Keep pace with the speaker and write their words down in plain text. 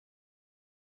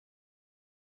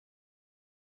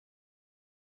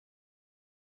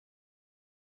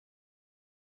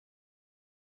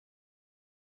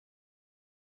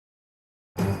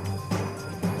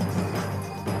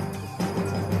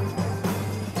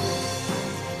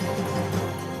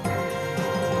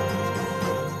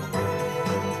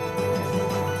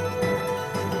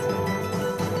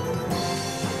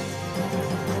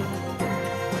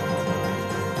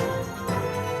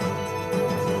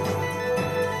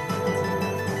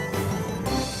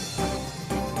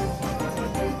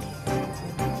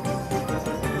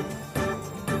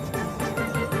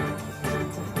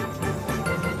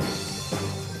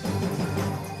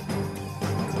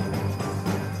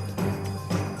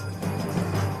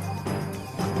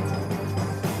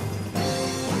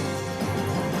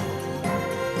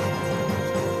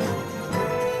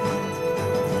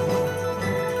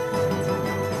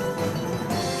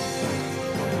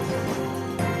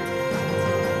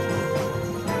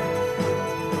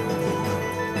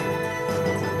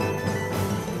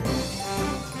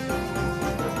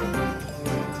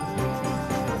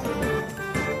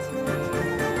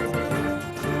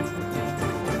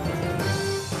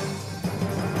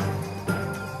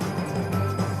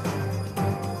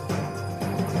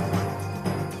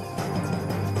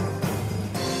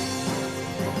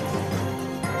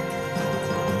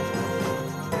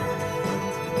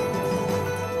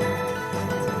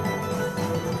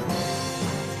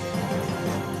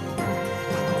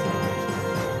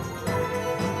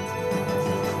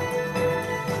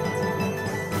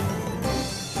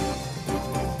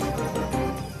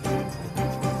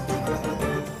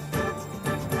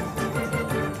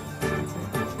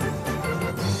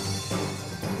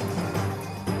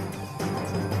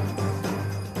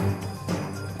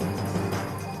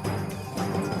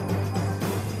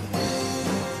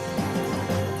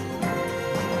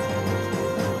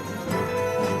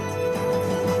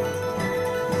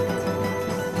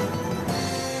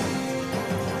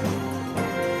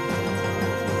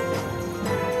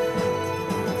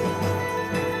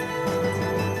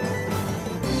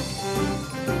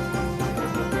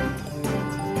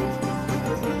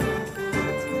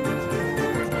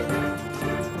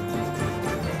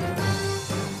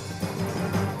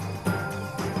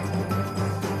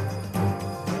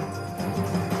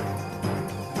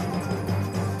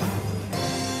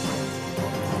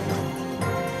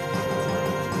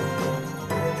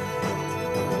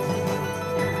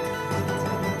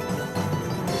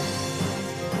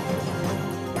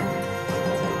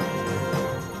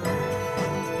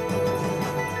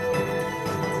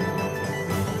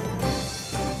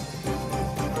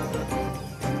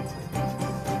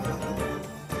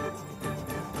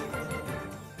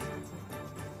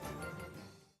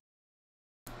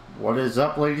What is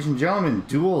up, ladies and gentlemen?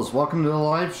 Duels, welcome to the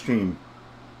live stream.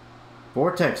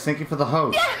 Vortex, thank you for the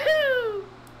host. Yahoo!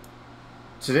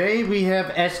 Today we have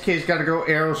SK's Gotta Go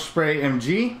Aerospray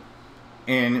MG,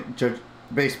 and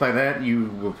based by that, you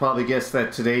will probably guess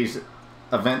that today's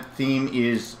event theme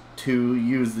is to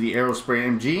use the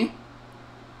Aerospray MG.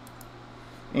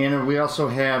 And we also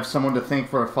have someone to thank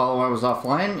for a follow I was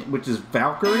offline, which is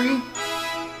Valkyrie.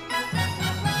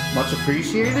 Much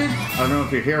appreciated. I don't know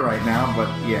if you're here right now, but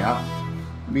yeah.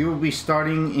 We will be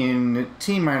starting in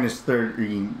T-minus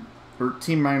 30, or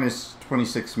T-minus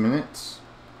 26 minutes.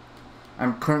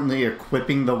 I'm currently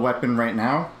equipping the weapon right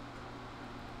now.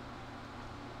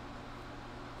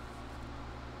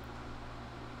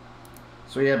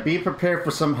 So yeah, be prepared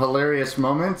for some hilarious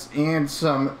moments and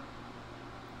some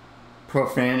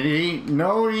profanity.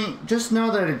 Just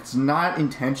know that it's not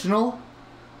intentional.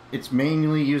 It's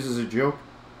mainly used as a joke.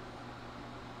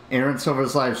 Aaron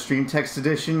Silver's live stream text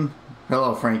edition.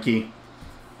 Hello, Frankie.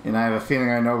 And I have a feeling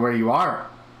I know where you are.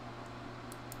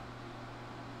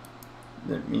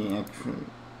 Let me actually...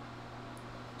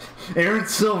 Aaron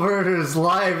Silver's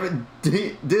live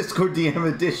Discord DM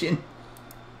edition.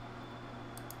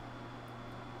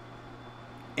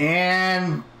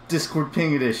 And Discord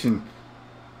ping edition.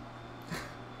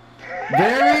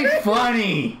 Very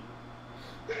funny.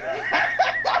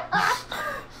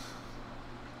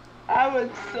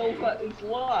 Aaron Silver is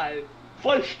live.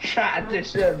 Voice chat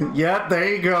edition. Yep,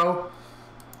 there you go.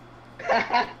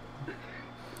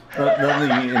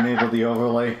 Let me enable the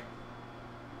overlay.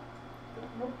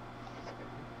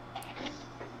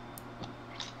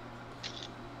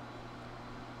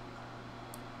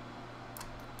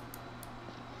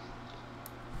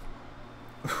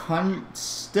 I'm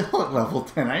still at level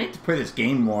 10. I need to play this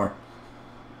game more.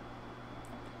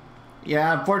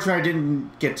 Yeah, unfortunately I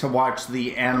didn't get to watch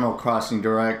the Animal Crossing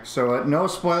Direct, so no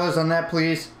spoilers on that,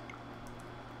 please.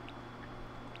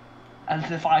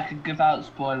 As if I could give out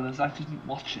spoilers, I didn't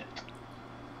watch it.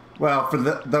 Well, for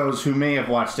those who may have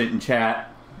watched it in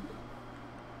chat,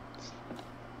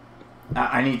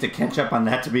 I need to catch up on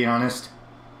that, to be honest.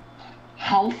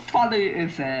 How funny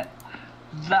is it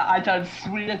that I done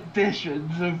 3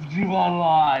 editions of you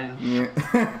online?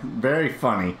 Yeah, very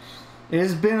funny. It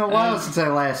has been a while since I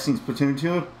last seen Splatoon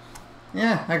 2.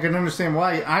 Yeah, I can understand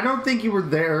why. I don't think you were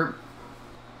there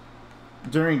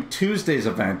during Tuesday's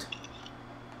event.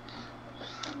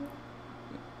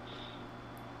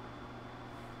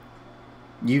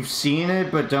 You've seen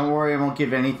it, but don't worry, I won't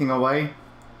give anything away.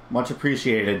 Much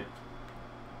appreciated.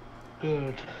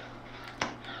 Good.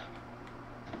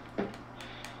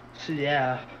 So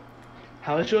yeah,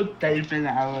 how has your day been,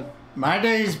 Aaron? My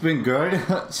day's been good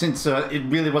since it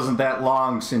really wasn't that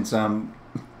long since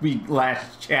we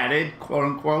last chatted, quote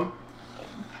unquote.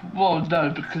 Well, no,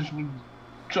 because we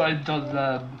joined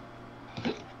on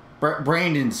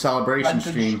Brandon's celebration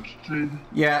stream.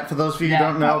 Yeah, for those of you who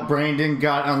don't know, Brandon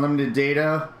got unlimited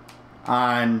data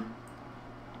on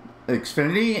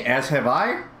Xfinity, as have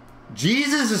I.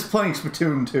 Jesus is playing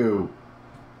Splatoon 2.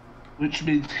 Which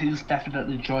means he's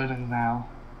definitely joining now.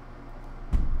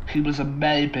 He was a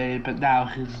maybe, but now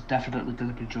he's definitely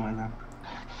going to be joining.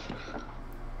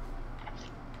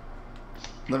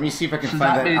 Let me see if I can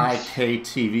find that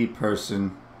IKTV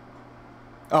person.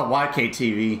 Oh,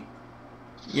 YKTV.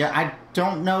 Yeah, I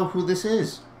don't know who this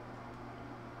is.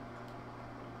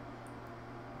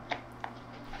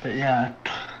 But yeah,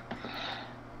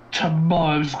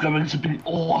 tomorrow's going to be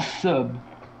awesome.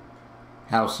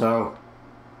 How so?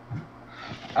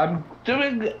 I'm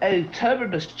doing a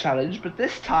Terminus challenge, but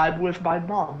this time with my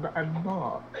mum and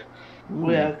Mark. Ooh.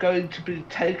 We're going to be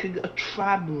taking a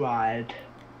tram ride.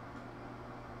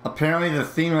 Apparently the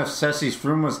theme of Ceci's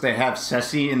room was to have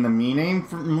Ceci in the me name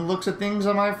from the looks of things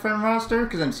on my friend roster,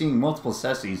 because I'm seeing multiple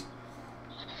Cecis.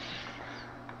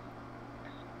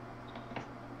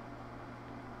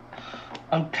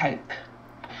 Okay.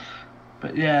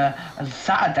 But yeah, and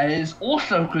Saturday is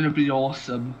also going to be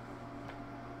awesome.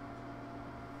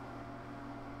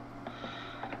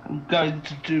 I'm going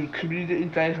to do Community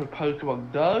Day for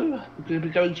Pokemon Go. I'm going to be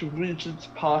going to Regent's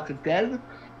Park again.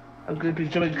 I'm going to be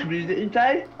doing Community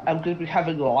Day. I'm going to be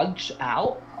having lunch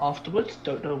out afterwards.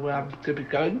 Don't know where I'm going to be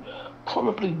going.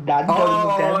 Probably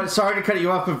Nando's again. Sorry to cut you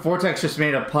off, but Vortex just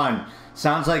made a pun.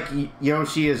 Sounds like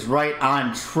Yoshi is right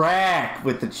on track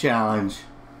with the challenge.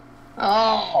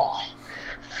 Oh,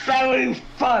 very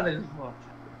funny.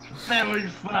 Very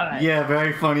funny. Yeah,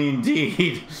 very funny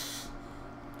indeed.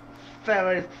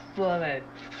 Very funny.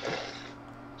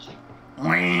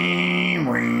 Wee,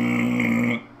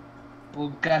 wee.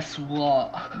 Well, guess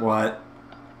what? What?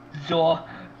 Your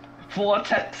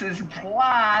Vortex's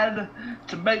plan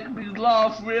to make me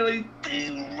laugh really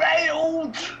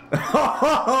derailed.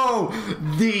 Oh,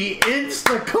 the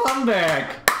insta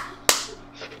comeback.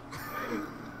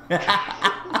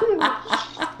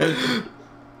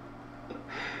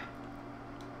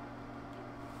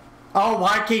 Oh,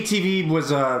 YKTV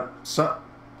was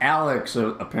Alex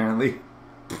apparently.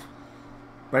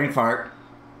 Brain fart.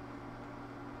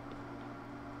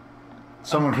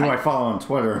 Someone who I follow on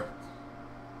Twitter.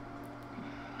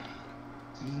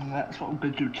 That's what I'm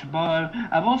going to do tomorrow.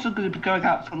 I'm also going to be going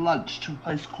out for lunch to a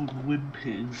place called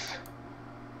Wimpy's.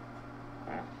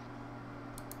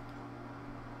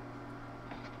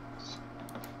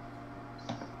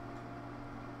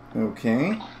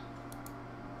 Okay.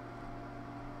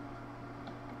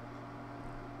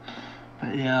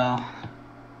 But yeah,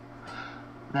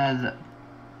 then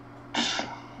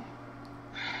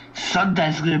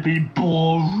Sunday's gonna be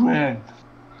boring.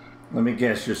 Let me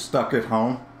guess, you're stuck at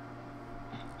home?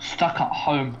 Stuck at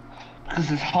home because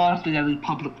there's hardly any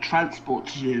public transport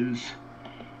to use.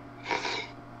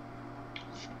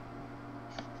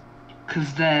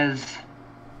 Because there's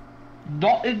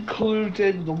not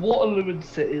including the Waterloo and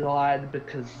City line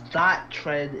because that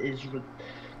train is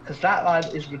that line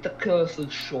is ridiculously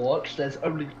short. There's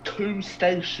only 2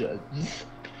 stations.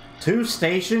 2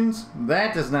 stations?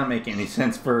 That does not make any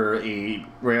sense for a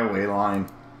railway line.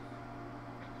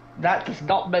 That does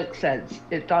not make sense.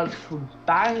 It does from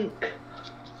Bank.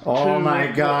 Oh my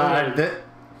god.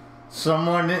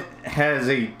 Someone has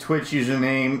a Twitch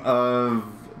username of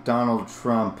Donald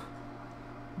Trump.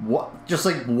 What? Just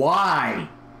like, why?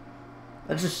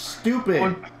 That's just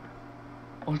stupid.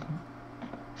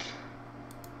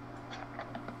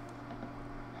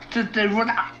 Did they run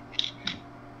out?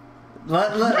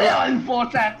 Really,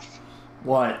 Vortex!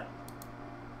 What?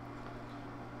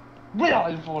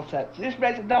 Really, Vortex? This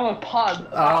makes another pun.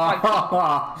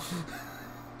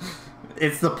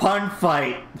 It's the pun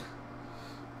fight.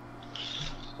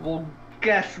 Well,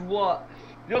 guess what?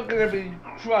 You're gonna be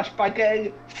crushed by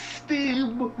getting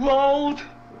steamrolled.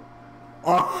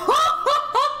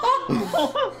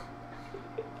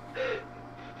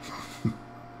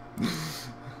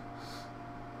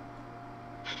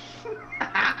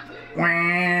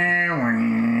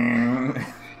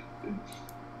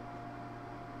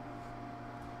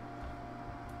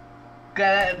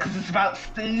 Get it? Because it's about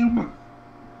steam.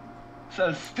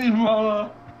 So, steamroller.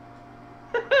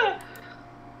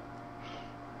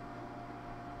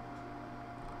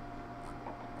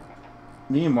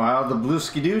 Meanwhile, the blue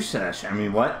skidoo sesh. I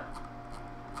mean, what?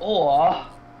 Or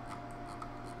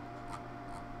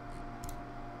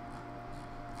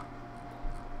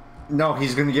no,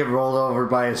 he's gonna get rolled over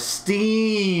by a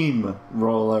steam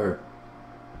roller.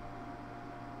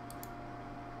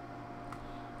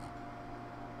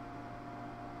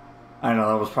 I know,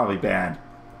 that was probably bad.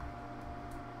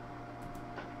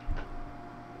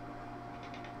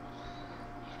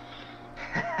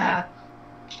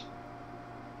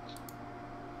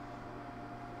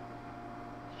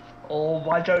 oh,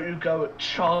 why don't you go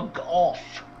chug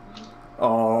off?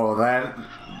 Oh, that...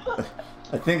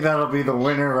 I think that'll be the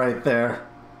winner right there.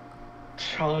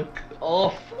 Chug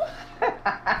off.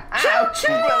 Chug,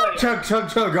 chug, chug, chug,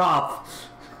 chug off.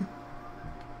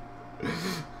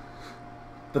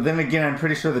 But then again, I'm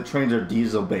pretty sure the trains are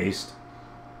diesel based.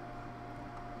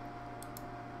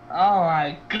 Oh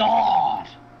my god!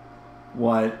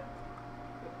 What?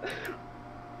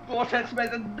 Vortex made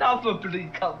another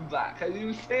bleed comeback. Are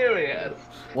you serious?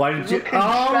 Why did you?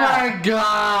 Oh my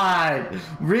god!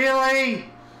 Really?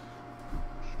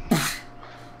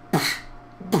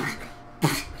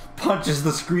 Punches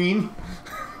the screen.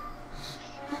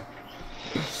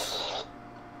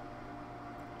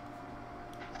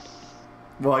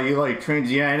 Well, you like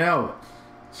trains? Yeah, I know.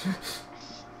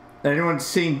 Anyone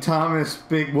seen Thomas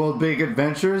Big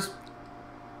Adventures?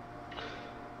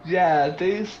 Yeah,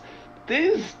 these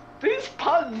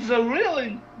puns are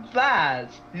really bad.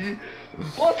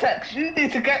 Vortex, you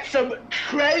need to get some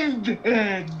trained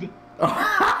in.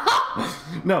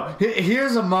 No,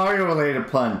 here's a Mario-related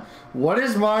pun. What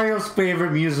is Mario's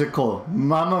favorite musical?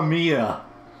 Mamma Mia.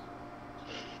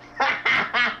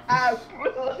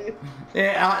 Brilliant.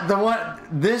 Yeah,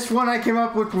 this one I came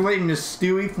up with relating to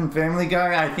Stewie from Family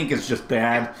Guy, I think is just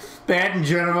bad. Bad in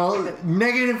general.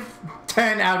 Negative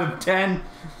 10 out of 10.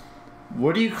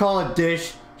 What do you call a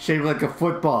dish shaped like a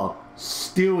football?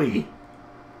 Stewie.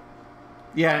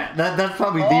 Yeah, that's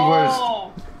probably the worst.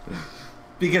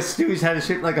 Because Stewie's head is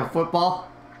shaped like a football.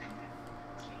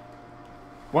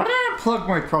 Why did I unplug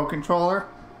my Pro Controller?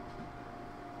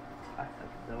 I have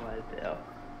no idea.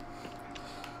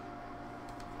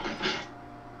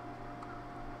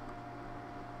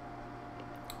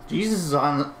 Jesus is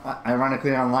on,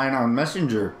 ironically, online on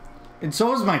Messenger. And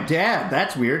so is my dad.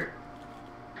 That's weird.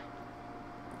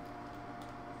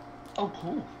 Oh,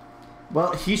 cool.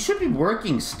 Well, he should be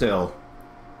working still.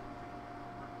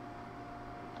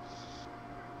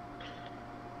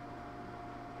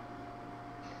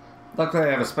 Luckily,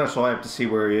 I have a special app to see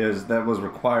where he is. That was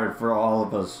required for all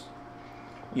of us.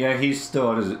 Yeah, he's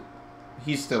still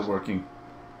working.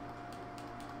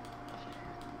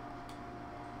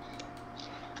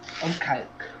 Okay.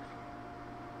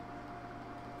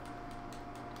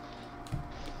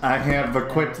 I have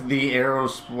equipped the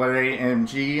Aerospray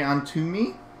MG onto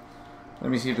me.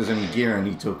 Let me see if there's any gear I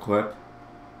need to equip.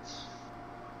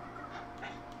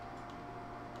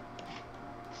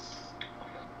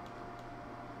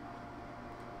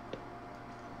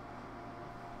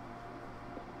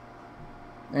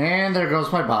 And there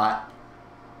goes my bot.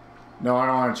 No, I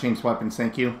don't want to change weapons,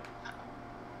 thank you.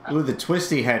 Ooh, the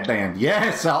twisty headband.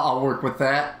 Yes, I'll work with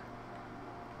that.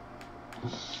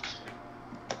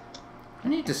 I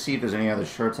need to see if there's any other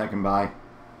shirts I can buy.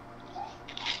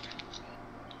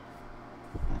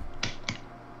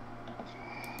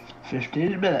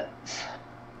 "15 minutes."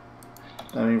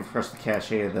 Let me refresh the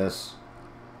cache of this.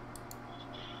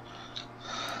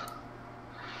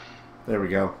 There we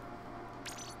go.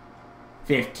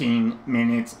 15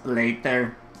 minutes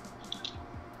later.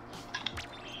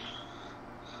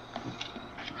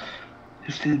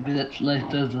 15 minutes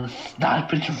later, the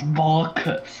snipers of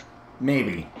Marcus.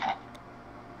 Maybe.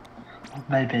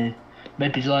 Maybe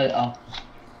later.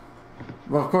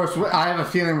 Well, of course, I have a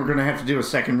feeling we're going to have to do a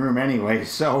second room anyway,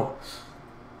 so...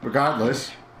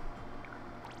 Regardless.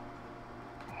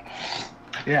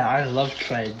 Yeah, I love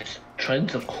trains.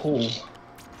 Trains are cool.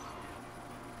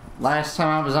 Last time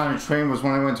I was on a train was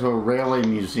when I went to a railway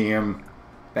museum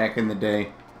back in the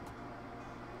day.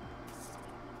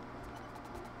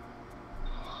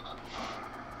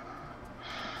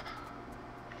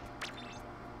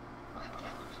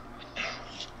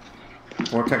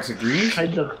 Vortex agrees?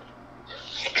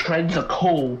 Trains are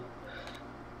cool.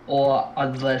 Or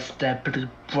unless they're pretty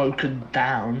broken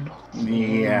down.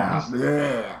 Yeah.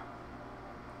 Ugh.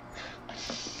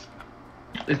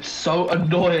 It's so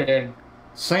annoying.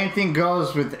 Same thing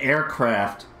goes with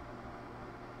aircraft.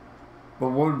 But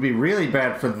what would be really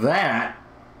bad for that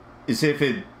is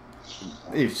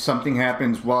if something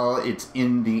happens while it's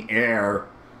in the air,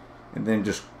 and then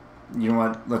just, you know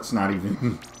what, let's not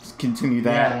even continue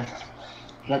that.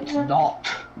 Yeah, let's not.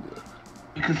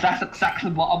 Because that's exactly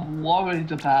what I'm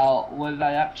worried about when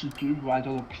I actually do ride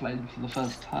on a plane for the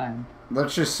first time.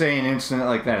 Let's just say an incident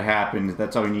like that happened.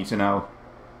 That's all we need to know.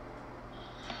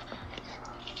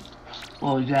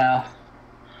 Well, yeah.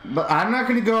 But I'm not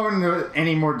going to go into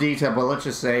any more detail. But let's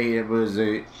just say it was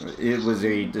a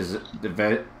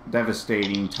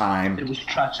devastating time. It was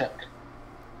tragic.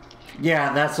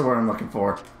 Yeah, that's the word I'm looking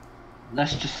for.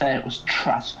 Let's just say it was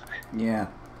tragic. Yeah.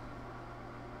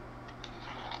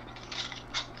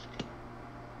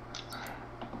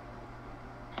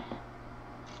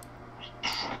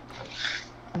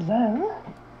 Then,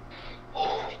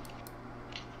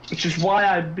 which is why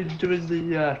I've been doing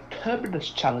the Terminus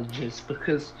challenges,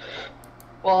 because,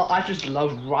 well, I just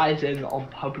love riding on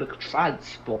public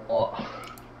transport.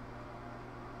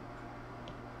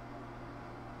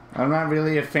 I'm not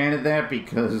really a fan of that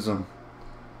because,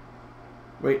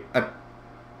 wait,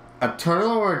 a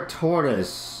turtle or a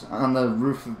tortoise on the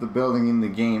roof of the building in the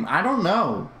game? I don't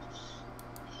know.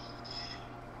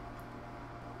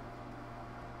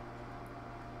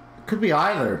 It could be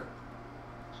either.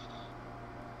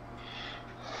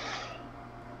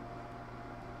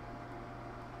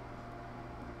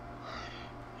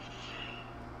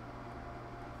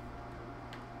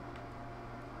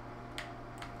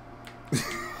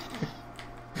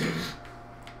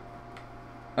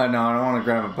 No, I don't want to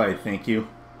grab a bite, thank you.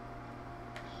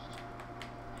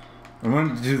 I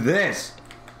wanted to do this.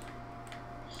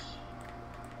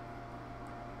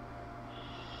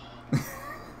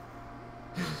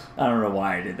 I don't know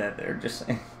why I did that there, just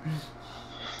saying.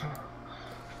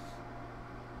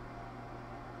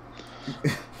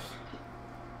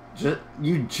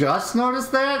 You just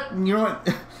noticed that? You know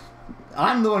what?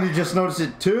 I'm the one who just noticed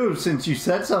it too, since you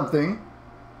said something.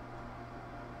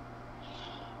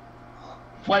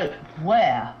 Wait,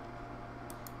 where?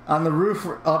 On the roof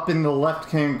up in the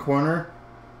left-hand corner.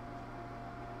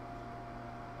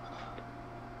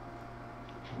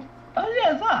 Oh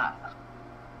yeah, that.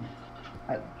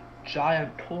 A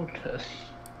giant tortoise.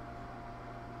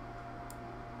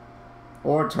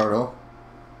 Or turtle.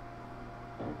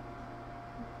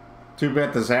 Too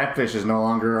bad the Zapfish is no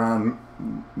longer on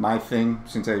my thing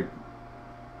since I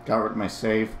got rid of my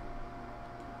save.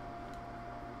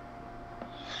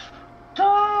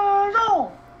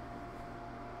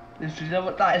 Do you know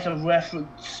what that is a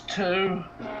reference to?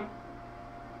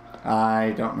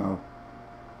 I don't know.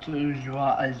 Dude, you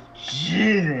are a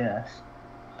genius.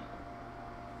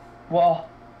 Well,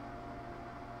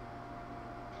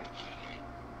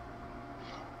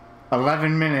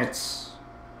 11 minutes.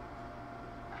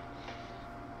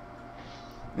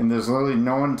 And there's literally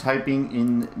no one typing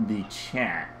in the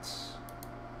chat.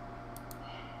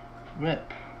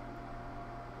 rip.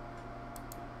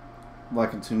 Well, I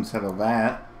can soon settle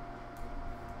that.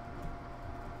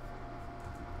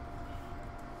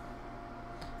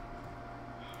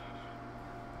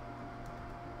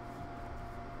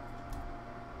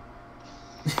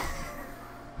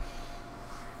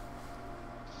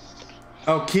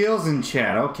 Oh, Keel's in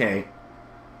chat. Okay.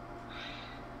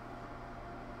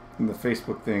 In the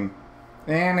Facebook thing.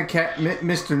 And a cat,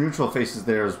 Mr. Neutral Face is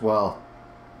there as well.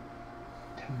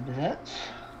 10 minutes.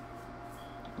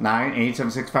 9, 8,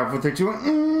 7, 6, 5, 4, 3, 2,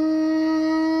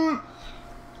 1.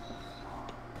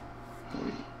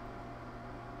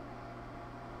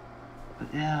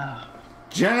 Yeah.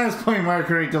 Jenna's playing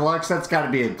Mercury Deluxe. That's got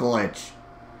to be a glitch.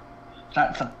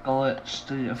 That's a glitch.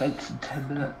 The event's in 10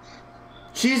 minutes.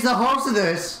 She's the host of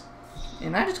this,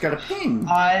 and I just got a ping.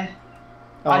 I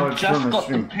it's just from got the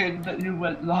stream. ping that you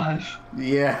went live.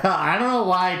 Yeah, I don't know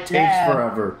why it takes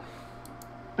forever.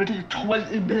 But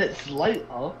 20 minutes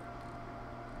later.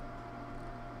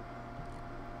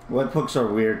 Webhooks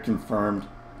are weird, confirmed.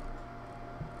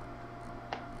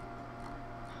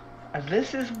 And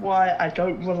this is why I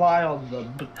don't rely on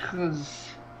them, because...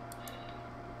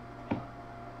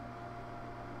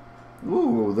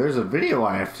 Ooh, there's a video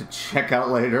I have to check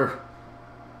out later.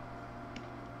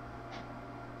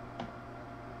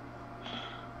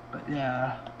 But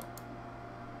yeah.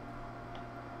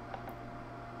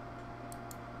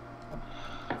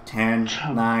 Ten,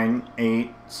 9,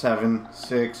 8, 7,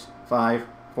 6, 5,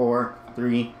 4,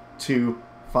 3, 2,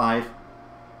 5.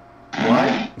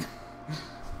 What?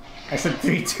 I said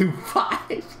 3, 2,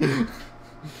 5.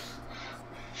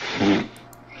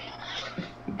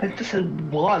 But this is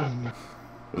 1.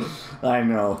 I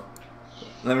know.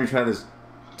 Let me try this.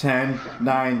 10,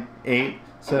 9, 8,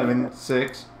 7,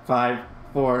 6, 5,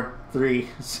 4, 3,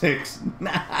 6,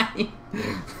 9.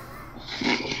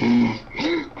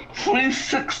 3,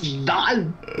 6,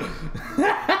 9.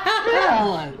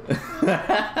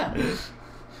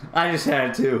 I just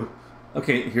had to.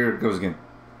 Okay, here it goes again.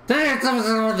 10, 7, 6,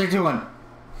 5, 4, 3, 2, 1.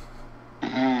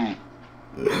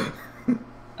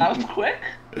 That was quick.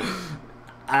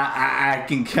 I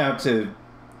can count to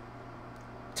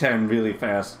 10 really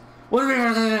fast. 1, 2, 3,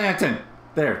 4, 5, 6, 7, 10.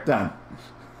 There, done.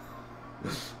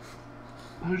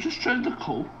 Who just joined the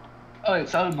call? Oh,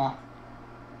 it's Omar.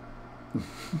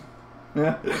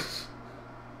 Yeah.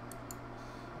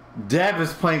 Deb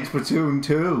is playing Splatoon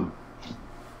 2.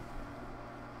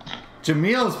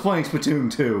 Jamil is playing Splatoon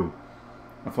 2.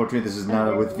 Unfortunately, this is not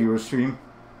a with viewer stream.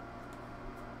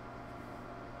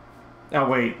 Oh,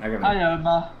 wait. I gotta... Hi,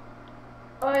 Omar.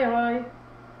 Hi.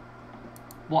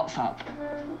 What's up?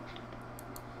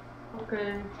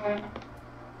 Okay.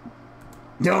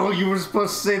 No, you were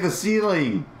supposed to say the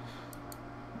ceiling.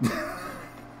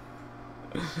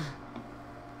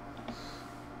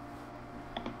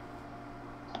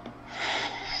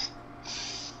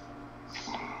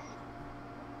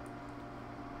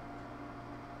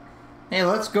 Hey,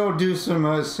 let's go do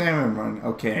some salmon run.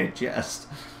 Okay, just.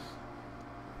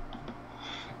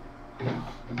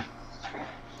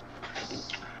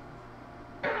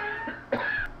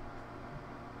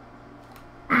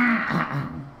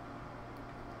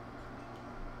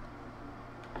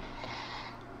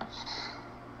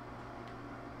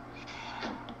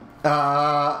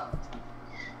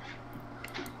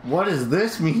 What is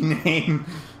this mean name?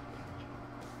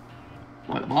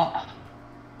 Wait, what?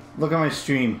 Look at my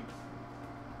stream.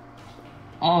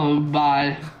 Oh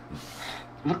my.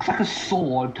 Looks like a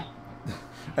sword.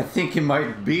 I think it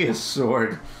might be a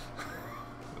sword.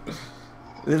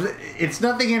 It's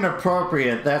nothing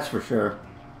inappropriate, that's for sure.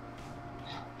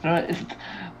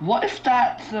 What if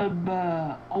that's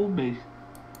Olmi?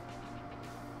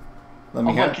 Let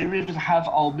me Do you even have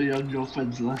Olmi on your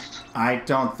friends list? I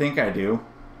don't think I do.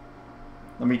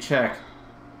 Let me check.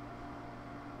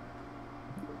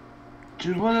 Do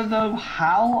you want to know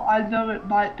how I know it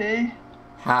might be?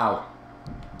 How?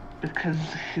 Because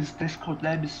his Discord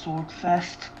name is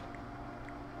Swordfest.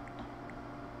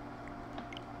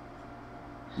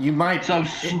 You might. So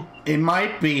it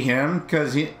might be him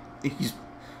because he's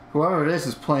whoever it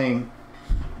is playing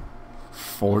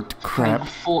Fort Crap.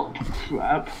 Fort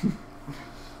Crap.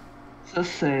 Let's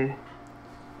see.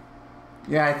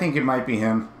 Yeah, I think it might be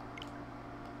him.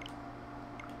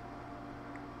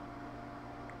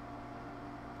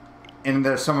 And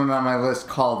there's someone on my list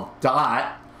called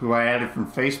Dot, who I added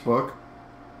from Facebook.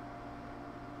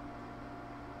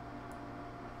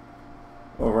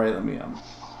 Alright, let me,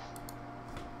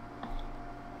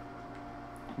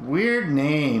 weird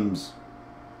names.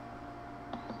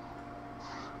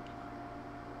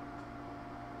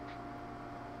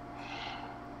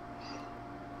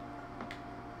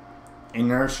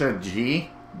 Inertia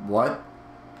G? What?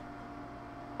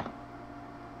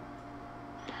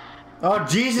 Oh,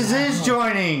 Jesus is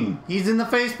joining! He's in the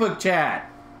Facebook chat.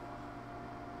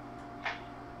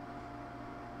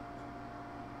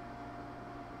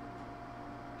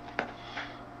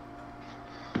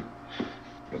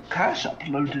 Cash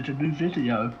uploaded a new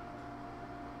video.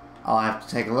 I'll have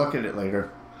to take a look at it later.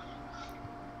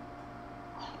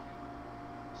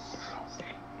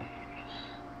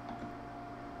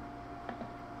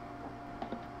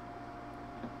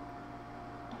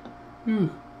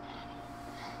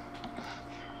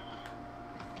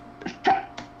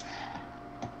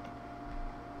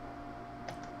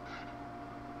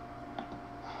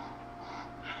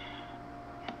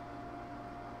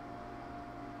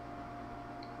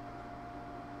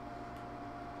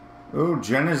 Oh,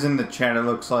 Jenna's in the chat, it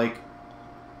looks like.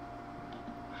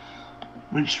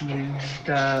 Which means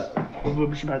that the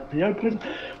room's about to be open,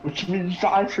 which means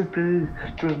that I should be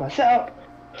doing my setup.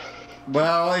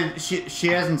 Well, she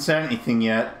hasn't said anything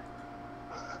yet.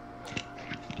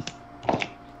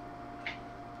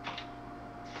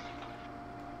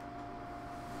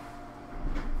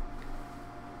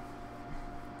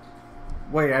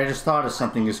 Wait, I just thought of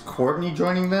something. Is Courtney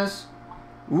joining this?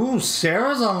 Ooh,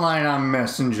 Sarah's online on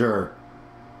Messenger.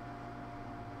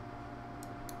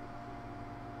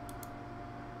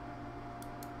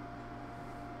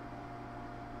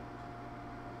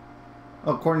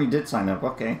 Oh, Courtney did sign up.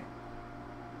 Okay.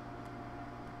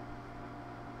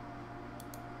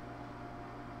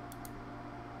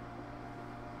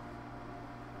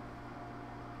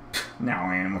 Now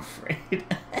I am afraid.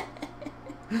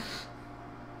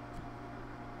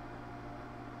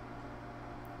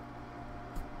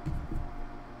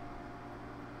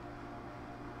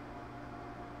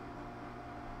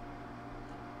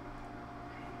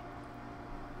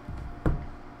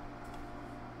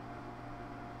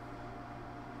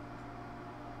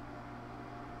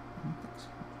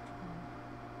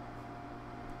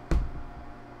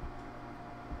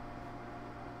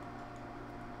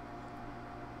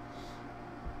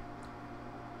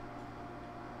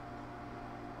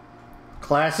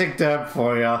 Classic Deb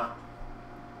for ya.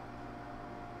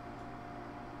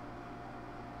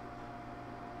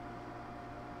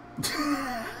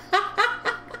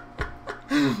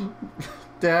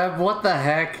 Deb, what the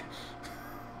heck?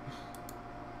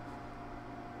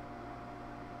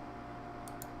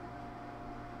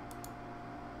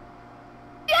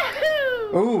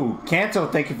 Yahoo! Ooh, Kanto,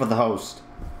 thank you for the host.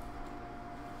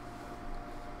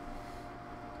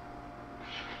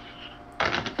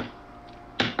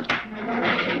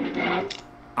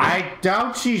 I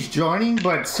doubt she's joining,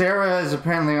 but Sarah is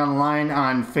apparently online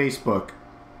on Facebook.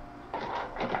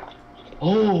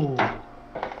 Oh,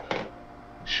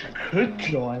 she could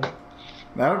join.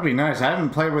 That would be nice. I haven't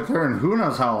played with her in who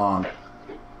knows how long.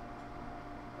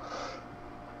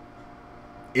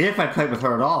 If I played with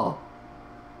her at all.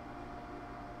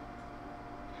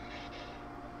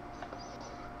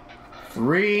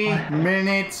 Three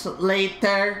minutes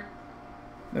later.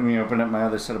 Let me open up my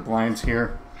other set of blinds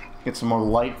here. Get some more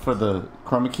light for the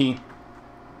chroma key.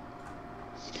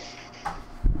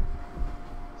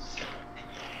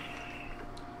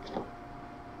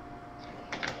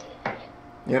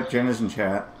 Yep, Jenna's in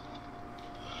chat.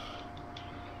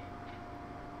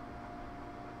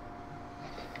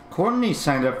 Courtney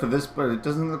signed up for this, but it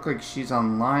doesn't look like she's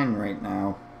online right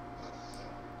now.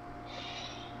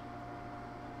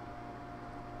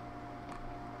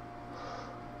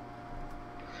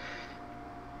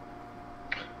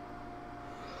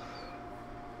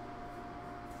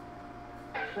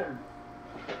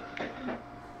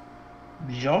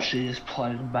 Yoshi is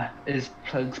playing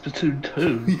Splatoon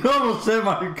 2. You almost said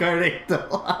Mario Kart 8.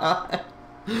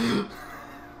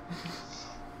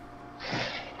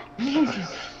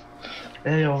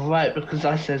 Yeah, you're right, because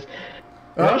I said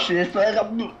Yoshi is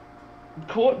playing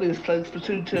Courtney is playing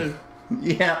Splatoon 2.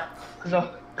 Yeah. Because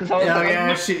I was like,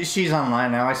 yeah, she's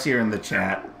online now. I see her in the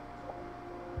chat.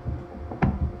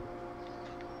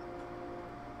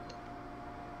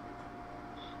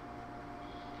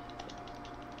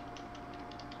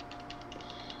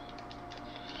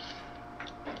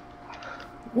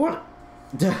 What?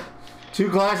 2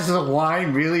 glasses of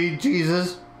wine? Really?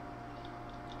 Jesus?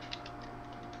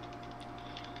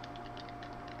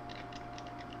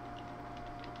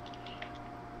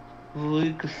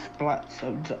 League Splat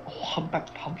Zones. Oh, I'm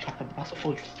back pumped up and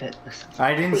muscle fitness.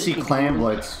 I didn't see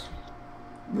Clamblets.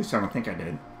 At least I don't think I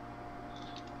did.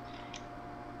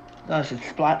 No, it's in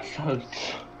Splat Zones.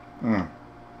 Hmm.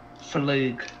 For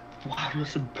League. Wow, there's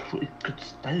some pretty good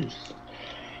stages.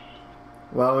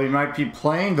 Well, we might be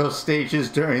playing those stages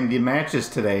during the matches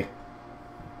today.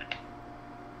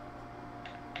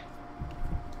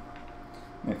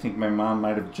 I think my mom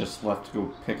might have just left to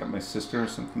go pick up my sister or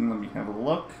something. Let me have a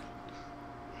look.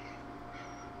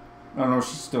 Oh no,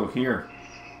 she's still here.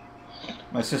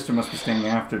 My sister must be staying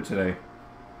after today.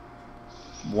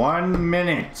 1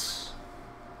 minute.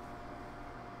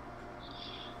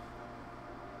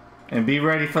 And be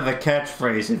ready for the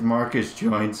catchphrase if Marcus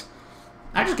joins.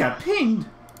 I just got pinged.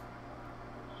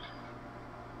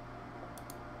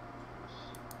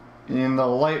 In the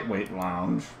lightweight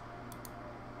lounge.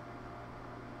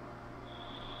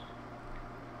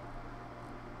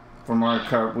 From our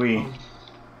cart, we.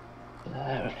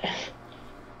 There it is.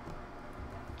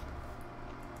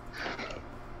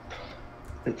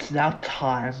 It's now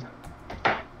time.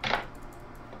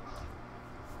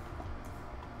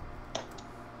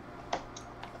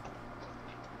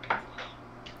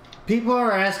 People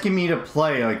are asking me to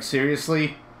play, like,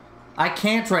 seriously? I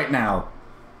can't right now.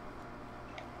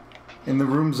 And the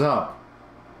room's up.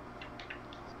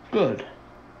 Good.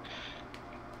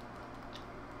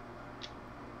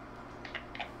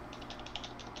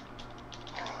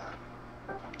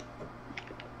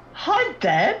 Hi,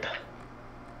 Deb.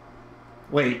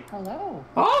 Wait. Hello.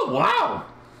 Oh, wow!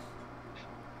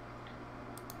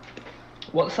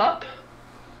 What's up?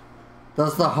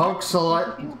 Does the host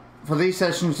select... For these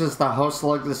sessions, does the host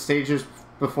select the stages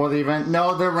before the event?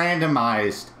 No, they're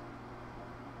randomized.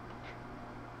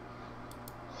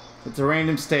 It's a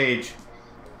random stage.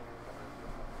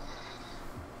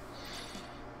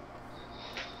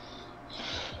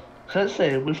 So let's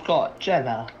see, we've got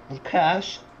Jenna,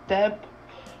 Cash, Deb,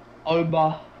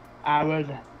 Omar,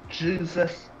 Aaron,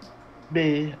 Jesus,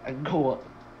 me, and Court.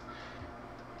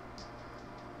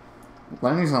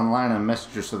 Lenny's online on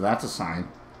Messenger, so that's a sign.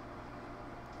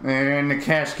 And the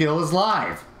cash kill is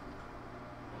live.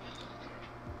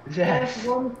 Yes.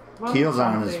 One Keel's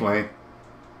on his something. way.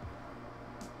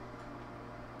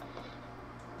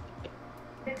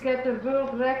 Did get the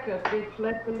world record with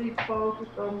flatly posted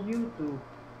on YouTube.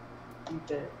 He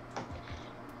said.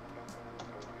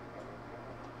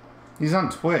 He's on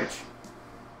Twitch.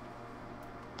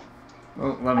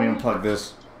 Oh, let me unplug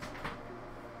this.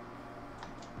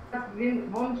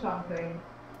 Won something.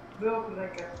 World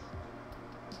record.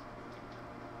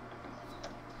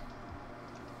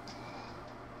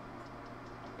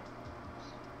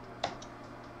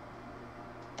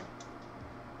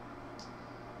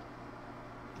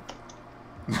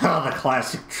 Oh, the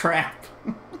classic trap.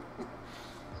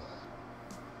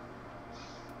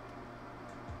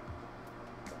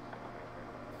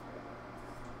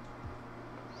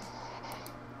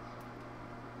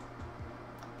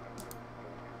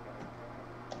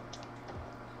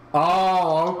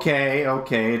 Oh, okay,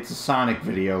 okay. It's a Sonic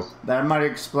video. That might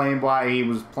explain why he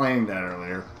was playing that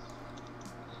earlier.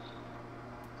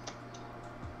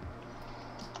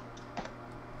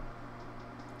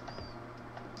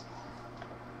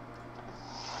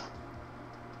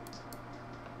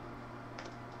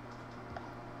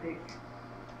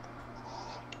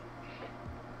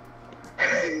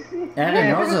 Adam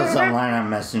knows us online on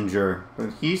Messenger, but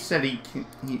he said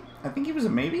I think he was a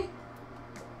maybe?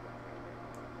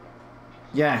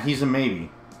 Yeah, he's a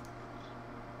maybe.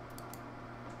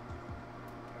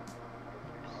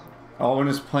 Owen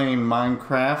is playing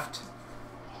Minecraft.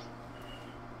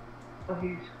 So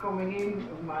he's coming in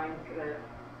of Minecraft.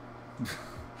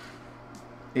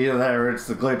 Either that or it's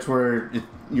the glitch where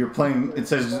you're playing, it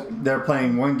says they're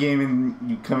playing one game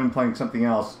and you come in playing something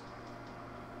else.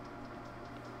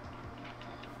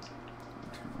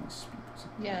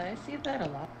 Yeah, I see that a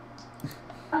lot.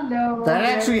 Hello. That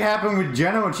actually happened with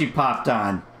Jenna when she popped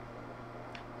on.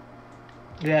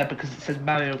 Yeah, because it says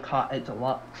Mario Kart 8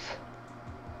 Deluxe.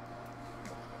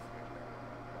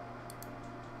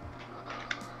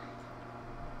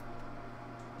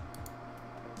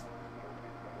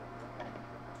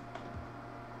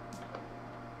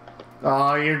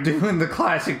 Oh, you're doing the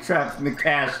classic trap in the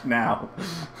cash now.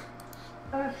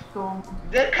 That's cool.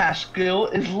 The cash skill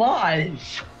is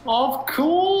live! Of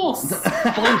course!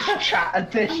 Voice chat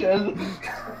edition!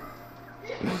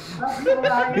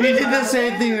 He did the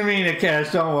same thing to me in the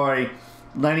cash, don't worry.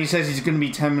 Lenny says he's going to be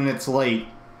 10 minutes late.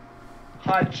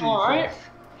 Hi, Jesus. Alright.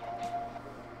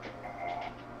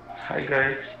 Hi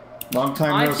guys. Long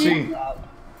time no I see. did-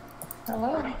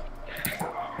 Hello.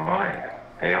 Hi.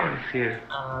 Aeon is here.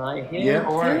 I hear Yep.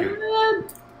 How are you?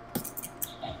 it.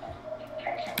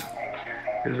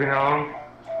 It's been a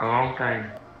long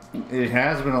time. It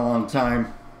has been a long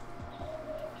time.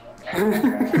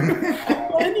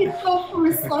 When he fell through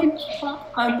his side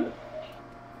trap and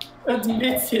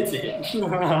admitted it.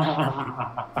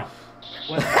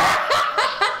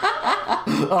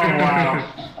 Oh wow.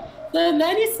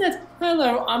 Then he said,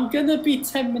 hello, I'm gonna be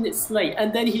 10 minutes late.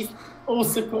 And then he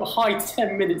also put hi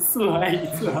 10 minutes late.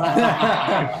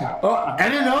 Oh,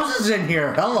 Edenos is in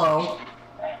here. Hello.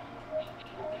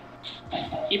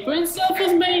 He put himself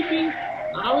as maybe.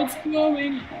 Now it's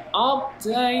going.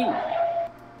 Update.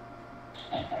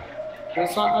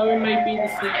 Looks like Owen may be the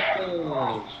same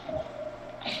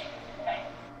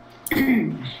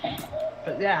thing.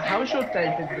 But yeah, how's your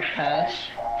day been, the cash?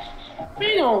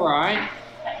 Been alright.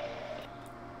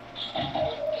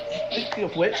 Speaking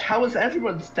of which, how has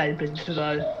everyone's day been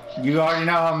today? You already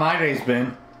know how my day's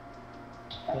been.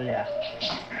 Oh yeah.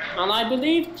 And I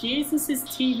believe Jesus'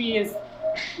 TV is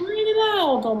pretty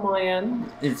loud on my end.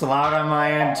 It's loud on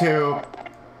my end too.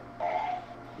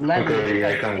 Okay,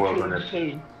 I can work on it.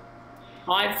 Too.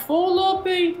 Alright, full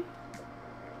lobby.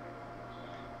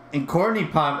 And Courtney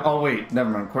popped. Oh wait, never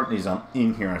mind. Courtney's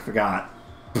in here. I forgot.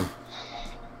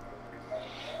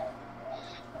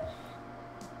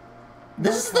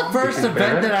 This is the first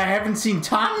event that I haven't seen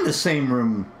Tom in the same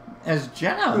room as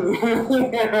Jenna.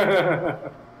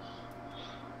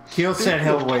 Keel said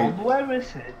he'll wait. Where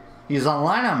is it? He's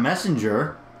online on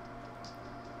Messenger.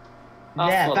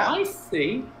 That's Yeah, what that- I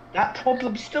see. That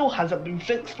problem still hasn't been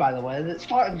fixed, by the way, and it's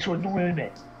starting to annoy me.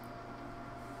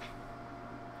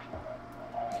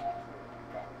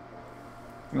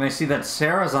 And I see that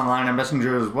Sarah's online on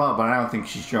Messenger as well, but I don't think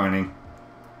she's joining.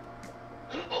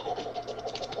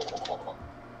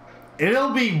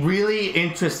 It'll be really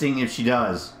interesting if she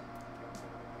does.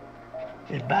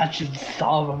 Imagine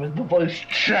Sarah in the voice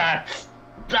chat.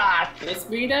 That. It's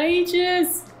been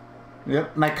ages.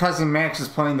 Yep, my cousin Max is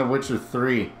playing The Witcher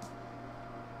 3.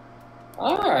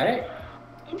 Alright.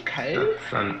 Okay.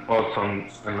 That's an awesome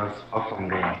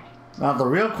game. Now the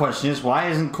real question is, why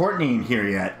isn't Courtney in here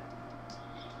yet?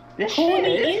 Yes, she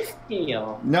Corny is. is here.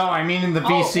 No, I mean in the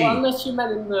VC. Oh, well, unless you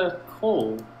meant in the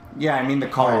call. Yeah, I mean the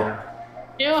call. Oh, yeah.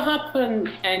 It'll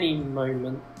happen any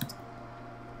moment.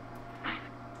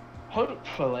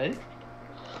 Hopefully.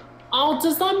 Oh,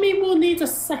 does that mean we'll need a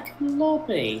second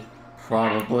lobby?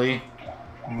 Probably.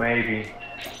 Maybe.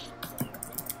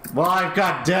 Well, I've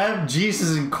got Deb,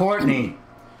 Jesus, and Courtney.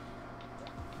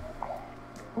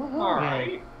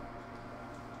 Alright.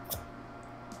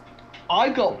 I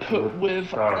got put with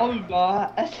Sorry.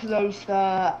 Omar,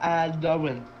 Espinosa, and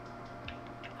Owen.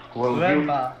 Well,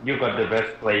 Remember. you got the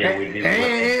best player with this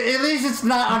weapon. At least it's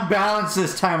not unbalanced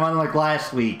this time, unlike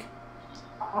last week.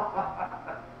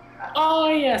 Oh,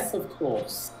 yes, of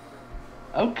course.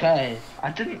 Okay,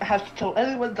 I didn't have to tell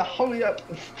anyone to hurry up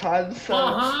this time, so...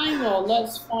 Oh, hang on,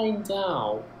 let's find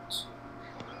out.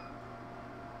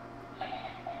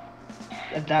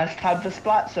 And now it's time for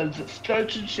Splat Zones at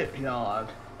Stroton Shipyard.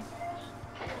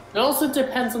 It also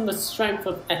depends on the strength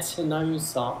of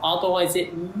Etinosa, otherwise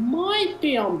it might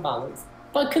be unbalanced.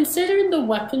 But considering the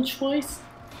weapon choice,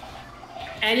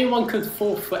 anyone could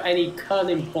fall for any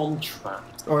curling bomb trap.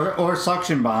 Or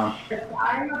suction bomb.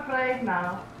 I'm afraid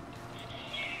now.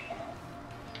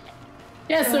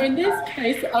 Yeah, so in this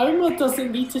case, Omar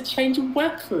doesn't need to change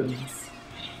weapons.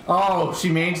 Oh, she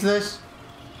means this?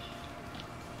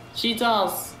 She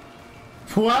does.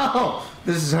 Well,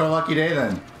 this is her lucky day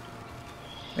then.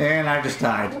 And I just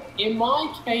died. In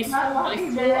my case, Not I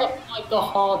lucky still day. look like the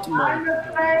hard I'm mode.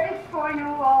 afraid for you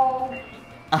all.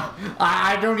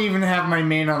 I don't even have my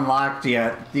main unlocked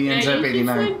yet. The Yeah, you can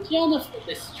NZEP89. thank Jenna for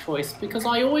this choice because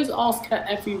I always ask her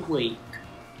every week.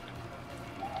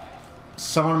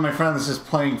 Someone of my friends is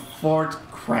playing Fort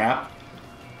Crap.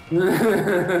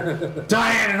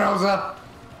 Diana knows up.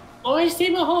 I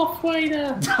see we're halfway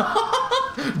there.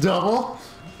 Double.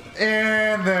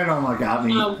 And then, oh my god,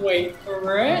 me. I'll wait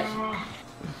for it.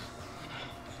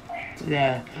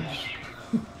 Yeah.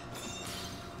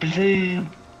 Blue,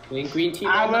 Green, green team.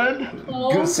 Alan,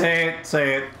 Go say it,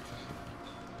 say it.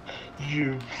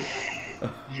 you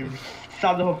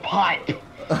son of a pipe.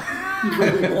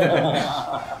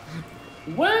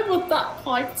 Where would that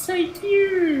pipe take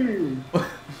you?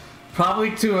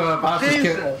 Probably to about to get.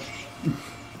 Jesus.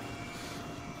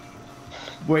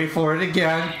 Wait for it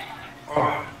again.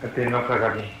 Oh, Etinosa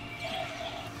got me.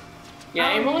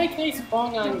 Yeah, in my case,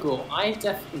 wrong angle. I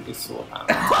definitely saw that.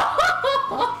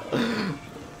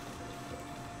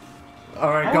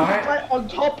 Alright, I go was ahead. right on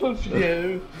top of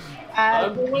you, I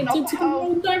and went into the somehow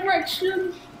wrong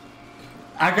direction.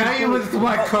 I got you with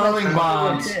my curling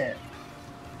bombs.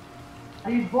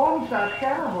 These bombs are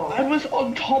terrible. I was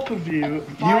on top of you,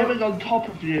 firing on top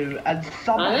of you, and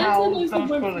somehow those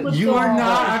bullets... You are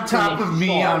not on top of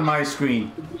me on my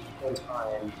screen.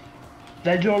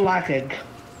 Then you're lagging.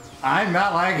 I'm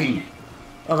not lagging.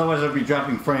 Otherwise I'd be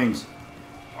dropping frames.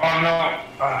 Oh no!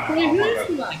 Wait, who's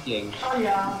lagging? Oh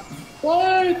yeah.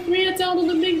 Whoa, 3 are down on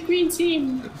the mint green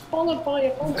team, followed by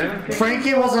a bunch of...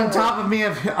 Frankie was on top of me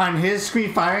on his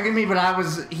screen firing at me, but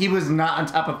he was not on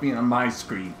top of me on my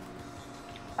screen.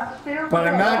 But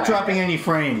I'm not dropping any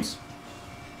frames.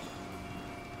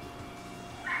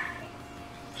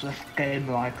 Just game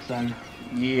like then.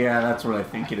 Yeah, that's what I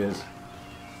think it is.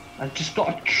 I just got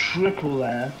a triple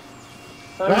there.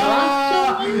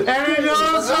 Ah! Aerospray!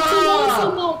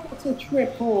 That's a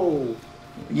triple.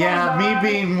 Yeah, me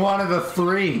being one of the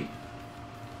 3.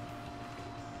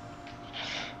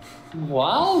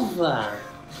 Well then.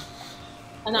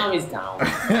 And now he's down.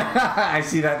 I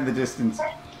see that in the distance.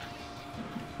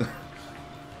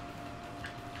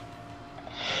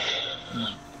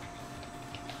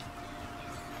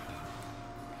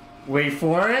 Wait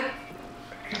for it.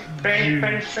 Bang.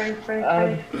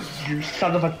 You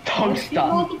son of a toaster.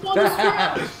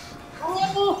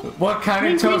 What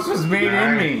kind of toast was made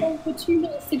in me? For 2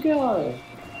 minutes to go.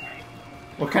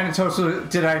 What kind of toast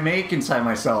did I make inside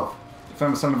myself? If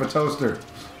I'm a son of a toaster.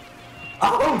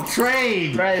 Oh,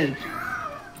 trade! Trade.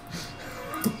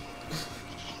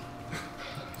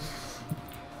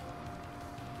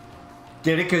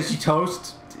 Get it? Because you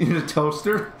toast in a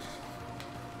toaster?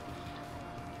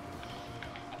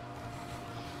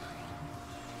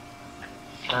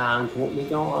 And what we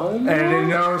got on? And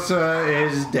Enosa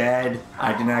is dead.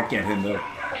 I did not get him though.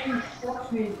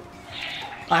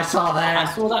 I saw that. I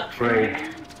saw that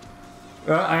Trade.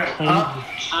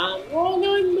 wrong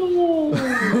angle.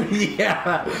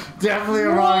 Yeah, definitely a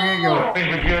wrong angle.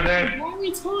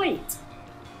 Very tight.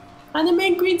 And the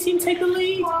main green team take the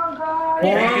lead.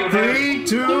 4, 3,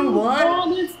 2,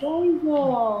 1. It's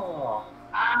over.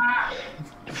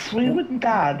 We were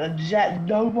down, and yet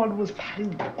no one was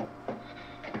paying.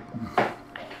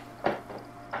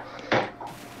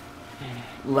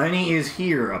 Lenny is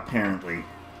here, apparently.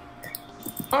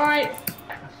 Alright.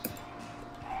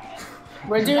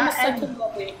 We're doing the second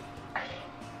lobby.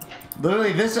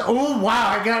 Literally, this. Oh,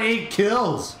 wow, I got 8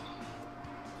 kills.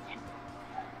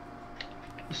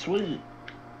 Sweet.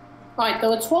 Right, there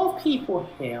were 12 people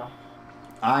here.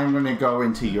 I'm gonna go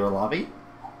into your lobby.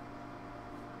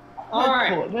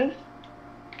 Alright.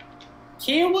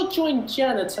 Kia will join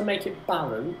Jenna to make it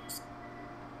balanced.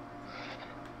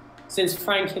 Since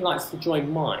Frankie likes to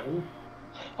join mine.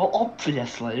 Well,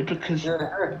 obviously, because,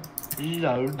 you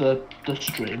know, the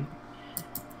stream.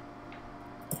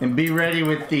 And be ready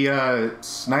with the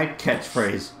snipe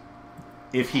catchphrase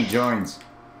if he joins.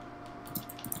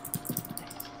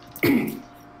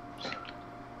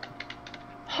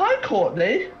 Hi,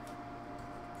 Courtney.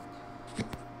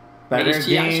 Better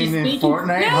game than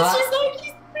Fortnite, huh?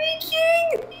 She's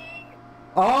speaking!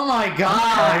 Oh my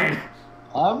god!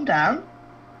 I'm down.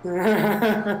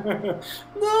 No,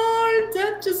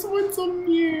 Dad just went on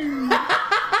mute.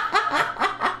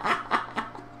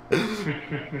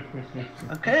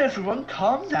 Okay, everyone,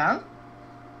 calm down.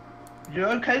 You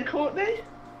okay, Courtney?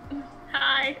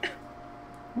 Hi.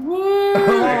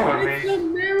 Whoa, it's a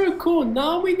miracle.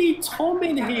 Now we need Tom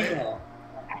in here.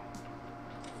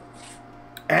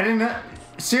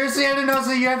 Seriously, I didn't know,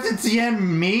 so you have to TN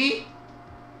me?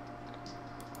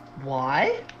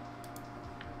 Why?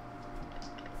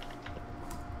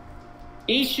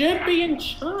 He should be in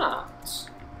chat.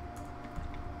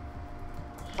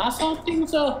 That's how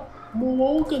things are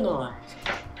more organized.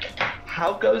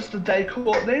 How goes the day,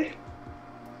 Courtney?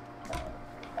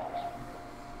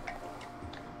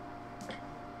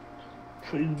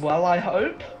 Pretty well, I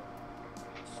hope.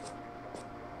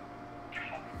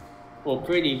 Well,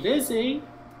 pretty busy.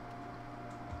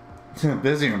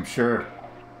 Busy, I'm sure.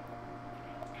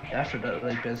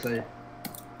 Definitely busy.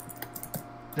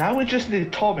 Now we just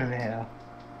need Tom in here.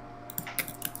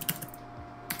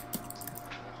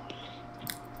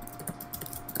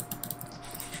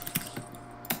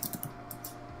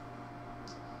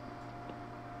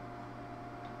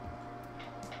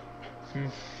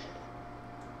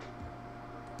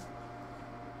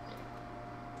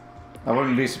 I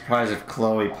wouldn't be surprised if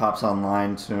Chloe pops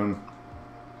online soon.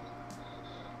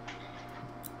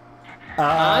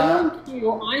 Thank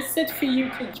you. I said for you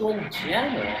to join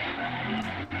Jenna.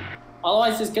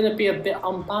 Otherwise, it's going to be a bit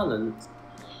unbalanced.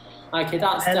 Okay,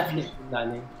 that's definitely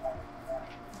Lenny.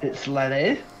 It's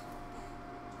Lenny.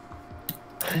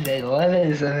 Yeah,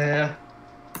 Lenny's in here.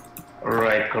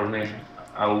 Alright, Courtney.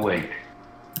 I'll wait.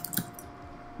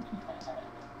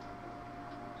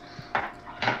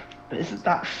 But isn't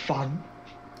that fun?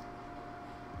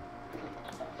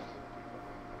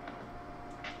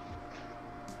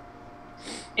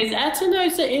 Is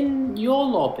Atenosa in your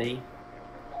lobby?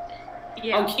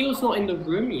 Yeah. Oh, Keel's not in the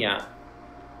room yet.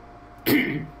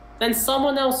 Then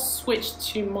someone else switched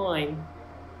to mine.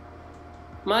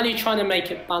 I'm only trying to make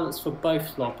it balanced for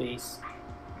both lobbies.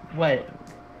 Wait,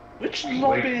 which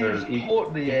lobby is there's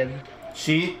Courtney in?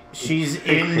 She's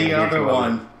in the other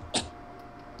one.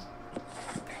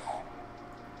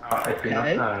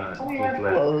 Espinosa is left.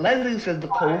 Well, Lenny's in the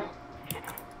call.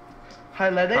 Hi,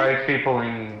 Lenny. 5 people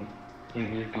in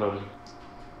this lobby.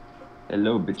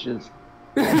 Hello, bitches.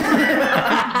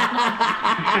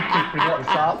 What's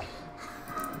up?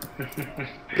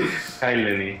 Hi,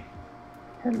 Lenny.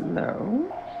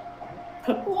 Hello.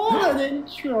 What an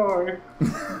intro!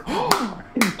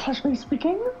 Is Plushway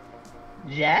speaking?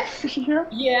 Yes? Is she here?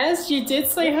 Yes, you did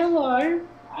say hello.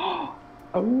 Oh,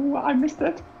 I missed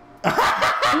it.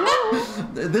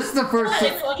 This is the first.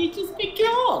 It's like you just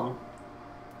begun.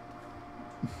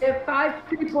 There are 5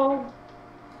 people.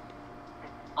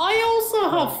 I also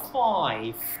have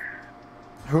 5.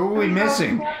 Who are we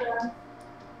missing?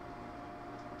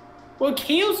 Well,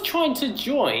 Keel's trying to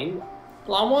join.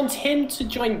 Well, I want him to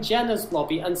join Jenna's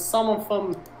lobby and someone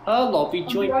from her lobby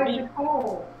join me.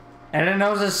 And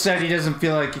Enosa said he doesn't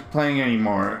feel like playing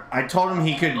anymore. I told him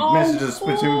he could message us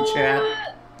Splatoon chat.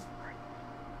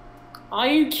 Are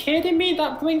you kidding me?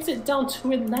 That brings it down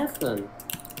to 11.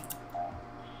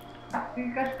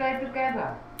 You guys stay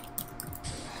together.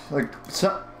 Like,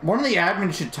 so, one of the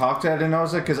admins should talk to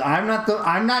Enosa because I'm not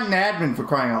an admin for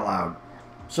crying out loud.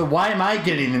 So why am I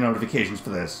getting the notifications for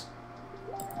this?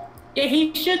 Yeah,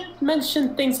 he should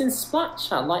mention things in Splat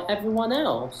Chat like everyone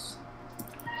else.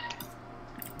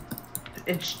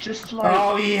 It's just like...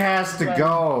 Oh, he has to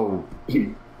go.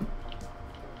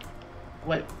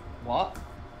 Wait, what?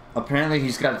 Apparently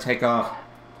he's got to take off.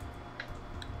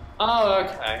 Oh,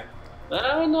 okay.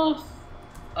 Fair enough.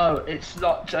 Oh, it's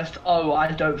not just, oh,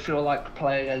 I don't feel like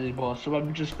playing anymore, so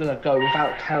I'm just gonna go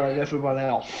without telling everyone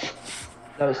else.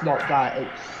 No, it's not that,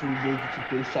 it's he needed to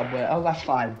be somewhere. Oh, that's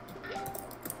fine.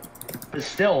 But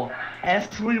still,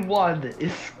 everyone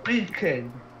is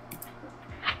speaking.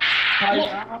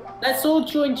 Let's all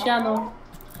join Jenna.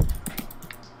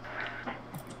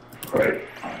 Right.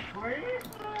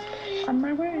 On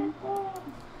my way.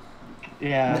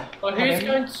 Yeah. Well, who's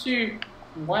going to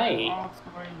wait?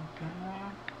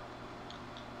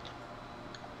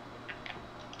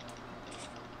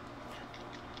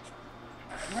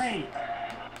 Wait.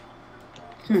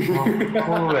 Who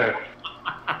left?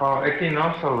 Oh,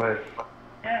 Espinosa left.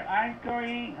 Yeah, I'm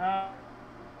going.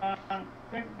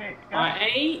 Quick. I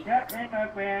ate.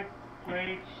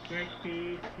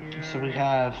 So we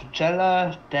have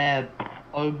Jella, Deb,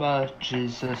 Oma,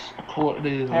 Jesus,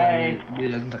 Courtney, Hey.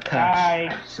 me, and the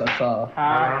cat so far.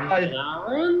 Hi,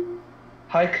 Aaron?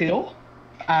 hi Keel.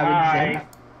 Aaron's in.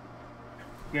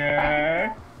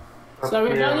 Yeah. So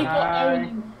we've only got Hi. Aaron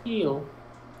and Keel.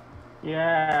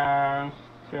 Yeah.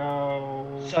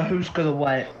 So. So who's gonna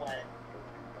wait?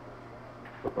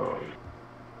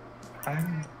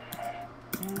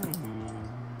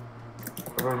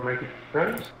 Wanna make it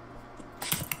first?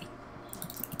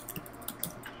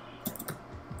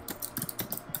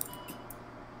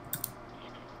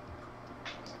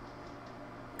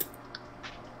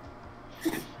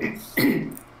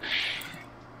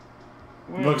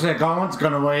 Looks like Owen's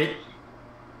gonna wait.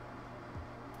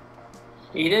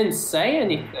 He didn't say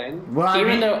anything. Well, I even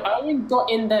mean- though Owen got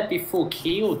in there before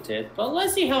Keel did. But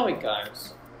let's see how it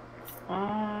goes.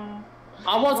 I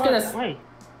was gonna. Wait.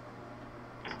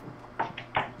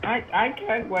 I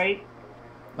can't wait.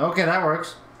 Okay, that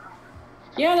works.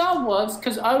 Yeah, that works,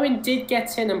 because Owen did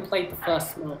get in and played the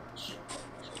first match.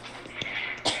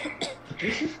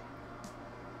 This is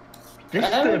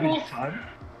gonna be fun.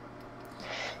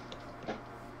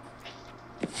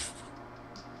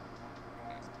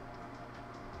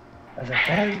 As a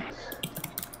parent.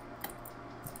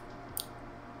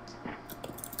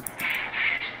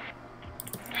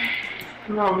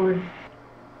 Lovely.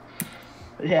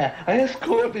 Yeah, I guess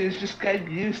Courtney is just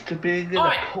getting used to being in a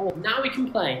Alright, court. now we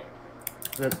can play.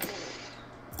 Let's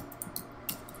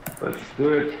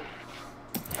do it.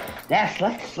 Yes,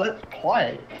 let's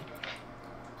play.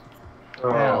 Oh,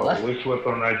 Yeah, let's- which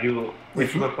weapon are you The-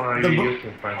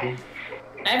 using, Frankie?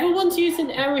 Everyone's using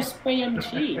Aerospray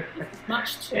MG.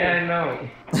 Match 2. Yeah, I know.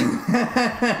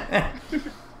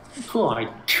 My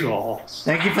God.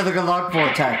 Thank you for the good luck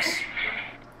vortex.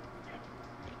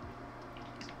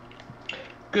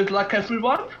 Good luck,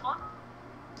 everyone.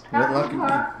 Good luck.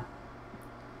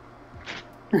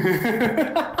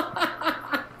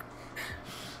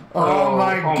 Oh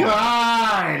my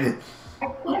god! I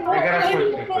got a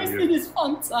question for Royston you. is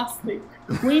fantastic.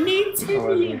 We need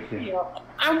Timmy in here,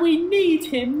 and we need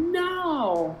him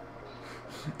now.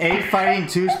 8 fighting,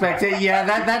 2 spectate. Yeah,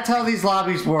 that's how these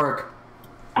lobbies work.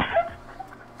 Hang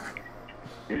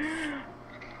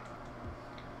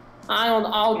on,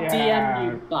 I'll Yeah. DM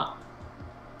you that.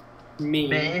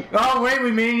 Me. Oh wait,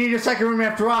 we may need a second room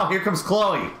after all. Here comes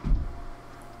Chloe.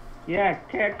 Yeah,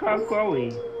 Cat Club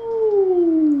Chloe.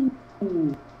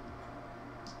 Ooh.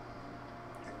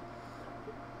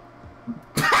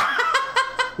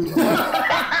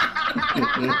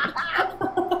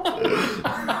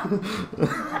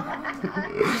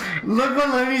 Look what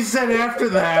Lenny said after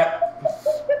that.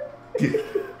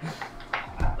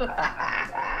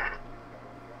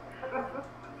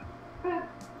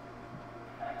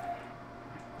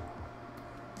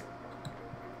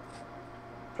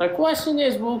 The question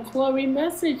is, will Chloe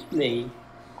message me?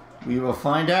 We will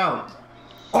find out.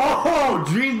 Oh,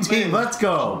 Dream Team, let's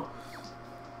go.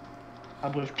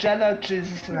 I'm with Jenna,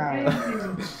 Jesus, and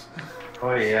Aaron.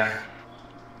 Oh yeah.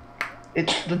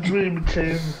 It's the dream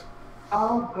team.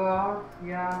 Oh god,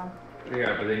 yeah.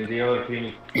 Yeah, but in the other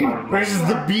team, Versus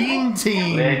the Bean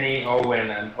Team. Lenny, Owen,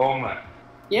 and Oma.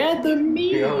 Yeah, the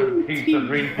The other me. team's the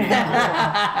dream team.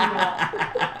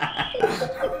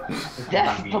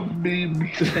 That's the meme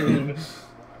team.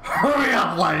 Hurry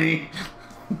up, Lenny.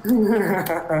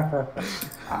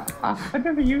 I've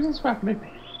never used this weapon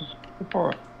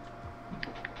before.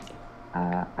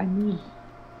 I need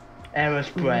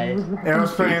Aerospray.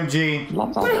 Aerospray MG.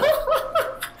 lots of it.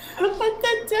 And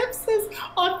then Deb says,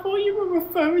 I thought you were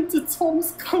referring to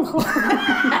Tom's colour.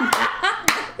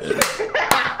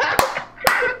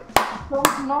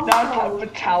 That's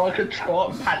like Metallica,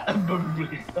 Trot, Pat, and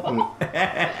Maria.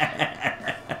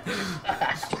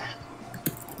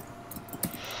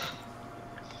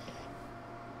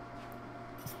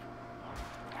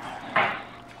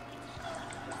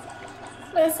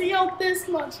 Let's see how this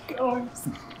much goes.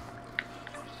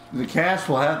 The cast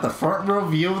will have the front row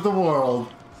view of the world.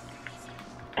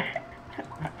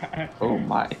 Oh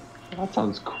my. That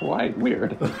sounds quite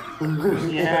weird.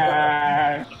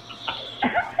 Yeah.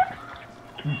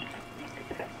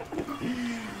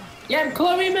 Yeah,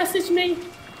 Chloe messaged me.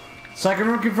 Second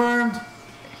room confirmed.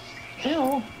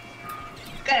 Ew.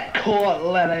 Get caught,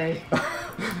 Lenny.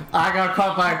 I got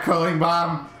caught by a curling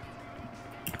bomb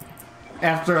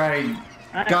after I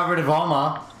got rid of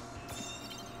Oma.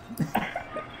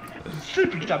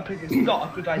 Super jumping is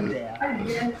not a good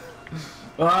idea.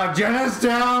 Jenna's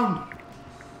down.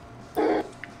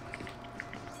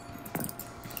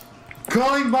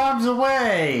 Curling bombs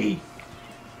away.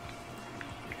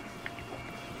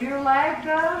 You like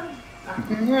them?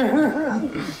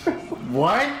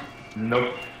 What?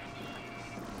 Nope.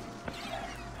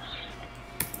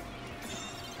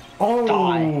 Oh.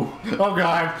 Die. Oh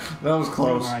god, that was Oh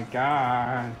close. my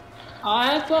god.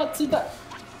 I have got to the...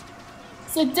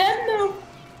 So Deb now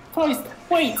post...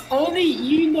 Wait, only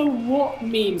you know what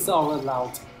memes are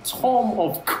allowed. Tom,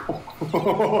 of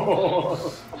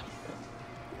course.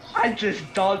 I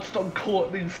just danced on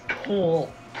Courtney's court.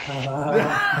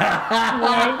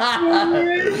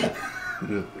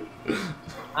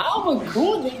 How would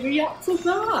Courtney react to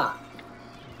that?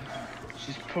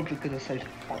 She's probably gonna say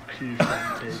fuck you,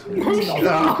 Santi.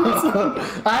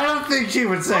 I don't think she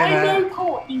would say I that. know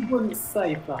Courtney wouldn't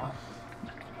say that.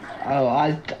 Oh,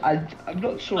 I'm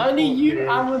not sure. Only you, Courtney-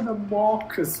 Alan, and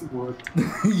Marcus would.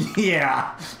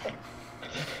 Yeah.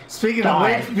 Speaking of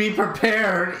which, be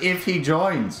prepared if he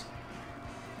joins.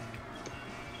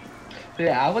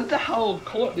 Yeah, I wonder how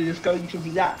Courtney is going to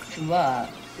react to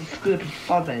that. It's gonna be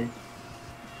funny.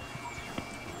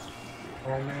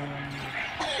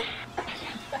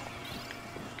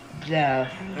 Yeah.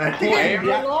 Courtney You're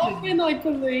reacted. laughing, I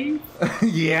believe.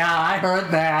 Yeah, I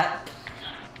heard that.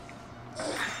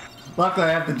 Luckily,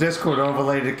 I have the Discord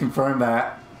overlay to confirm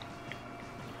that.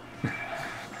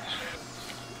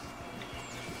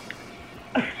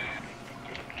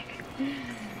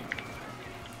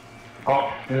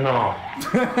 Oh no.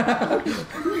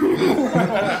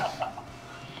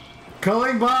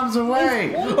 Culling bombs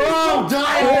away! Oh,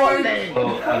 die, Owen!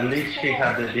 Well, at least she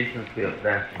had the decency of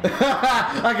dancing.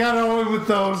 I got Owen with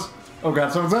those. Oh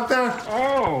god, someone's up there?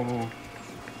 Oh.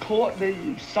 Courtney,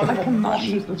 you son I of a cannot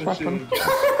use washing this weapon. machine.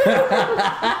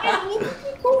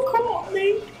 Call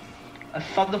Courtney. A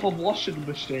son of a washing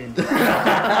machine.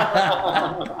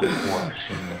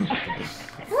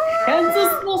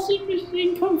 Kansas washing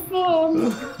machine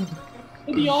confirmed.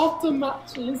 For the after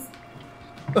matches.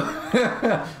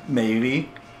 Maybe.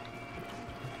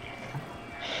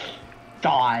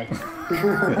 Die.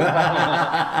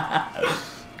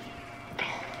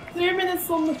 2 minutes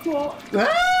on the clock.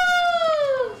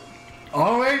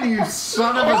 Owen, you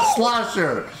son of a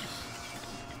slasher!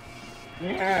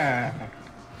 Yeah.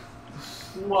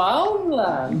 Well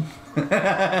then.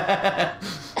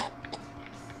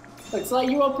 Looks like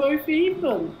you are both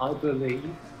even, I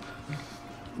believe.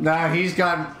 Nah, he's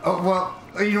got. Oh well,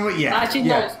 you know what? Yeah. Actually,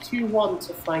 no, yeah. it's 2-1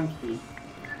 to Frankie.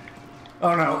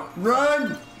 Oh no!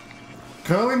 Run!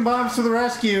 Curling bombs to the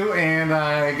rescue, and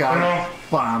I got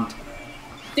bombed.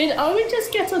 Did Owen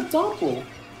just get a double?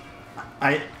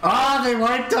 They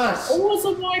wiped us! Or was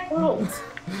a wipe out?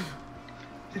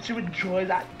 Did you enjoy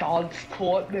that dance,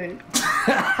 Courtney?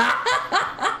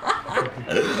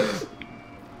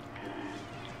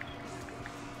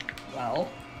 Well.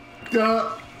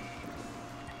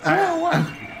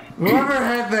 Whoever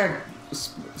had the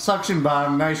suction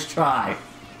bomb, nice try.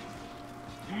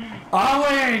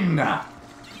 Owen!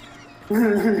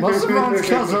 Most of Owen's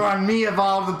kills are on me of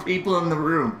all the people in the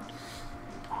room.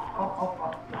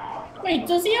 Wait,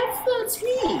 does he have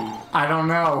 13? I don't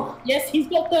know. Yes, he's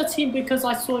got 13 because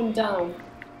I saw him down.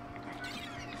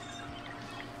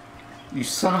 You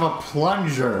son of a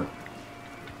plunger.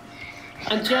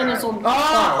 And Jenna's on.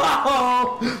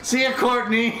 Oh! See ya,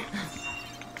 Courtney.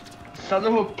 Son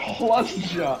of a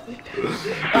plunger.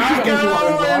 I got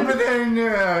Owen, but then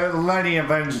Lenny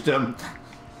avenged him.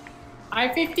 I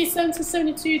have 57 to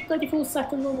 72, 34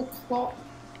 seconds on the clock.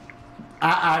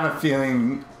 I have a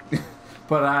feeling,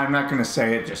 but I'm not going to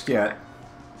say it just yet.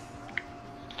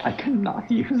 I cannot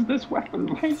use this weapon,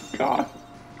 my god.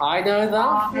 I know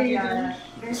that feeling.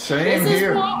 Same This is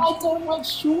here. why I don't like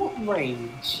short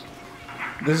range.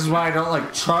 This is why I don't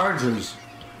like chargers.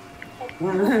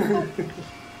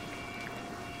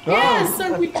 Yeah,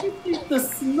 so we keep the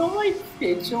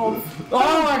snipage of.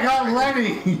 Oh my god,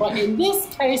 Lenny! But in this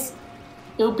case,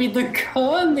 it'll be the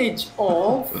carnage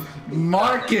of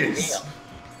Marcus!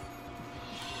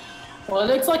 Well,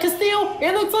 it looks like a steal!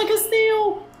 It looks like a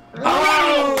steal!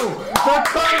 Oh! The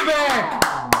comeback!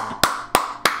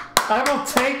 I will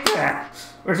take that.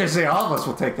 Or should I say all of us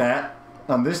will take that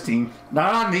on this team.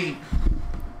 Not on the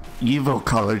evil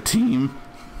color team.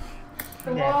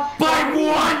 Yes. By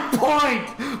 1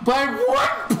 point! By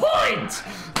 1 point!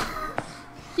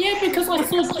 Yeah, because I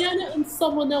saw Janet and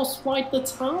someone else ride the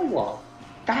tower.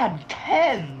 Damn,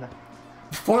 10!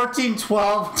 14,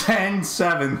 12, 10,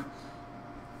 7.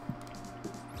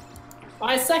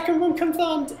 My second room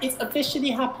confirmed. It's officially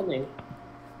happening.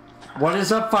 What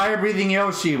is up, Fire Breathing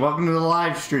Yoshi? Welcome to the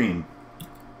live stream.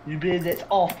 You mean it's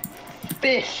off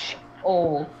fish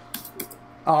or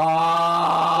Oh!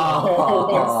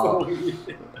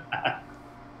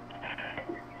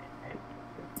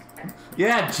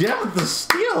 Yeah, Jem with the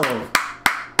steal.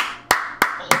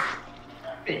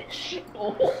 fish?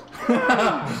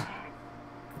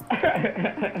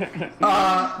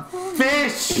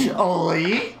 Fish,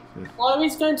 Oli.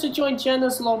 Chloe's going to join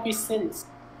Jenna's lobby since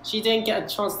she didn't get a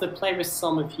chance to play with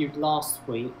some of you last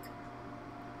week.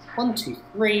 1, 2,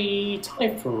 3.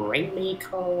 Time for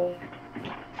Rainmaker.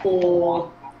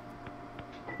 4.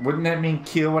 Wouldn't that mean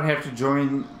Keel would have to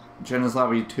join Jenna's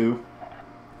lobby too?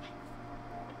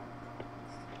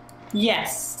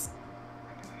 Yes.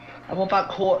 And what about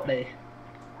Courtney?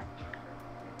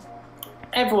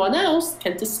 Everyone else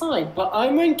can decide, but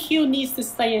Omar and Keel needs to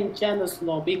stay in Jenna's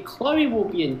lobby. Chloe will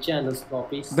be in Jenna's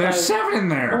lobby. So There's 7 in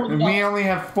there, and we only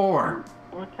have 4.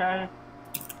 Okay.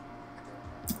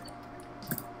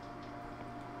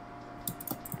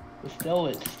 Still,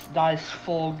 it's nice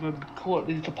for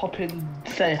Courtney to pop in and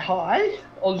say hi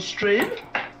on stream.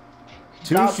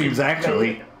 2 That'd be streams,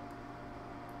 actually. great.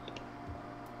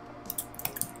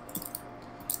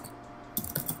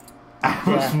 I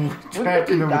was Wouldn't it be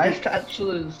tracking them. nice to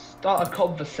actually start a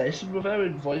conversation with her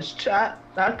in voice chat?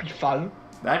 That'd be fun.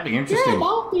 That'd be yeah, interesting.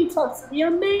 that'll be totally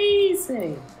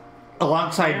amazing.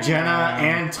 Alongside Jenna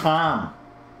and Tom.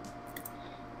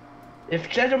 If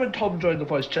Jenna and Tom join the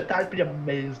voice chat, that'd be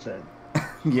amazing.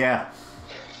 Yeah.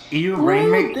 You Ooh,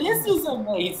 Rainmaker. this is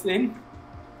amazing.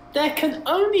 There can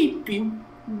only be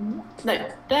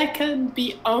there can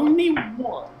be only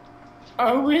one.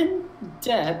 Owen,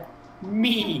 Deb,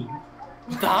 me.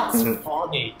 That's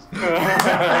funny.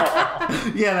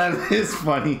 Yeah, that is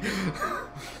funny.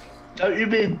 Don't you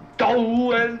mean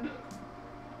Darwin?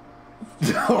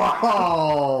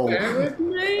 Oh. Bear with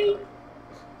me.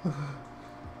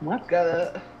 What? Get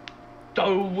it?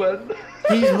 Darwin.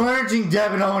 He's merging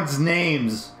Deb and Owen's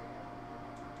names.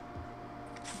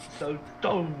 So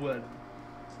Darwin.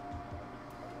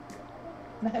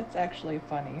 That's actually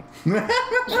funny.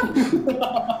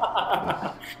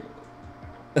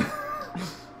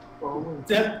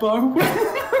 Debo.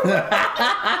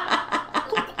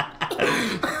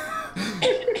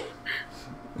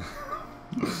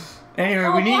 Anyway,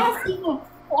 we need. That's even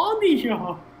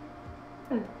funnier.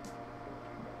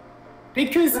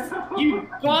 Because you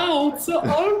bow to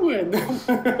Owen.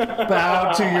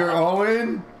 Bow to your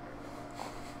Owen.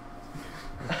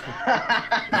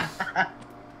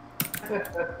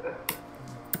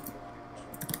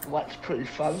 That's pretty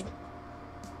fun.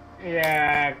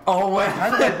 Yeah. Owen. By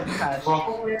the way, the cash.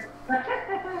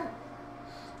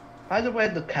 By the way,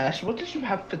 the cash. What did you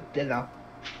have for dinner?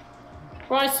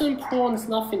 Rice and prawns,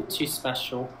 nothing too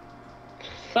special.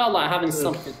 Felt like having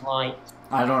something light.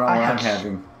 I don't know what I'm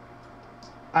having.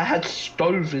 I had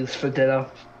stovies for dinner.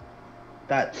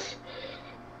 That's.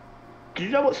 Do you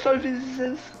know what stovies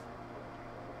is?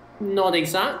 Not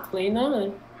exactly,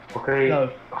 no. Okay. No.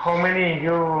 How many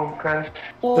you cash?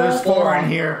 There's 4 in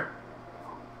here.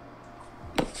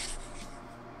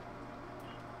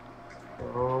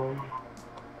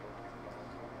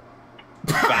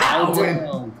 Bow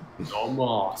down, your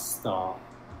master.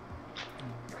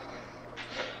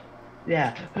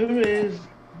 Yeah. Who is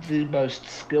the most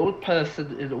skilled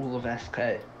person in all of SK?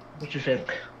 What do you think?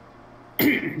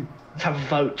 Let's have a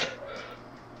vote.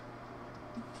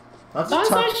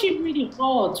 That's actually really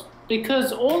hard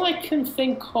because all I can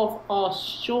think of are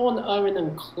Sean, Owen,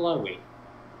 and Chloe.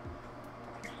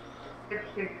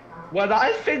 When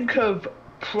I think of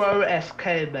pro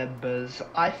SK members,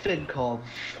 I think of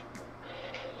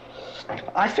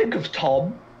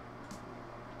Tom,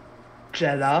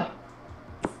 Jenna,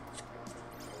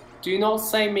 Do not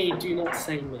say me, do not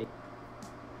say me.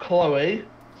 Chloe.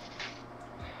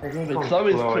 I think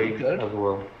Chloe's pretty good. as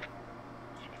well.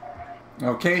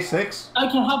 Okay, 6.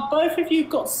 Okay, have both of you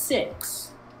got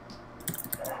 6?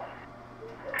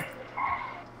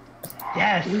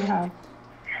 Yes. We have.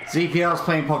 ZPL's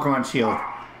playing Pokemon Shield.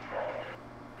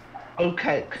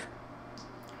 Okay.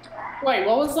 Wait,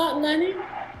 what was that, Nanny?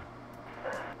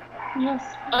 Yes.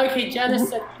 Okay, Janice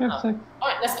said Yes, no. sir.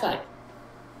 Alright, let's play.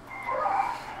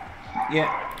 Yeah.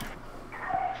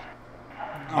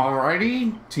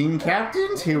 Alrighty, team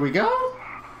captains, here we go.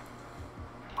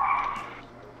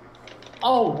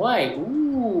 Oh, wait.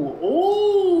 Ooh,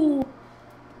 ooh.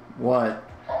 What?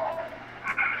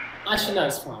 Actually, no,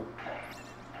 it's fine.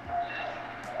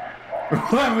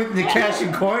 What with the Cash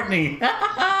and Courtney?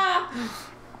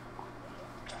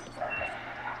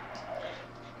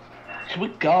 Here we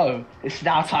go. It's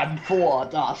now time for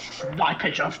the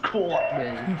Sniper of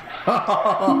Courtney.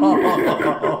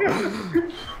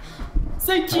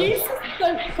 So Jesus,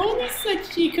 so Connie said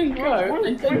she can go,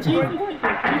 and then Jesus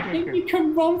said, "Do you think you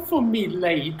can run for me,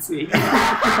 lady?"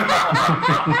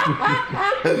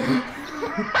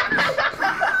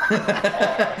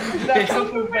 That's how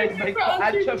the red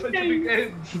answer for the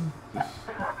begins.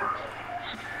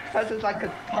 That is like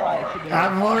a tie.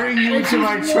 I'm luring you into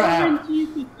my trap. Luring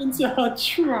Jesus into her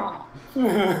trap.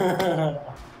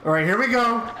 Alright, here we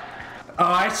go. Oh,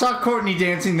 I saw Courtney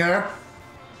dancing there.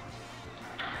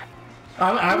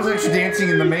 I was actually dancing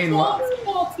in the main lot.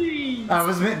 I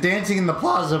was dancing in the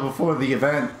plaza before the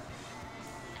event.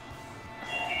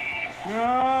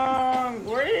 No,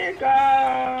 where you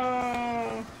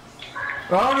go?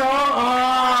 Oh no!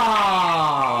 Ah!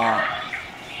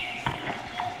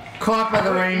 Caught by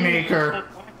the Rainmaker.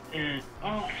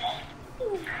 Oh,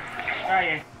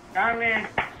 yeah. Come in.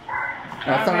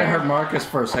 I thought I heard Marcus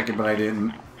for a second, but I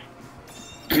didn't.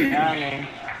 Come in.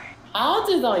 How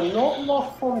did I not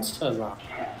lock onto that?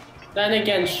 Then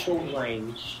again, short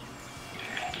range.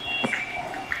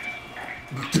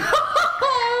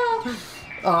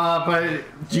 But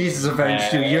Jesus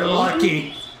avenged you. You're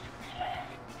lucky.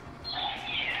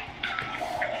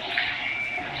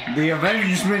 The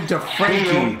avengement of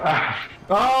Frankie.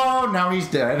 Oh, now he's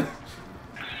dead.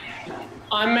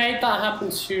 I made that happen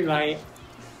too late.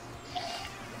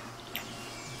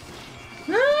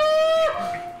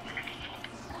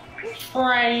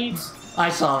 Trade. I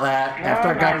saw that after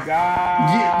Oh I got. my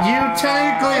God. You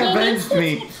technically No, avenged this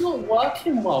me. is not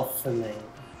working well for me.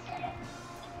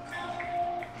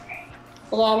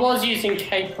 Well, I was using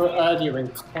Caper earlier in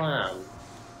Clan.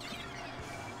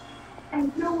 I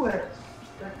knew it.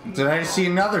 Did I see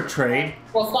another trade?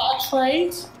 Was that a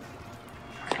trade?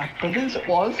 I believe it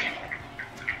was.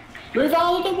 Move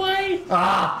out of the way!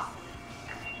 Ah!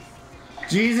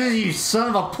 Jesus, you son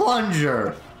of a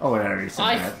plunger! Oh, wait, I already said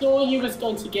I that. thought you was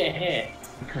going to get hit.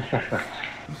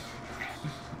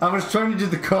 I was trying to do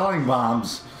the calling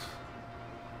bombs.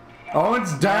 Oh,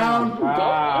 it's down!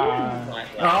 Got Owen right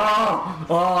there. Oh,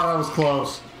 that was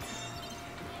close.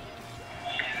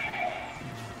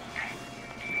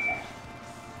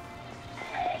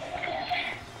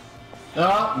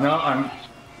 Oh, no, I'm...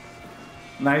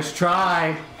 Nice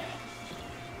try.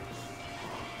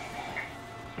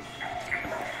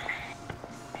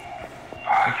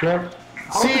 Sure.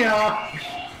 See ya!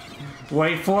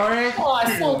 Wait for it. Oh,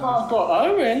 I still have got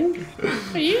Owen.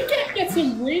 But you get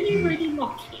getting really, really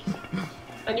lucky.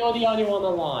 And you're the only one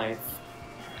alive.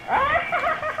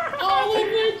 Oh,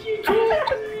 look, you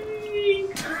caught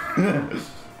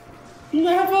me!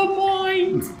 Never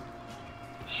mind.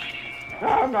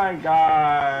 Oh my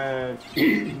god.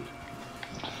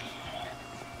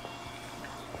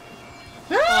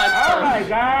 Oh my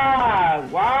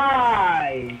god,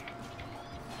 why?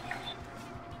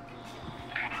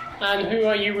 And who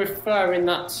are you referring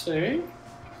that to?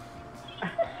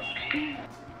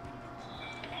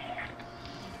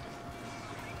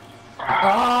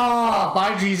 Oh,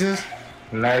 bye, Jesus.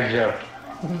 Nice job.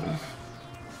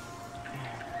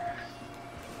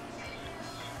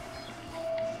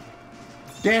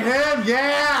 Get him,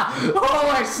 yeah! Oh,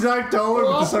 I sniped Owen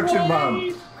with the suction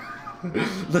bomb.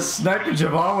 The snipage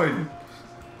of Owen.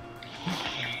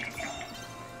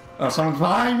 Oh, someone's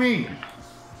behind me.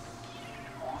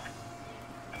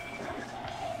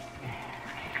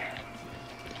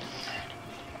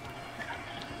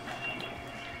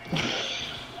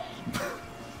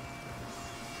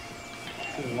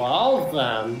 Well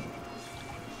then.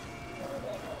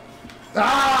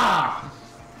 Ah!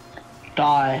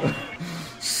 Die.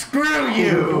 Screw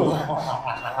you!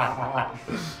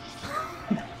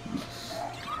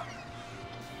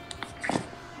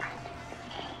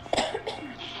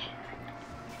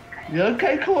 You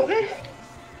okay, Courtney?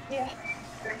 Yeah.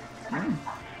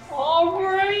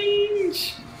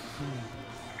 Orange!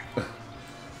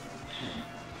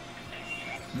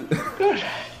 Good.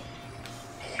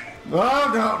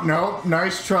 Oh, no, no,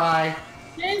 nice try.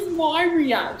 Here's my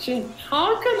reaction.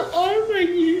 How can Owen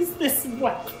use this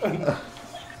weapon?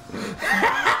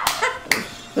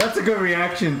 That's a good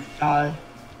reaction. Die.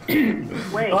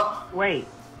 Wait, Oh. wait.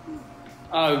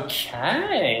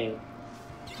 Okay.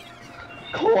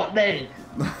 Courtney.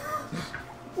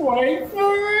 Wait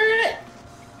for it!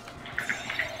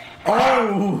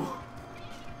 Oh!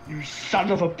 You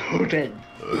son of a pudding.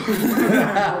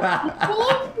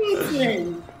 What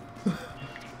pudding?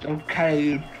 Okay,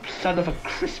 you son of a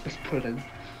Christmas pudding.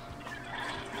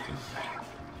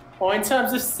 Or in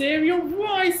terms of cereal,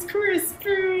 Rice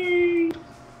Krispies!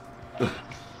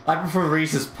 I prefer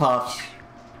Reese's Puffs.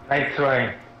 Nice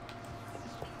try.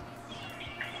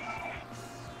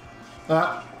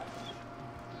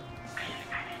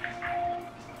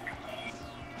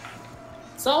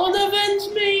 Someone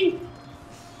avenge me!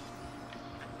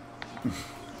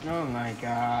 Oh my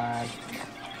god.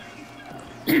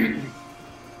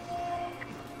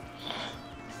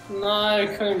 No,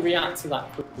 couldn't react to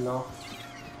that quick enough.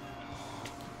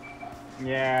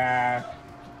 Yeah.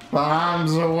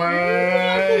 Bombs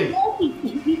away!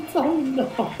 You don't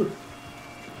know.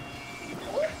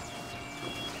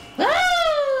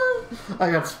 I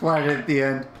got splattered at the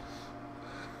end.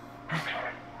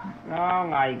 Oh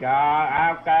my god,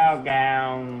 I'll go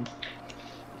down.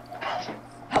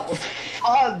 That was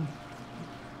fun!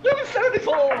 Number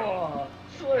 74!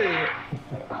 Sweet!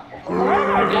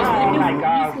 Oh my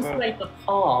god. Just make the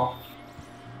path.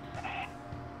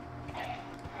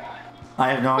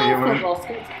 I have no idea what. Lost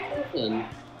it to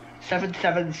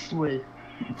 7-7 sweet.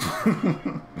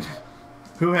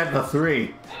 Who had the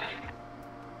 3?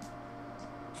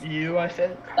 You, I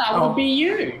think. That would be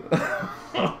you.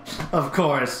 Of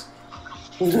course.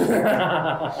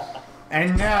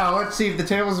 And now let's see if the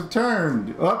tables have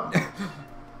turned. Oh.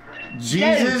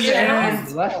 Jesus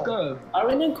and Let's go.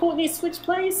 Owen and Courtney switch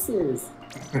places.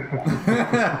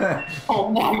 Oh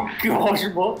my gosh,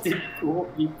 what did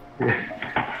Courtney?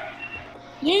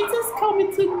 You just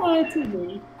commented murder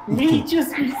me. Me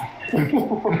just.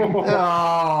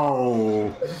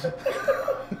 Oh.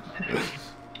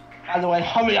 By the way,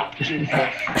 hurry up, Jesus.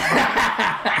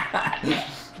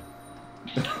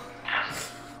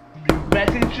 You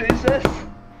ready, Jesus?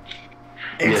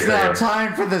 It's Yes, I now am.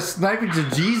 time for the sniping to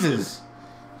Jesus.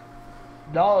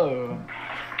 No.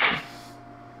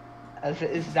 As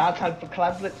it is now time for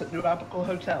clan blitz at New Apical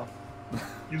Hotel.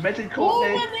 You ready, Oh,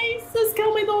 Courtney? an ace is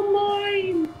coming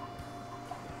online.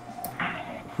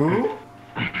 Who?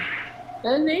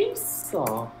 An ace.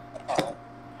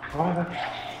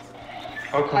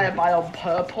 Why am I on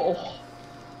purple?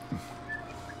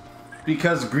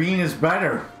 Because green is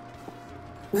better.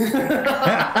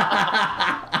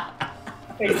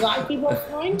 Exactly what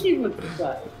Frankie would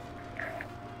say.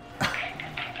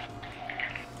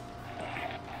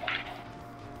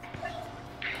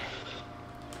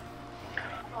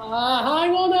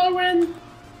 Hang on, Owen.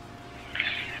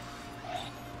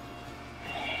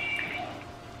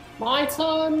 My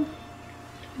turn.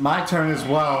 My turn as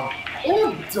well.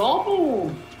 Oh,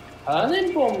 double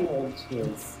turning bomb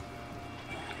launchers.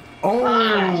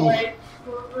 Oh! Wait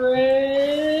for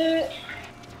it.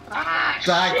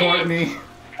 Die, Courtney.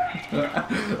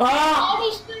 Ah!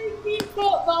 Honestly,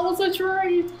 that was a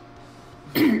trade.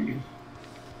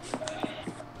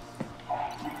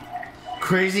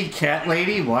 Crazy cat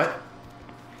lady, what?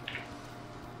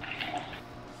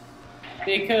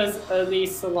 Because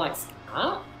Elisa likes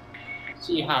cat.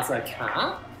 She has a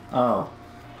cat. Oh.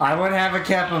 I would have a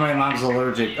cat, but my mom's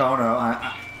allergic. Oh no.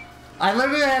 I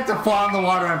literally had to fall in the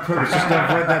water on purpose just to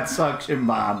avoid that suction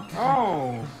bomb.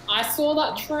 Oh. I saw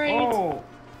that trade. Oh.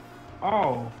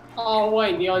 Oh. Oh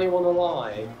wait, the only one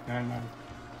alive. No.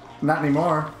 Not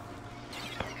anymore.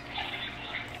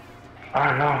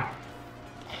 Oh no. I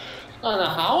don't know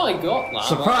how I got that.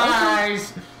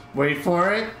 Surprise! Wait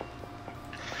for it.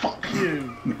 Fuck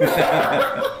you.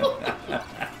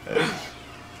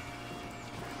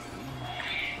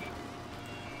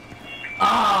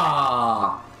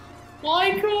 Ah!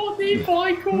 Bye, Courtney.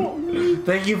 Bye, Courtney.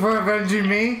 Thank you for avenging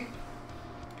me.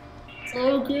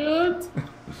 So good.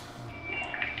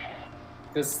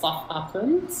 Good stuff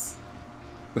happens.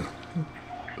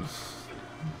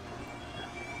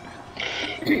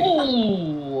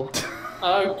 Ooh.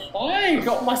 Okay,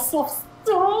 got myself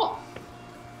start.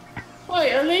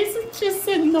 Wait, Elisa just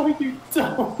said no, you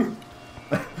don't.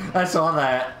 I saw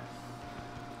that.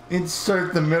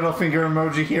 Insert the middle finger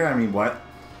emoji here. I mean, what?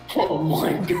 Oh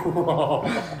my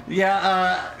god.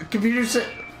 Yeah, computer said.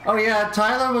 Oh yeah,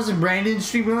 Tyler was in Brandon's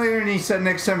stream earlier, and he said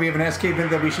next time we have an escape event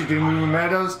that we should do Moon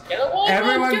Meadows.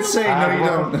 Everyone say no, you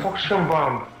don't. Suction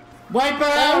bomb. Wipe There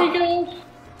out. we go.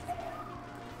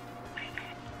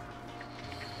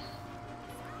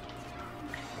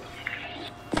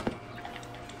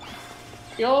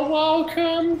 You're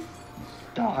welcome.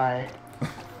 Die.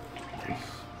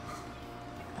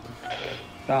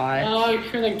 Die. Oh, I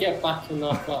couldn't get back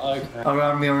enough, but okay. Oh,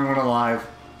 I'm the only one alive.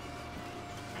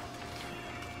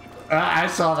 I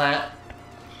saw that.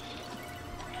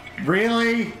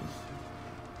 Really?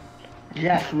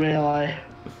 Yes, really.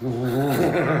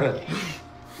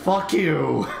 Fuck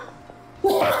you.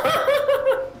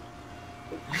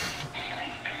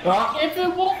 Oh, If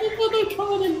it wasn't for the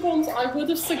turning bombs, I would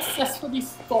have successfully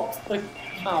stopped the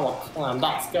power clam.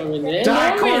 That's going in.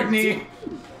 die, No, Courtney.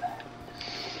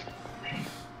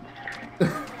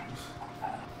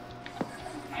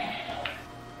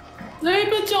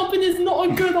 Zebra jumping is not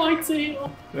a good idea.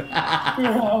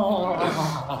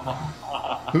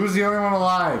 Who's the only one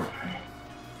alive?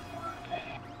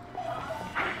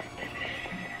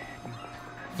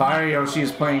 Fire Yoshi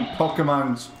is playing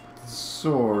Pokemon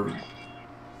Sword.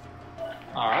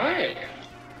 Alright.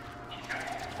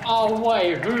 Oh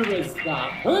wait, who is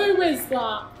that? Who is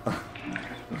that?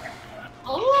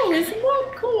 Oh, it's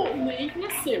not Courtney.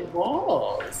 Yes, it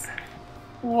was.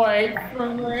 Wait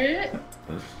for it.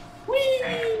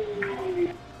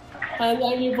 Whee! And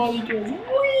everybody goes,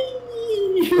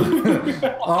 whee!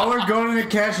 Oh, we're going to the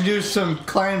cache and do some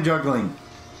clam juggling.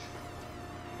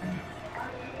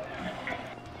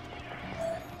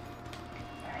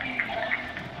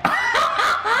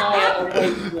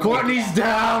 Courtney's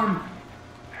down.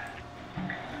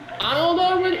 I don't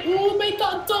know when. Oh, make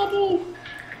that double.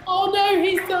 Oh no,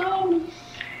 he's down.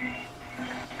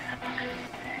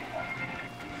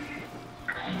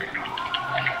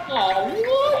 Oh,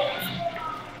 what?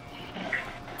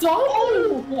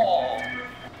 Double what?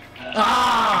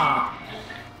 Ah!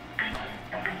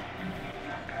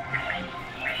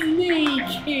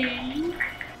 Sneaky.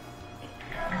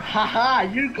 Haha,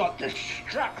 you got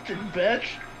distracted,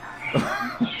 bitch.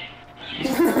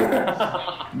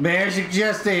 May I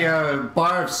suggest a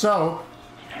bar of soap?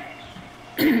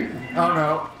 Oh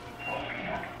no.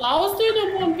 I was doing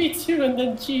a 1v2 and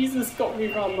then Jesus got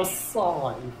me around the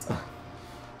side.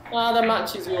 Ah, the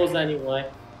match is yours anyway.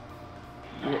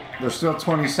 There's still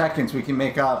 20 seconds we can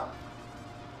make up.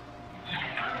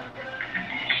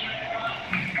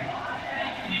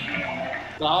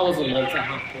 That wasn't meant to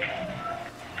happen.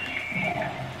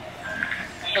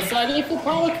 Deciding if the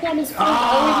power clam is full,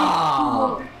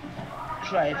 Ah!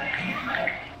 Trade.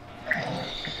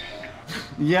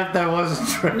 Yep, that was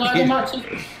a trick. no, the match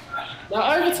is... No,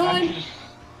 overtime!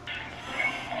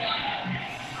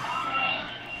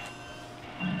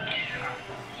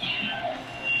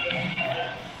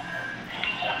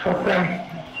 Fuck them.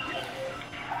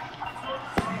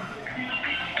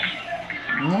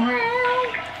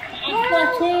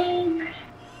 Second!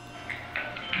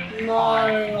 No,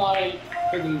 I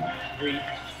couldn't reach.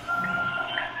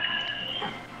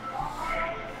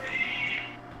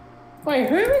 Wait,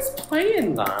 who is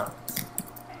playing that?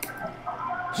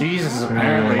 Jesus,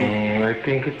 apparently. I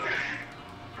think it's...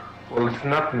 Well, it's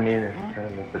not me,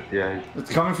 but yeah.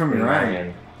 It's coming from your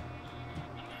end.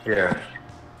 Yeah.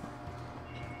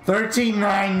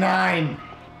 1399.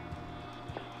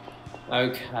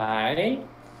 Okay.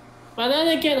 But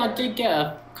then again, I did get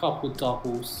a couple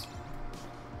doubles.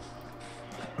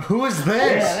 Who is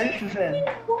this? Yeah, this is it.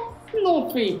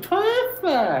 Floppy,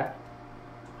 perfect.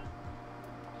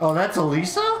 Oh, that's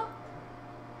Elisa?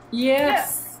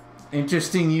 Yes.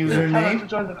 Interesting Tell her to username.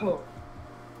 join the club.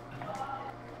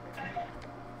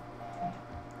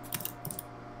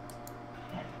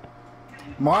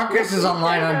 Marcus is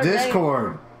online on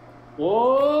Discord.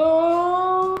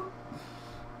 Whoa.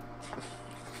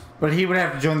 But he would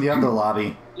have to join the other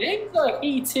lobby. Things are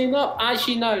heating up.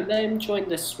 Actually, no, let him join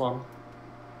this one.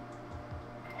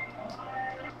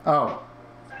 Oh.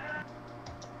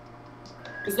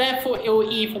 Because therefore it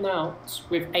will even out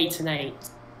with 8 and 8.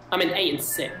 I mean 8 and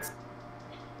 6.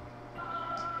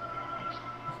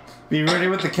 Be ready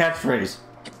with the catchphrase.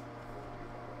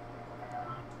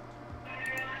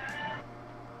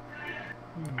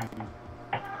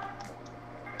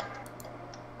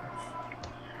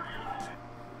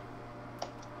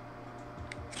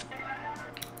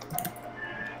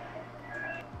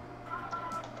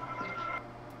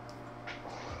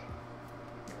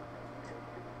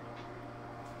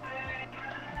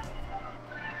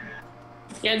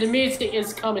 Yeah, the music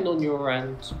is coming on your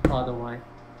end, by the way.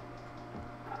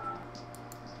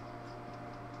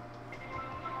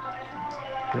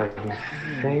 Let me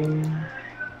see.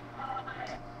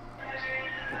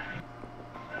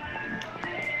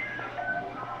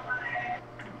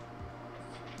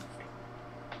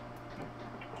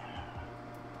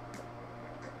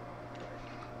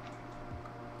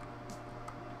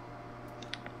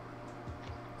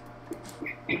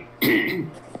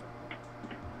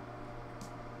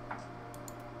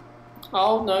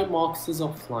 Oh no, Marcus is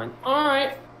offline.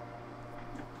 Alright.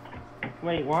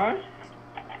 Wait, what?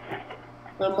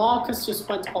 But Marcus just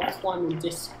went offline on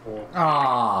Discord.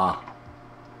 Ah.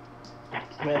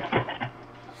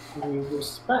 We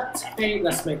respect. Hey,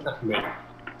 let's make that me.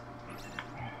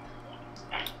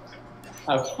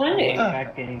 Okay.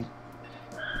 Second.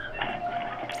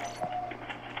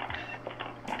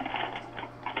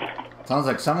 Sounds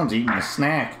like someone's eating a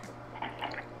snack.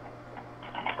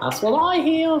 That's what I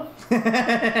hear.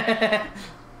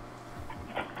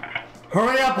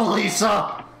 Hurry up,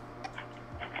 Elisa!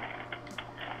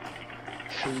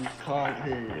 She can't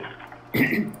hear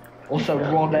you. Also,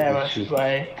 Ron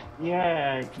Aerospray.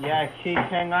 Yeah, she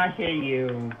cannot hear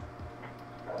you.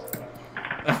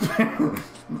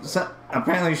 So,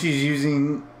 apparently she's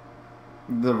using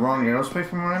the wrong aerospace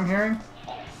from what I'm hearing.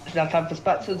 It's now time for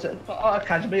Spatzers at Art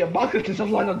Academy, and Marcus is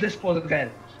online on Discord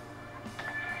again.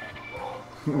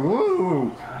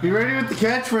 Woo! Be ready with the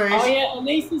catchphrase. Oh yeah,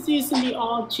 Elisa's using the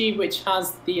RG, which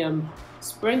has the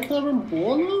sprinkler and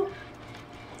boiler.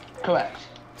 Correct.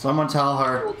 Someone tell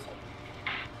her.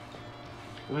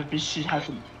 Maybe she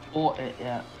hasn't bought it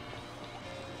yet.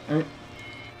 Uh,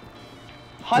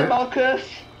 Hi, Marcus.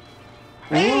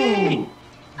 Hey!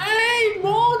 Hey,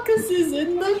 Marcus is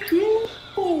in the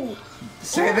group.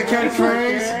 Say the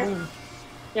catchphrase.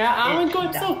 Yeah, Alan got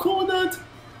himself cornered.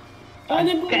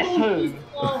 Guess who?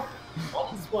 On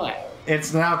his way.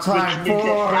 It's now time for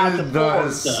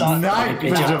the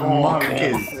Sniper of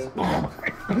Marcus.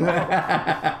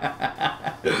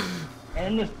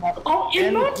 Oh,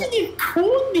 imagine if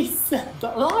Courtney said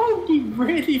that. That would be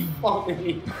really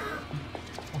funny.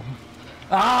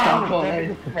 Ah!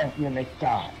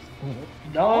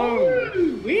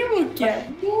 No! We would get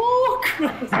more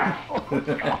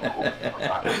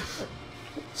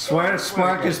Swear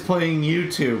Spark is playing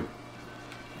YouTube.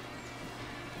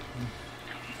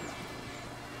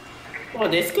 Well,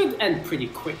 this could end pretty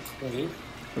quickly.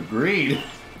 Agreed.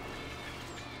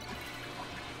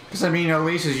 Because I mean,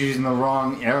 Elisa's using the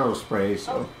wrong aerospray,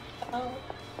 so.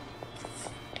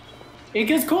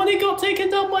 Because Courtney got taken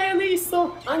down by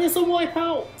Elisa, and it's a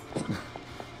wipeout.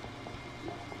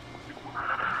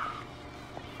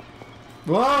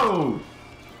 Whoa!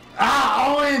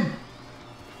 Ah, Owen!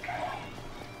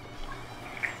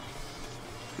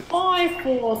 5,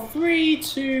 4, 3,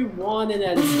 2, 1, and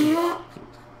then 0.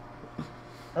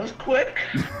 That was quick.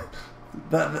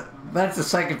 That's the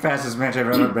second fastest match I've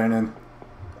ever been in.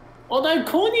 Although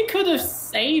Courtney could have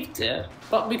saved it,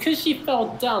 but because she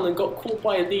fell down and got caught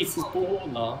by Elisa's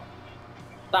baller,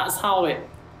 that's how it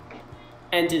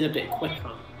ended a bit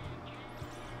quicker.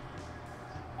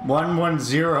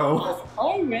 1-1-0.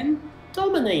 Owen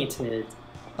dominated.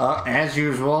 As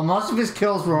usual, most of his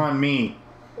kills were on me.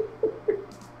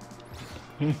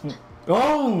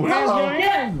 Oh, hello.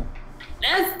 Yeah.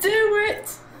 Let's do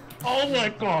it! Oh my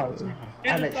god.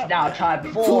 And it's now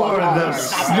time For the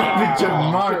snap. snippage of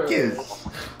Marcus.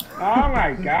 Oh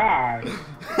my god.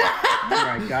 Oh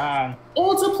my god.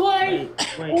 Autoplay!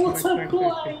 Wait,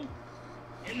 Autoplay!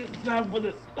 It's time for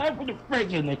the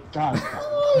friggin' gun.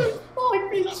 Oh, I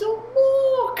need some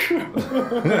more!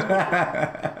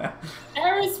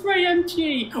 Aerospray MG!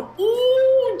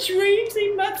 Ooh, Dream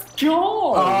Team, let's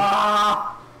go!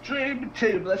 Ah! Dream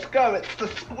Team, let's go. It's the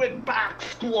Squid Back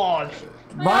Squad.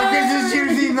 Marcus is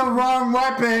using the wrong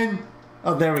weapon.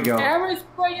 Oh, there we go.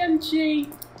 Aerospray MG!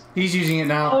 He's using it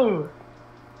now. Oh.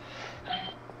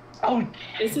 Oh,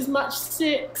 This is match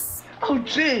 6. oh,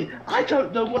 gee. I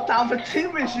don't know what the other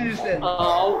team is using.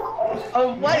 Oh.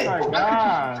 Oh, wait. Oh my I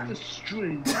God. could just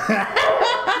use the stream.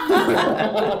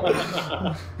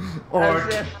 Or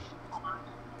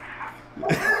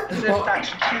As if that's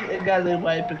cheating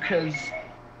anyway, because,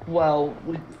 well,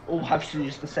 we all have to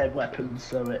use the same weapons,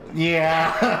 so it...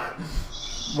 yeah.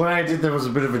 When I did, there was a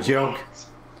bit of a joke.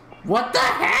 What the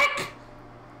heck?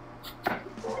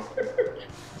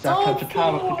 That comes to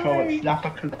power control and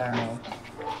snap a now.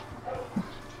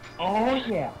 Oh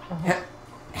yeah.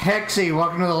 Hexy,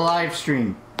 welcome to the live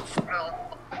stream.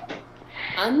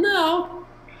 And now,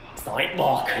 Night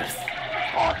Markers.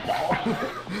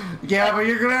 Yeah, but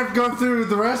you're gonna have to go through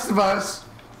the rest of us.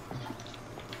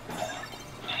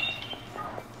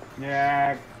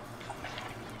 Yeah.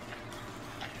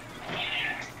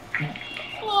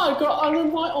 Oh, I got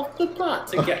Iron right off the bat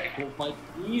to get caught by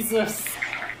Jesus.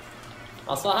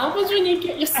 That's what happens when you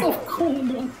get yourself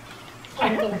cornered.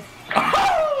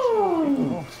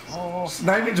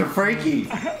 Sniping to Frankie.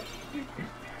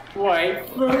 Wait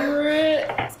for it.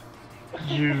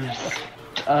 Use,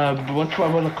 what do I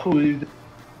want to call you?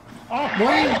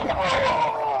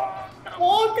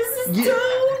 Marcus is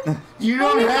down. You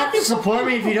don't have to support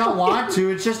me if you don't want to.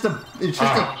 It's just a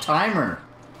timer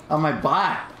on my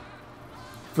bot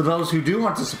for those who do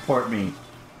want to support me.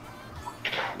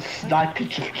 Sniping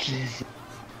to Jesus.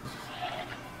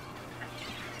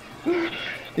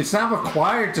 It's not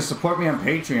required to support me on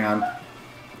Patreon.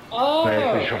 Oh,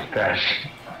 Dash.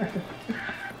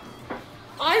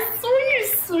 I saw you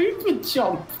super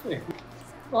jumping.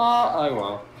 Oh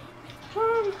well.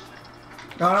 Oh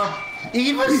no,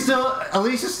 Eva's still,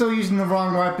 Elisa's still using the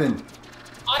wrong weapon.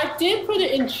 I did put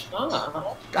it in chat.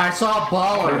 I saw a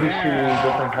baller. Maybe she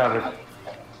doesn't have it.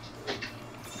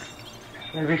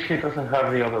 Maybe she doesn't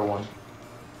have the other one.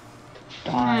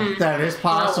 That is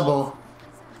possible.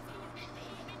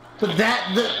 But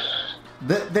the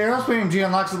Aerospray MG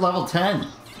unlocks at level 10.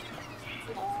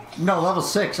 No, level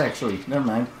 6 actually. Never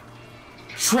mind.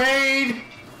 Trade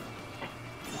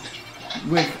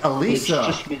with Elisa.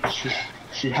 Which just means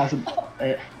she hasn't...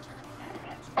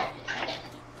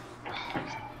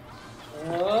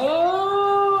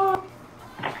 Oh.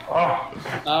 Oh,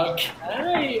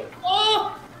 Okay.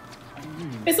 Oh.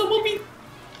 It's a whoopee.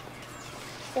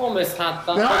 Almost had that.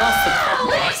 But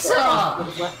that's the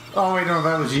Elisa! Oh wait, no,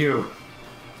 that was you.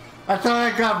 I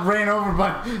thought I got ran over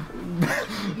by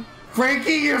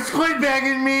Frankie. You're squid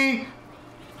bagging me.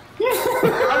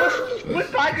 I was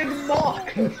bagging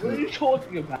Marcus. What are you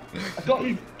talking about? I got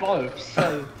you both,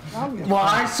 so... Well,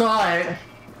 I saw it.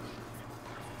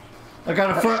 I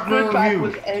got a front row bag view.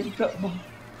 was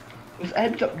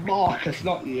aimed at Marcus,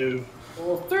 not you.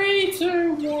 3,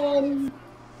 2, 1.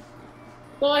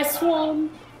 Nice one.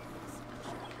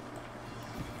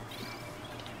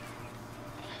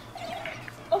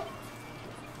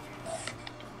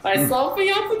 Hey, something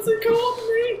happened to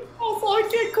Courtney. I thought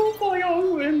I'd get caught by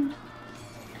Owen.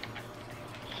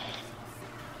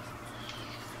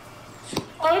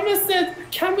 I almost said,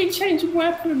 can we change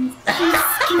weapons? She's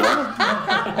scared.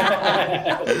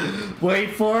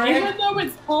 Wait for Even it. though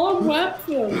it's our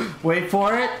weapon. Wait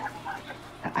for it.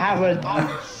 Aaron,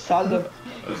 son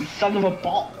of a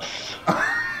box.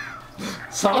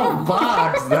 Solid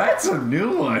box. That's a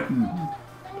new one.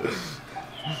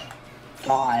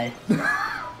 Die.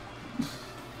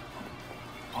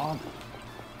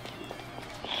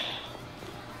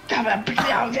 Damn it,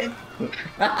 beyond it.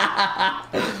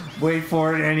 Wait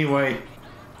for it anyway.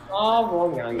 Oh,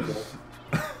 wrong angle.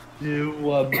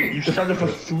 You son of a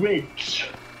fridge.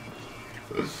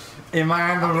 Am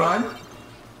I on the run?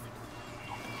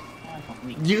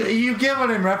 You get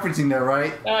what I'm referencing there,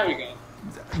 right? There we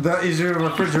go. Is your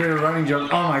refrigerator running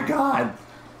joke? Oh my god.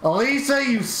 Elisa,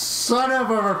 you son of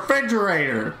a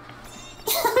refrigerator.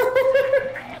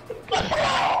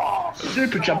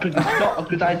 Super jumping is not a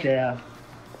good idea.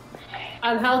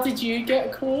 And how did you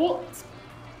get caught?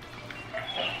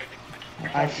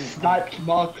 I sniped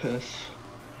Marcus.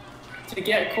 To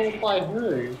get caught by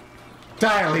who?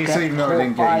 Die, Lisa, even though it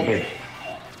didn't get you.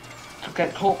 To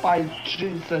get caught by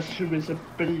Jesus, who is a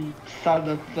bleed son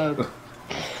of the...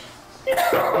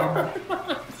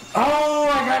 Oh,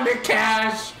 I got the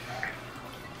cash!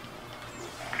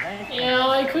 Yeah,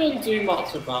 I couldn't do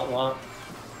much about that.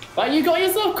 But you got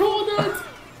yourself cornered!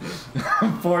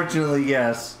 Unfortunately,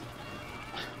 yes.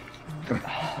 The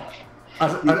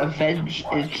Avenge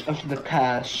Edge of the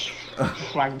Cash,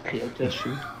 Frankie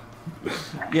edition.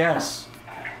 Yes.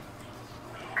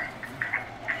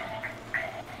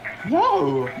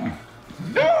 No!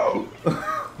 No!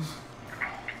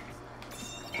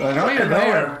 I know you're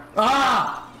there.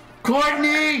 Ah!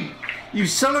 Courtney! You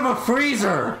son of a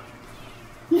freezer!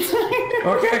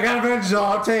 Okay, I got a vengeance,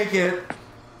 I'll take it.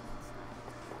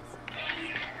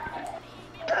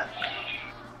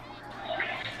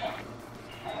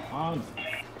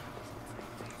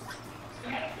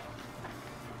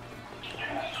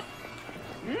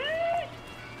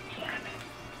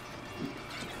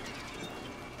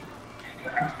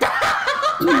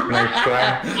 Nice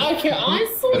try. Okay, I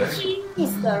saw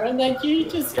Jesus there, and then you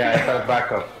just... Yeah, I thought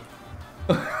back up.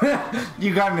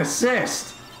 You got an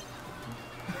assist.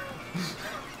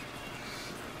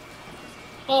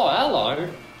 Oh, hello.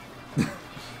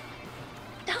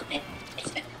 Stop it.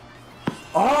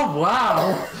 Oh,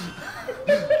 wow.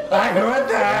 I heard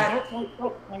that.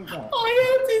 I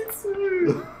heard it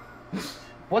too.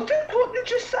 What did Courtney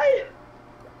just say?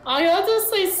 I heard her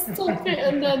say stop it,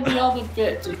 and then the other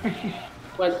bit just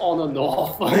went on and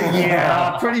off.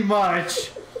 Yeah, pretty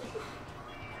much.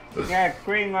 Yeah,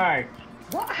 green light.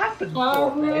 What happened,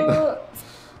 Courtney?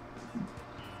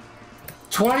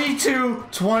 22,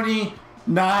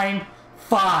 29,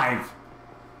 5.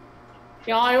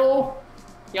 Yeah,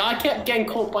 I kept getting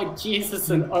caught by Jesus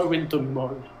and Owen the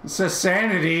most. It says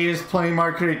Sanity is playing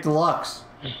Marguerite Deluxe.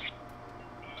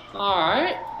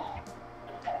 Alright.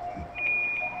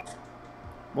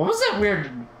 What was that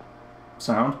weird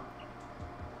sound?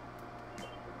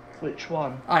 Which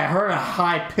one? I heard a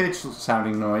high-pitched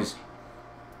sounding noise.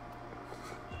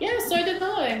 Yeah, so did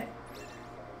I.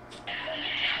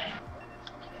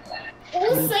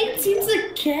 All Saints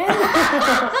again!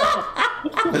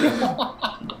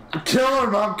 Killer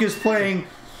Monk is playing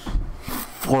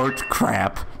Fort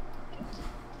Crap.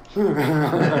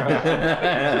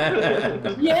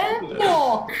 Yeah,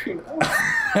 Mark!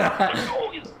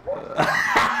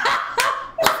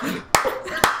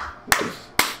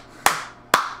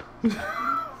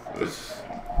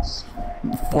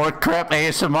 Fort Crap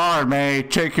ASMR, may I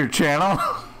check your channel?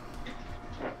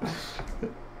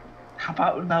 How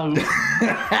about no?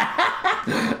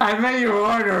 I made your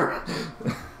order.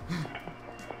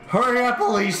 Hurry up,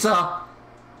 Elisa.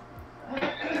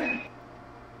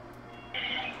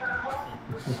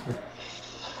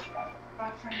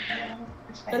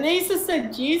 Anissa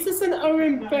said Jesus and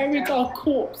Owen buried our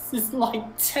corpses like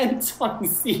 10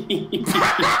 times each.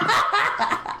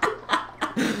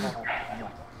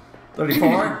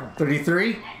 34,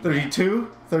 33,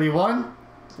 32, 31.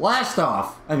 Blast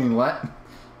off. I mean, what?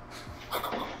 I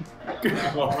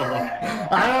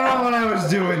don't know what I was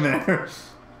doing there.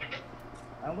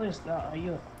 At least, are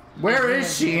you? Where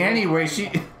is she anyway?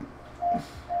 She.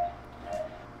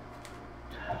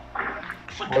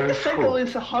 The signal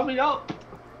is to hurry up.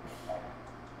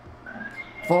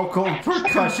 Vocal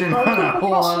percussion on a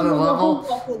whole other level.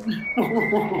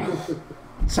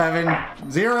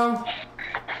 7-0.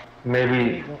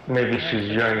 Maybe she's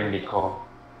joining the call.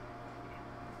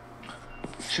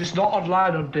 She's not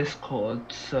online on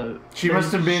Discord, so... She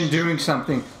must have been doing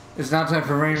something. It's not time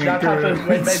for Rainmaker. It's not time for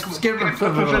Rainmaker. Skip it for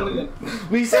the...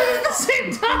 We said it at the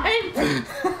same time!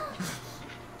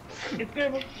 It's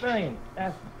good thing.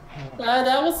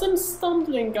 There was some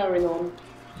stumbling going on.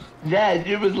 Yeah,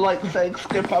 you was like saying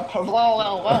skip up.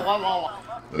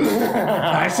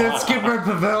 I said Skipper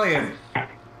Pavilion.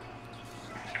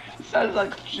 Sounds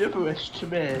like gibberish to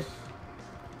me.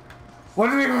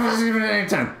 What do we receive at any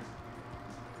time?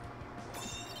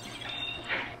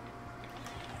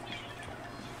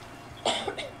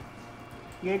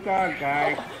 You got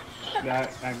guy.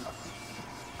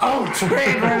 Oh,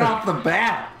 train right off the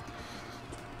bat.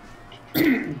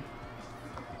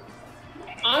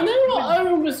 I know what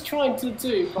Owen was trying to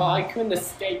do, but I couldn't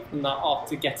escape from that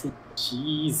after getting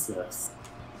Jesus.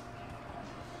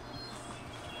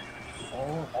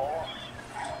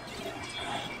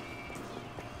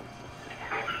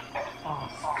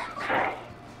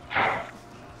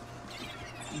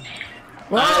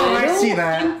 Well, I see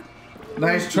that.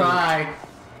 Nice try.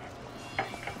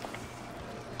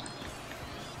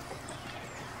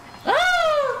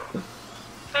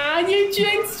 And you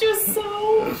jinxed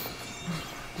yourself!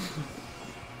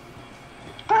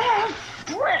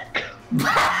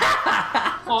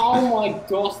 Oh my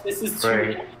gosh, this is too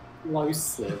Right.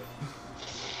 explosive.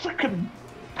 Frickin'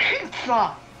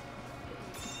 pizza!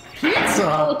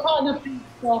 Pizza? What kind of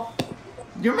pizza?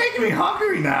 You're making me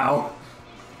hungry now.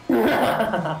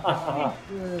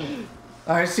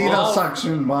 I see those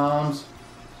suction bombs.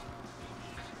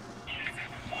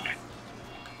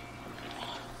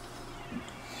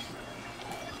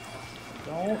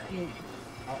 Don't you...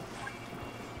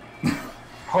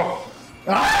 Oh,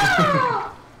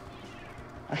 Ah!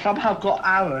 I somehow got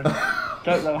Aaron.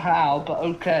 Don't know how, but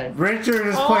okay. Richard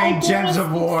is Oh, playing gosh, Gems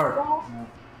of War.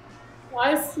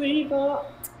 I see that.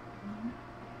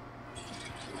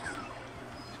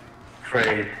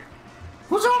 afraid.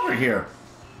 Who's over here?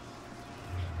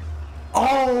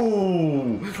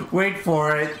 Oh! Wait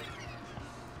for it.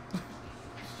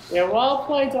 Yeah, well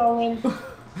played, Owen.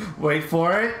 Wait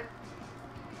for it.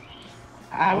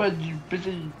 Aaron, you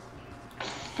busy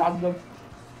son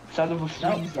of a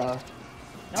freezer.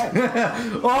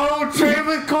 Oh, trade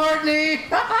with Courtney!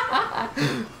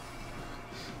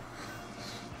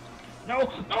 No!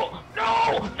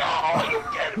 You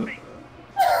kidding me?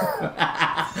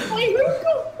 Wait, who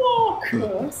got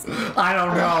Marcus? I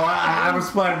don't know. I was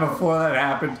playing before that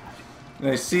happened. And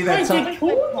I see that Wait, something. did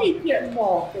Courtney get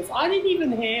Marcus? I didn't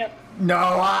even hear.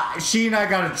 No, she and I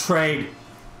got a trade.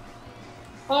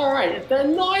 Alright, they're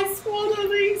nice one at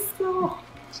least.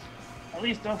 At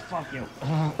least don't fuck you.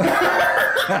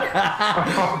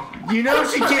 You know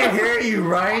she can't hear you,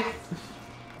 right?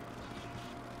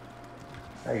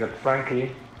 I got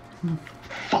Frankie.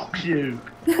 Fuck you.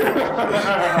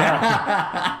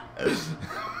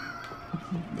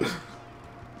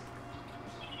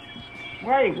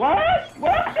 Wait, what?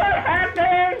 What the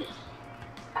happened?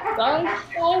 Don't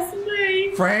ask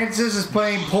me. Francis is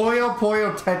playing Puyo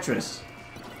Puyo Tetris.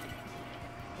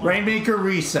 Rainmaker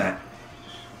Reset.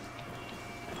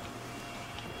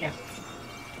 Yes.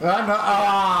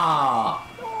 Ah!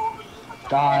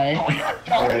 Die.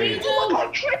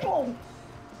 Oh, triple!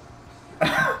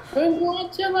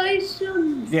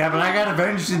 Congratulations. Yeah, but I got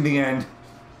avenged in the end.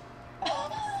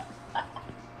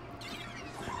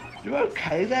 You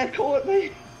okay there,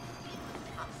 Courtney?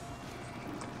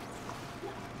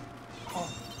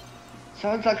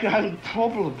 Sounds like you're having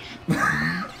problems.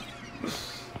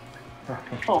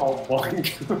 Oh my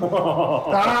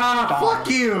god. Ah, fuck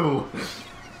you!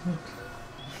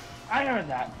 I heard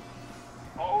that.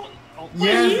 Oh, Wait, you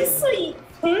Yes. say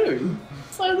poo?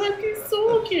 So look who's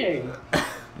talking.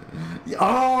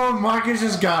 Oh, Marcus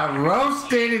just got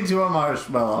roasted into a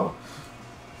marshmallow.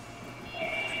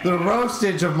 The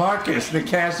roastage of Marcus, the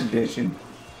cash edition.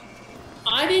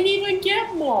 I didn't even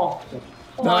get Marcus.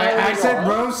 No, I said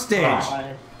roastage.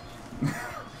 Die.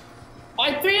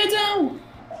 I threw it down.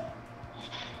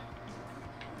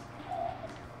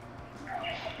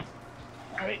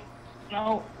 wait.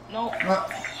 No. Oh,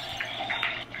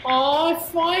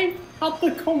 if I had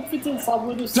the confidence, I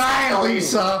would have. Die,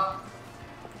 Lisa!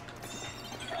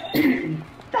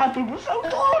 That was so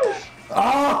close!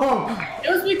 Oh! It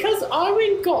was because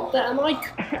Owen got there and I.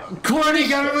 Courtney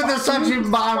got me with the suction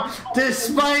bomb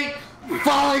despite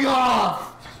falling off!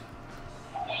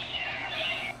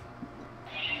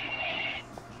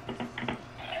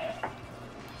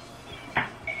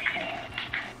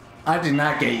 I did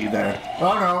not get you there.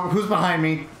 Oh no, who's behind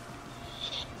me?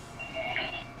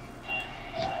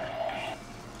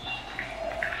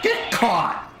 Get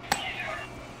caught!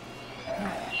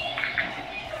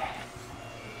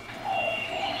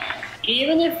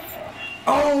 Even if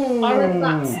Oh! Owen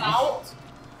backs out,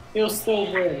 he'll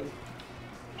still win.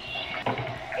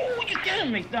 Oh, you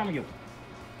kidding me, damn you.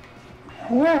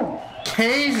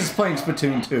 Kaze is playing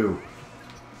Splatoon 2.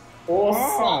 Or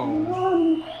Oh.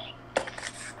 someone.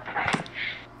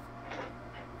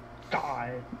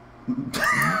 Die.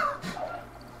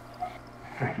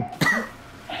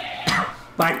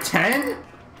 By 10?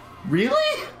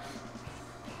 Really?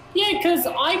 Yeah, because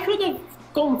I could have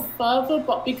gone further,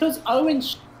 but because Owen,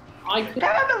 I could.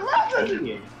 Damn,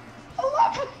 11!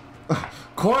 11!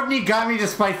 Courtney got me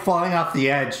despite falling off the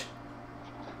edge.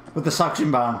 With the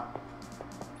suction bomb.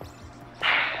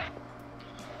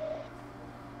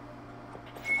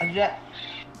 And yet,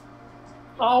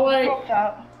 Oh wait, dropped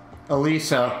out.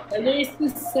 Elisa. at least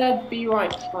it said be right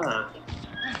back.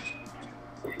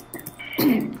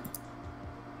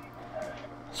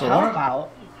 So How what?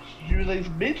 about you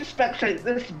leave me to spectate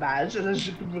this match and then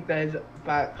you can remain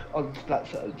back on that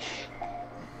zone?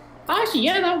 Actually,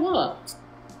 yeah, that worked.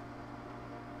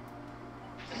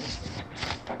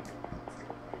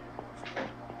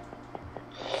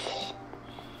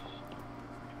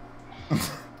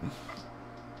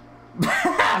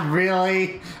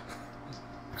 Really?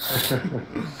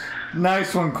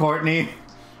 Nice one, Courtney.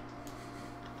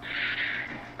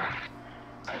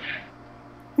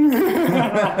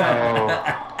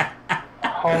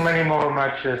 How many more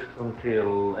matches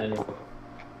until anyone?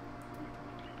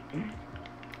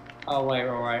 Oh, wait.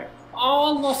 Oh, I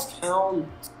lost count.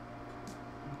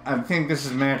 I think this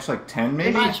is match like 10,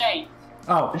 maybe? Match 8.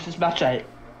 Oh. This is match 8.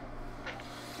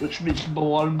 Which means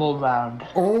one more round.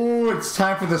 Oh, it's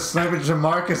time for the sniper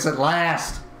Jamarcus at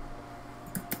last.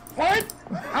 What?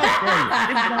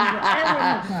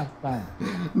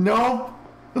 Nope.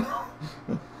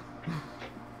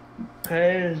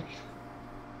 Okay.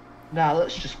 Now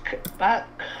let's just kick back.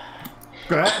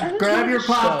 Grab your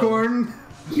popcorn.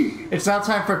 It's now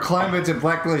time for climates at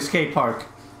Blackberry Skate Park.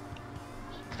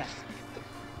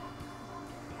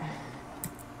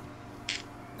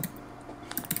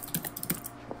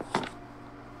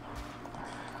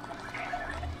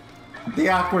 The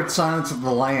awkward silence of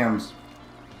the lambs.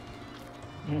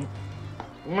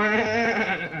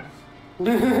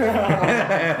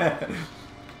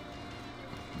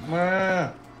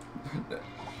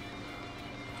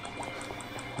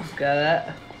 Got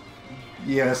it?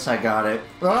 Yes, I got it.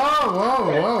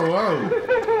 Whoa.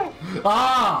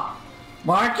 Ah!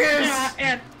 Marcus!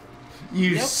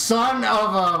 You son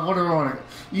of a... What do I want to...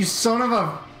 You son of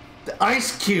a...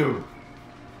 Ice cube.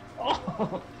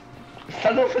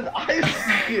 Son of an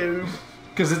ice cube.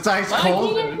 Because it's ice I'm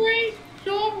cold. gonna break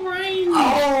your range.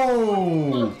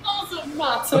 Oh! It doesn't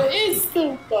matter. It's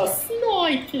still the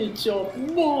snipage of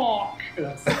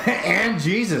Marcus. And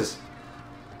Jesus.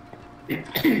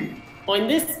 Well, in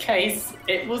this case,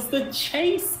 it was the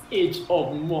chaseage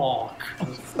of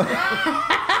Marcus. Because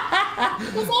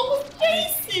I was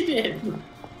chasing him.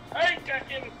 I got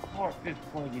him for this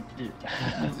fucking dude.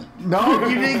 No,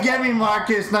 you didn't get me,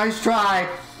 Marcus. Nice try.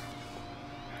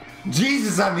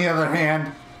 Jesus, on the other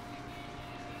hand.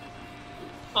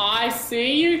 I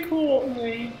see you,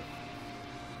 Courtney.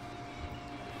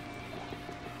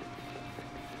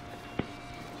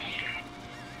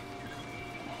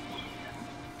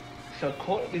 So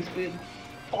Courtney's being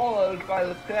followed by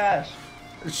the crash.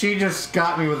 She just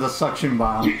got me with a suction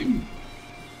bomb.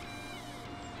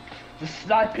 The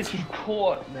sniper to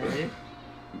Courtney.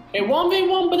 It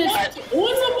 1v1, but it's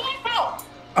always a wipeout.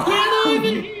 Get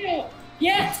over here.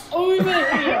 Get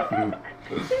over here.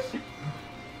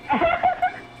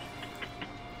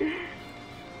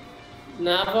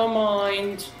 Never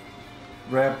mind.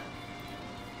 Rip.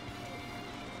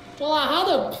 Well, I had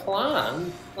a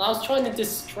plan. I was trying to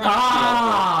distract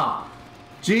Ah!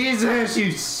 Jesus,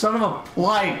 you son of a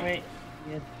plipe. Wait.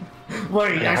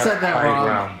 Wait, I said that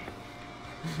wrong.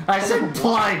 I said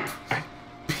plipe.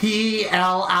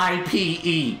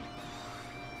 P-L-I-P-E.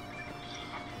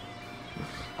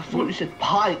 I thought you said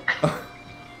pike.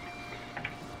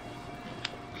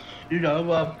 You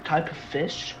know, type of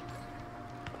fish.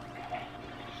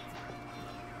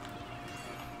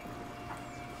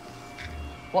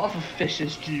 What other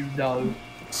fishes do you know?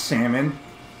 Salmon.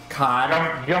 Cod.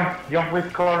 Jump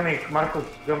with Corny, Marcus.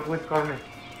 Jump with Corny.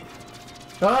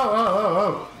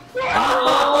 Oh.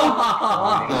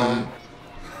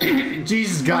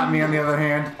 Jesus got me on the other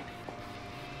hand.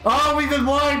 Oh, we've been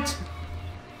wiped!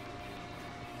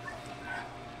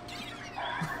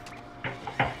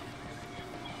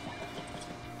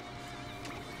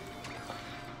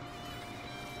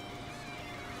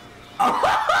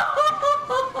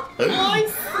 I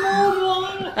saw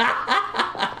one.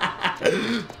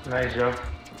 Nice job.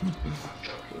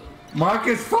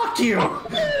 Marcus, fuck you!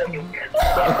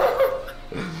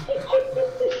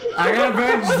 I got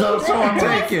revenge though, so I'll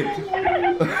take it.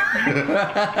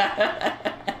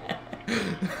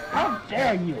 How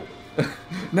dare you?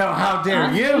 No, how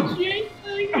dare you?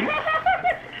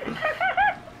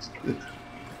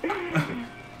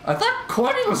 I thought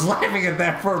Courtney was laughing at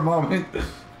that for a moment.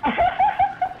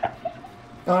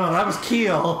 Oh no, that was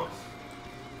Keel.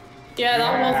 Yeah,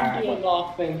 that wasn't you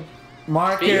laughing.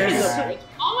 Marcus.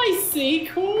 I see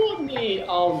Courtney.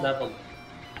 Oh, never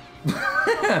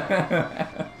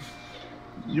mind.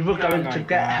 You were going to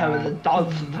get her and then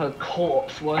dance in her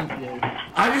corpse, weren't you?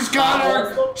 I just got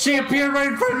her. She appeared right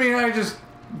in front of me and I just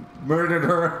murdered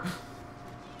her.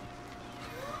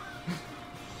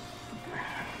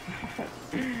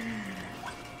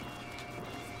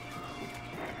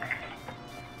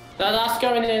 That's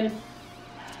going in.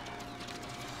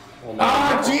 Oh, no.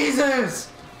 Oh, Jesus!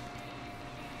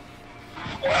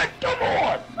 What? Come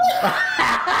on!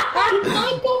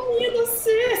 I got me an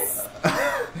assist!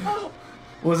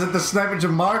 Was it the sniper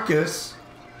Jamarcus?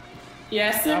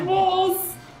 Yes, it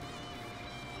was!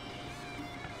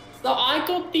 So I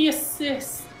got the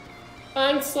assist.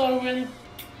 Thanks, Owen.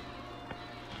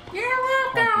 You're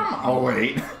welcome. Oh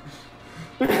wait.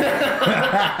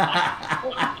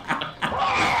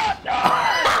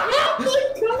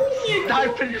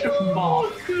 Sniper just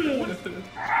mark.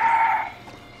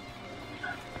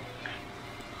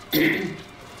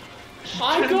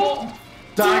 I got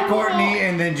Die, Courtney,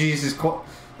 and then Jesus.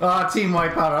 Team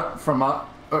wipe out from them.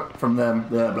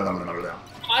 Blah, blah, blah, blah, blah.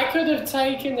 I could have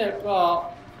taken it,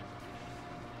 but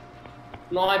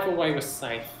neither way was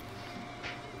safe.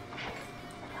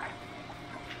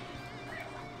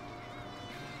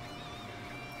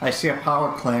 I see a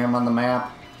power clam on the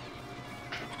map.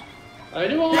 I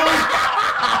do I.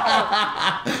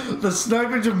 The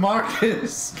snipage of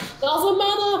Marcus. Doesn't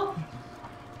matter.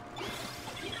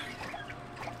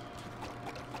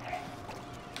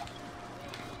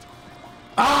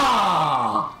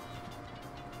 Ah!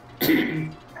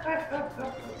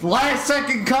 Last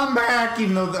second comeback,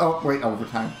 even though. Oh wait,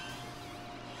 overtime.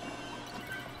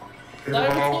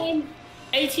 Overtime.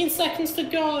 18 seconds to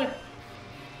go.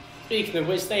 Speaking of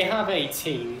which, they have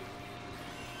 18.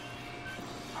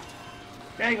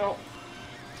 There you go.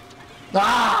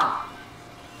 Ah!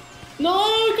 No,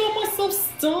 I got myself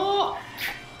stuck.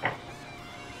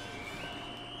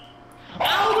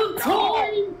 Out of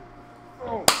time.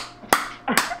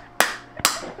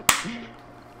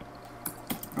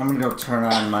 I'm gonna go turn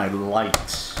on my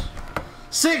lights.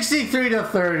 63 to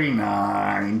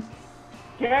 39.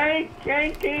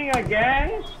 King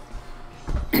again?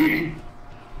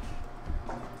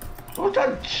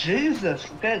 Oh, Jesus,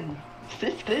 again,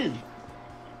 15.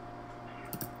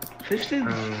 15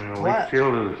 We flat. still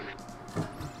lose.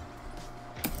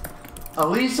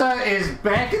 Elisa is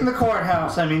back in the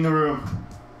courthouse. I mean the room.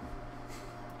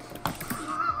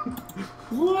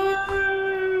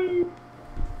 Woo!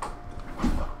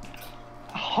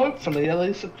 Hopefully,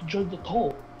 Elisa can join the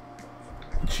call.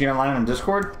 Is she online on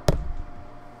Discord?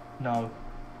 No.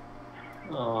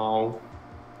 Oh.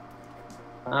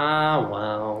 Ah,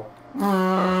 well.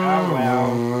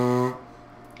 Well.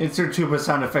 Insert tuba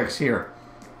sound effects here.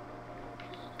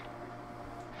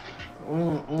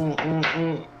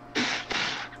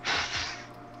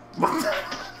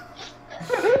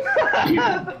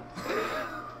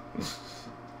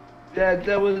 Yeah,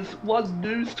 there was one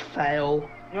news fail.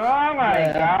 Oh my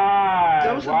There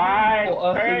god. was a Why?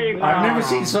 report There you go. I've never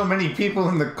seen so many people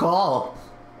in the call.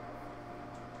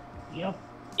 Yep.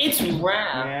 It's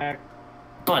rare, Yeah.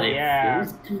 but it Yeah.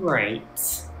 feels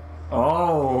great.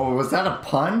 Oh, was that a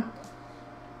pun?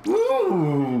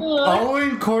 Ooh.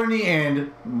 Owen, Courtney,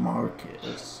 and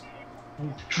Marcus.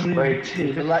 Dream Wait.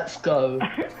 team, let's go.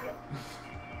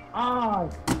 Oh,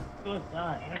 good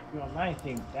God. That's real nice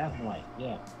thing. Definitely.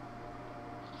 Yeah.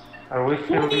 Are we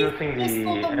still using the It's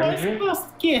not the most MG?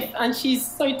 first gift, and she's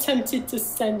so tempted to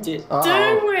send it.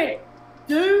 Uh-oh. Do it!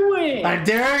 Do it! I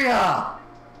dare ya!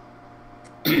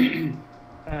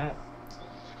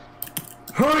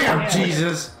 Hurry up,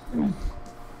 Jesus!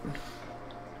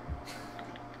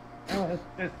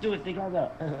 Let's do it together.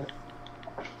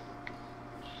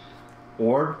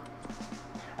 Orb?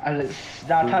 And it's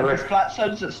now time for flat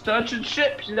zones at Sturgeon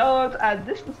Shipyard, and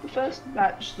this was the first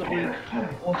match that we've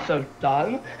also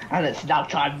done, and it's now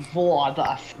time for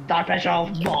the Sniper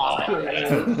of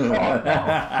Marcus.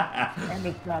 And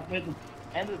it's not with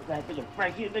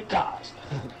Frankie in the cars.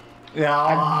 Yeah,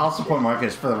 I'll support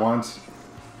Marcus for the once.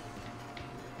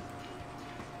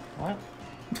 What?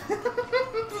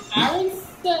 Aaron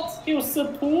says he'll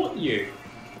support you.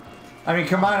 I mean,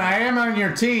 come on, I am on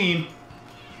your team.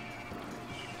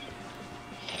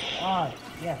 Oh,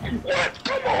 yeah.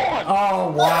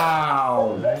 Oh,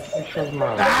 wow.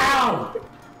 Ow!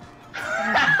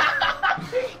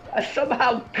 I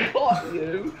somehow got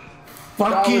you. Fuck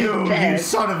That was you, you dead.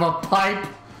 son of a pipe!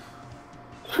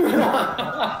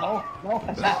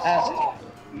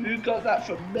 You got that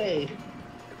from me.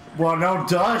 Well, no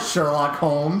duh, Sherlock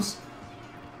Holmes.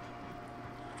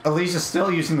 Alicia's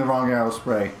still using the wrong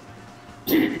Aerospray.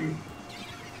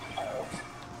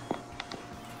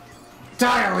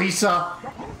 Die, Elisa!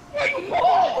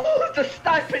 Oh, the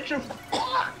sniper of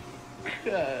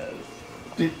Marcus.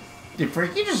 Did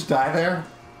Frankie just die there?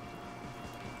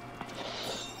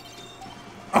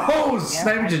 Oh,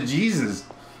 snap to Jesus!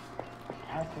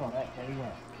 I saw that very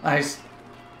well. Nice.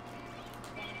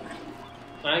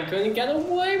 I couldn't get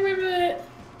away with it.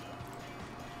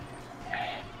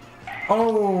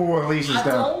 Oh, Alicia's I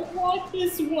down. don't like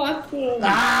this weapon.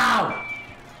 Ow!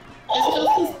 It's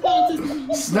just as bad as the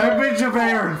Snipage of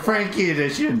Aaron, Frankie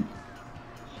edition.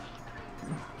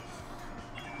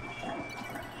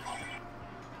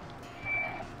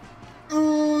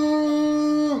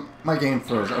 My game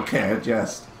froze. Okay,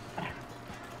 adjust.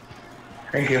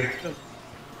 Thank you.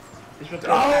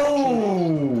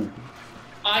 Oh!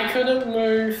 I couldn't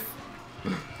move.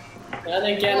 And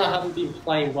again, I haven't been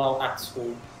playing well at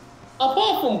all.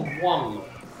 Apart from one.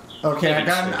 Okay, I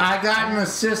got an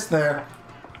assist there.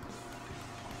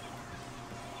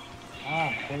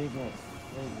 Ah, very good.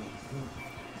 Very good.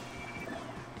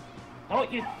 Oh,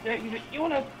 you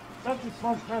wanna let this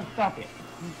monster stop it.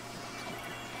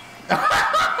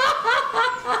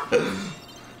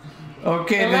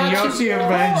 Okay, then Yoshi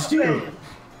avenged you.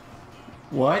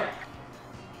 What?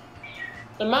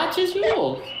 The match is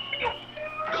yours.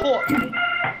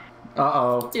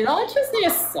 Uh-oh. Did I just hear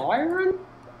a siren?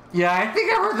 Yeah, I think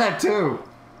I heard that too.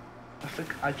 I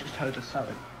think I just heard a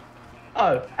siren.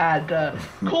 Oh, and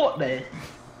Courtney.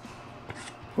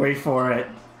 Wait for it.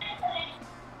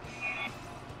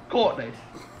 Courtney.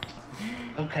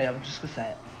 Okay, I'm just gonna say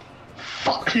it.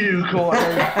 Fuck you,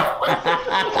 Courtney.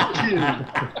 Fuck you.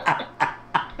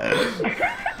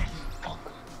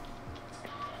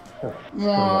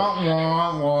 Wah,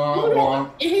 wah, wah, wah.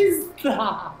 What is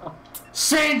that?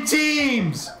 Same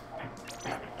teams!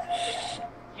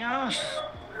 Yeah.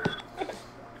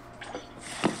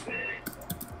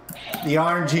 The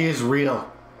RNG is real.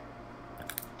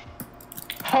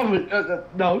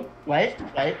 No, wait.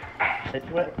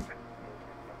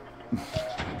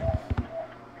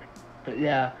 But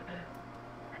yeah.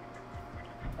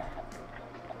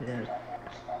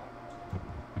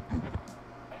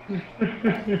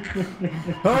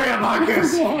 Hurry up,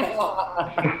 Marcus!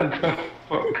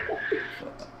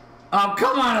 Oh,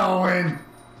 come on, Owen!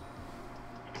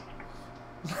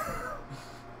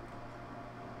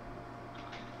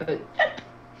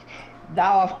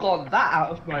 Now I've got that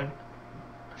out of my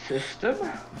system.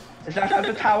 Is that how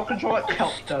the tower control at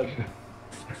Kelpton?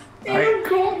 Even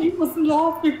Courtney was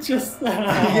laughing just then.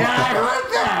 Yeah, I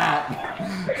heard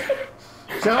that!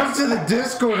 Shout out to the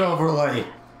Discord overlay.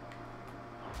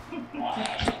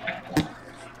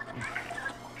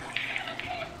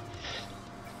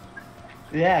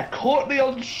 Yeah, Courtney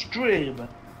on stream.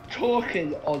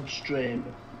 Talking on stream.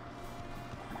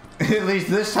 At least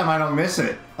this time I don't miss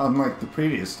it, unlike the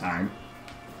previous time.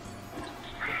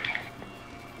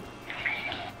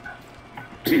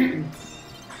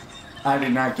 I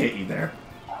did not get you there.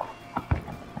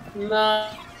 No.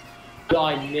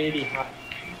 I nearly had.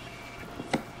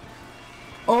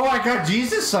 Oh, I got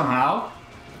Jesus somehow.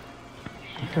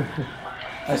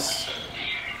 That's...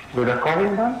 With a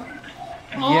calling done?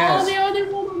 Yes. Oh, the only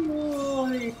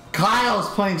one. Kyle's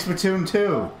playing Splatoon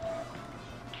 2.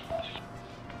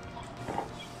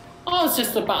 I was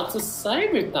just about to say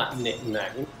with that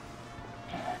nickname.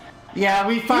 Yeah,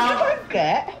 we found... What did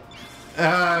I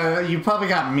get? You probably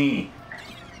got me.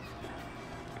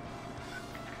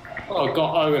 Oh, I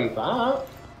got Owen back.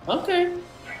 Okay.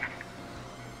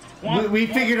 We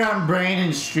figured out in Brain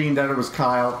and stream that it was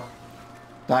Kyle.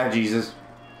 Die, Jesus.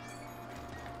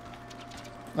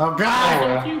 Oh,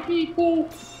 God! You people.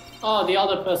 Oh, the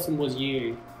other person was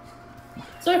you.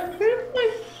 So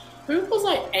who was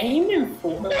I aiming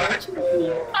for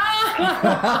originally?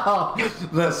 Ah!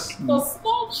 The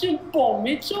starship bomb,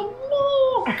 it's a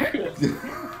mark!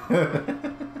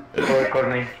 Poor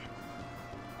Courtney.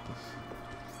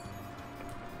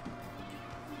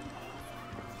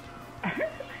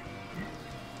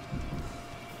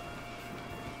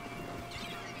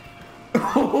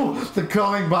 Oh, the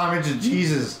calling bomb into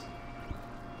Jesus.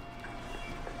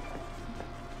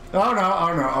 Oh no,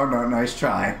 oh no, oh no, nice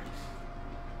try.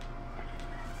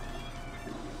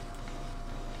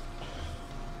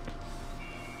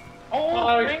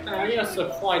 Oh, okay, a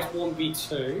surprise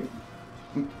 1v2.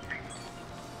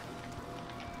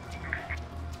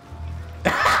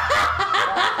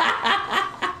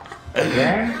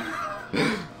 Again?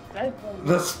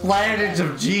 The splattage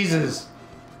of Jesus.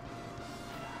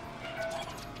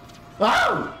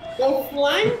 Oh! The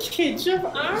flankage of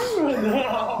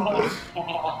Aaron!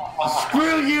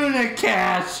 Screw you, Nick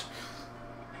Cash!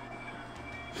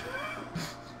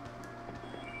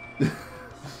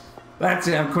 That's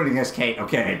it, I'm quitting SK.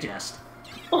 Okay, just.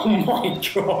 Oh my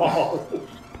god!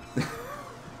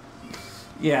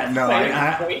 Yeah, no,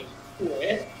 I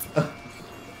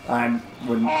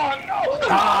wouldn't. Oh no!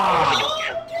 Ah!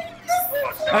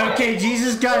 Okay,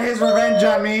 Jesus got his revenge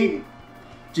on me.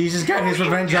 Jesus got his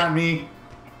revenge on me.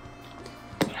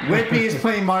 Whitby is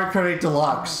playing Mario Kart 8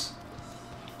 Deluxe.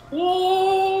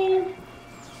 Whoa!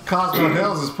 Cosmo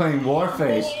Hills is playing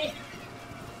Warface.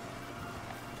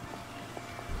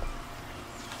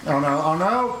 Oh no, oh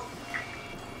no!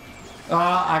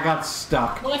 I got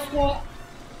stuck. Nice what?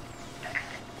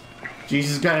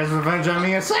 Jesus got his revenge on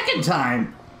me a second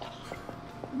time.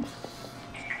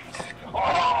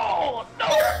 Oh no!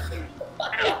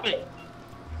 Help me!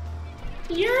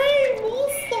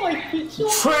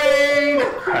 Trade!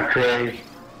 Okay.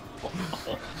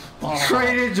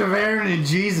 Tradage of Aaron and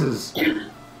Jesus.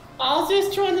 I was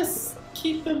just trying to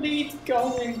keep the lead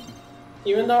going,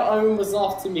 even though Owen was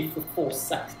after me for 4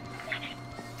 seconds.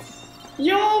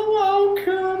 You're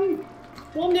welcome!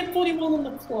 1 minute 41 on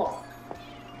the clock.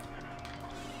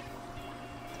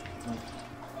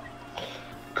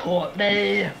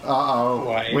 Courtney!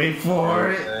 Uh-oh. Wait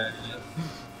for it.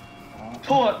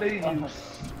 Courtney,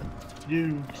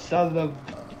 you son of...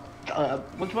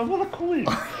 what do I want to call you?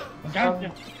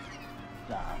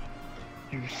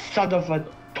 You son of a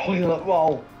toilet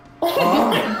roll. Oh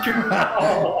my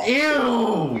god!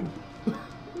 Ew!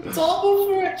 Double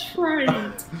for a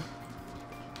trade!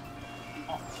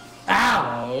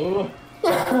 Ow!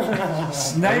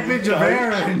 Snipage of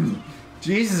Aaron!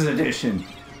 Jesus edition.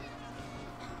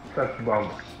 Suction bomb.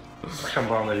 Suction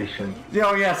bomb edition.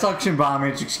 Oh yeah, suction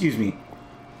bombage, excuse me.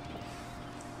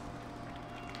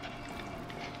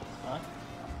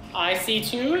 I see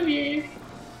 2 of you.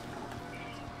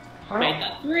 Huh? Made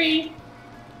that 3.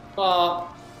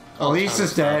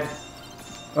 Elisa's dead.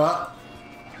 So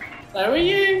are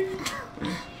you.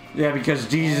 Yeah, because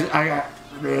Jesus, I got...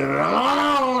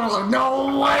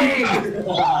 No way!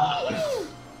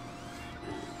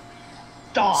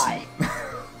 Die!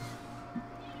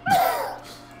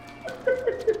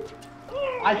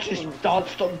 I just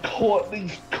danced on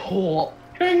Courtney's court.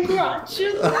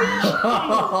 Congratulations!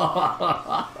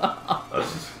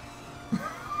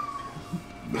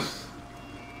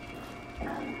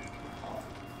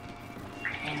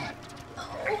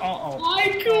 Uh-oh. My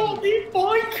Courtney,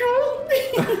 my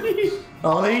Courtney!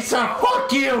 Elisa,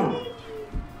 fuck you!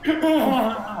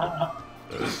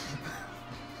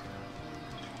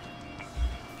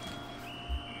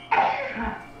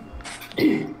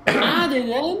 I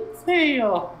didn't see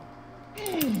you.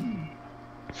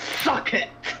 Suck it!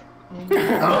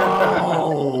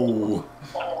 Oh!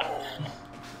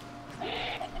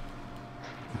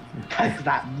 Take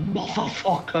that,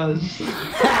 motherfuckers!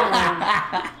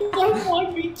 Don't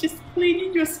mind me just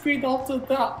cleaning your screen after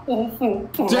that awful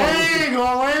point. Dang,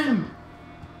 Owen!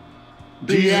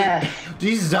 Yes.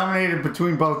 Jesus dominated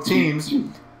between both teams.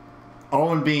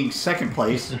 Owen being second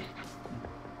place.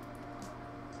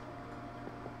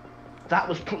 That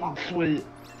was pretty sweet.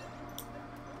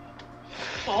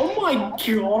 Oh my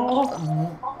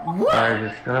god!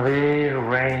 It's gonna be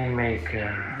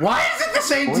Rainmaker. Why is it the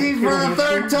same team for the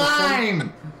third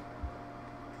time?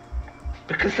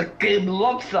 Because the game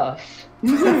loves us.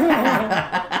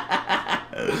 I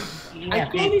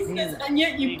clearly says, and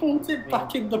yet you pulled it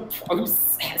back in the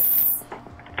process.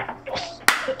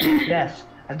 Yes,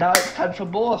 and now it's time for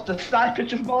more of the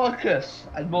snipage of Marcus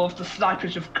and more of the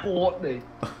snipage of Courtney.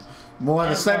 More of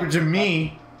the snipage of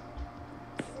me.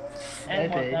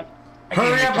 Maybe.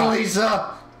 Hurry up,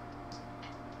 Elisa!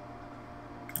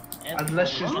 Unless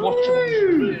she's watching the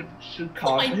stream, she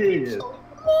can't hear you.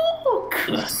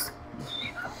 Marcus!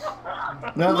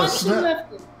 No, the Marcus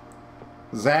left it.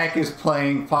 Zach is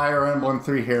playing Fire Emblem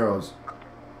 3 Heroes.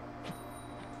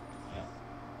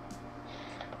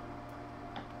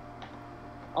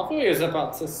 I thought he was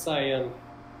about to say,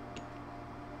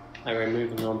 anyway,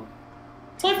 moving on.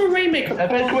 Time for Rainmaker.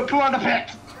 Put on the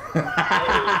pit!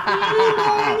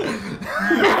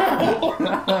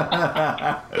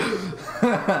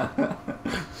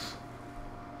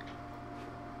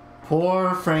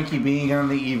 Poor Frankie being on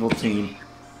the evil team.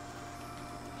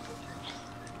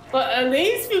 But at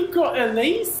least we've got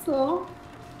Elisa.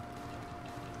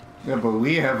 Yeah, but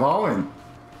we have Owen.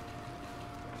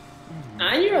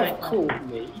 And you have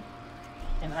Courtney.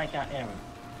 And I got Aaron.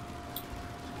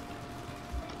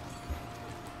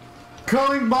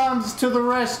 Culling bombs to the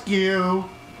rescue.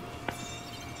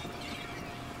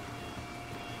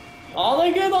 All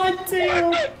a good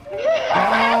idea.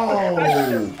 Oh!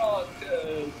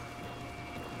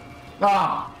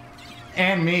 Ah!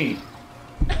 And me.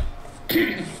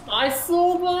 I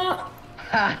saw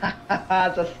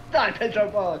that. The snipage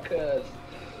of Marcus!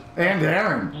 And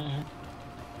Aaron.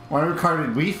 What card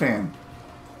did we fan?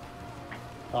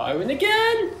 Owen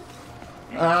again.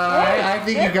 I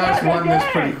think you guys won this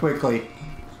pretty quickly.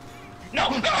 No!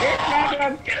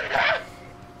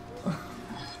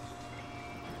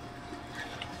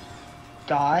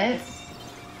 Die?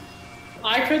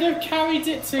 I could have carried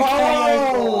it to KO.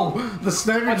 Oh! The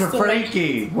snipage of What's the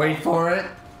Frankie. Wait for it.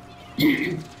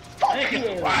 Fuck you!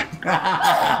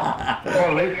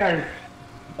 Oh, Lisa.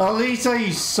 Elisa,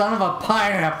 you son of a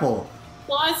pineapple.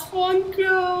 Nice one,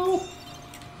 girl.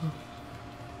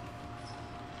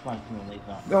 Fine, come on,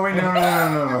 Lisa. Oh wait, no.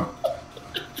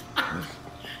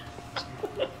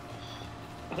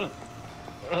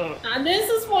 And this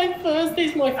is why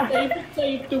Thursday's my favourite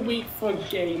day of the week for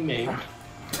gaming.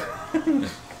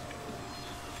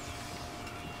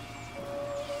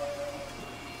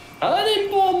 Hurting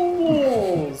bomb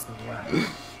walls!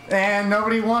 And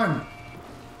nobody won.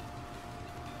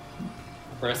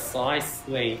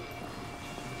 Precisely.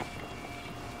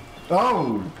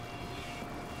 Oh!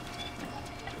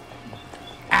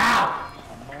 Ow!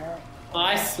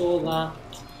 I saw that.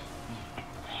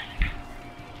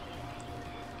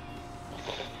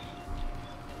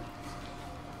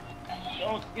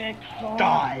 Don't get caught.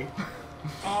 Die.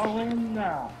 All in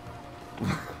now.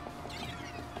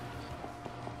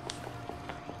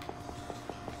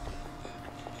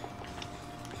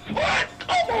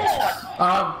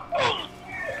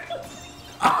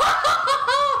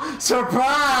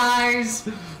 Surprise!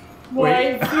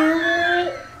 Wait for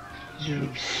it! You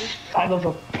son of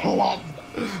a plum.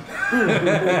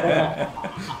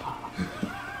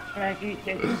 Frankie,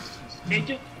 did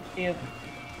you? Yeah.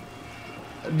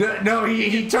 No,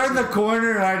 he turned the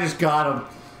corner and I just got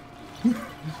him.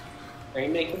 They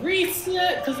make a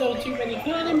reset because there were too many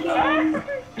cannon bombs.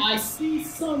 I see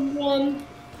someone.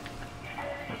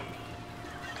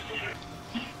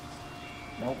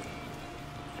 Nope.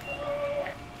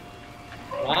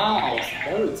 Wow,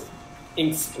 that was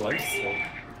explosive.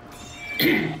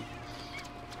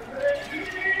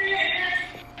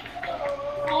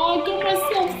 Oh, I got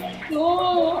myself.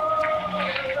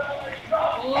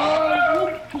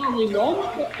 What's going on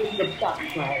in the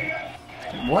background?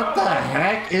 What the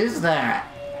heck is that?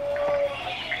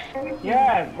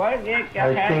 Yeah, what the heck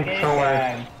I think is someone's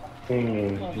that?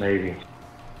 singing, maybe.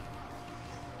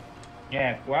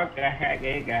 Yeah, what the heck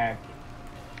is that?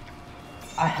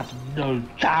 I have no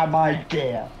damn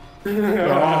idea.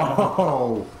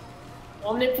 Oh!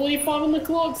 Omnit 45 on the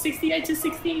clock, 68 to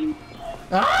 16.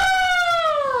 Ah!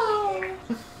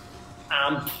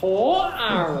 And poor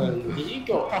Aaron, he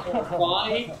got caught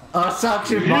by. A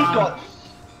suction You bomb. got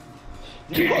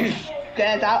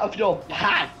scared out of your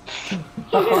pants.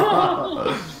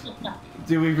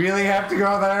 Do we really have to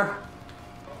go there?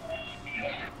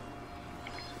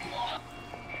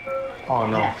 Oh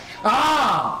no. Yes.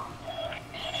 Ah!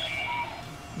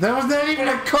 There was not even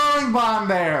a calling bomb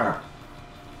there.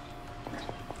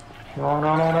 No,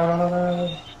 no, no, no, no, no,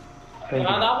 no. Thank you.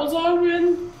 That was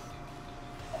Owen.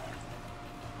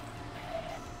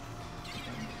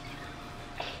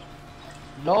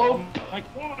 No. Oh my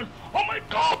god! Oh my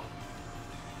god!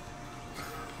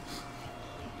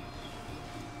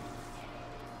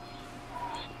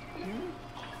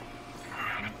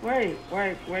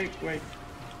 Wait.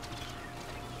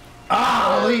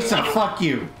 Ah, Lisa, fuck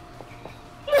you.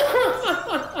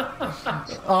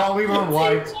 Oh, we were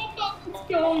wiped. Let's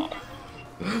go.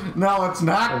 No, let's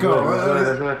not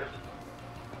go.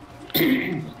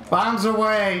 Bombs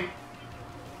away.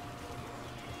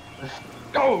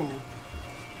 Go.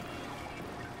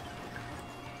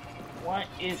 What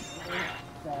is this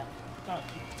that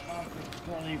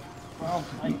really well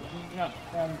making up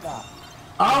them up?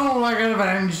 Oh, I got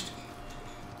avenged.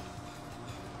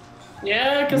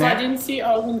 Yeah, because I Nep- didn't see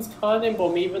Owen's cannon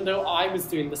bomb, even though I was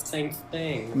doing the same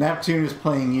thing. Neptune is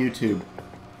playing YouTube.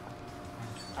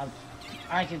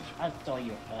 I saw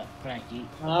you, Frankie.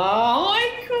 Oh,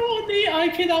 hi, Courtney.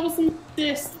 Okay, that was an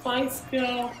assist. Thanks,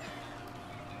 girl.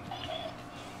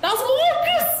 That was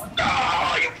Marcus! No,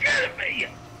 are you kidding me?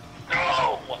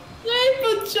 No!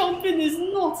 Super jumping is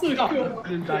not a good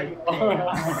Good idea.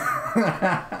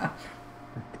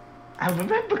 And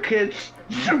remember, kids,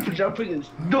 super jumping is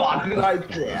not a good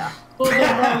idea. For the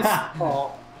most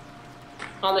part.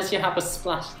 Unless you have a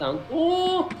splashdown,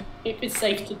 or if it's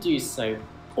safe to do so,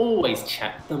 always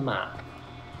check the map.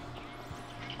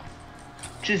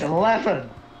 She's 11.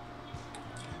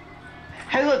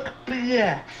 Hey, look,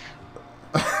 BS.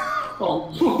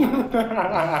 Oh.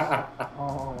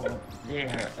 Oh,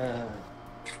 there.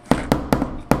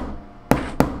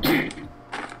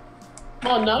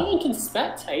 Well, no one can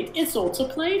spectate. It's all to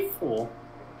play for.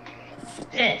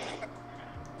 Yes.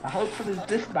 Hopefully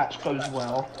this match goes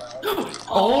well.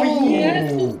 Oh,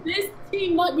 yes, it's this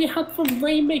team like we had from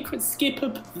Rainmaker at Skipper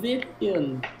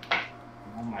Pavilion.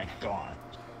 Oh my god.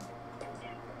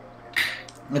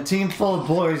 A team full of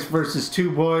boys versus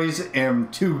 2 boys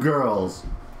and 2 girls.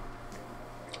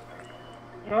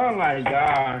 Oh my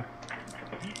god.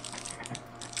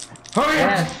 Hurry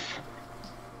up!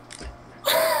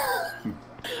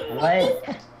 Wait.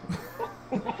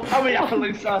 Hurry up,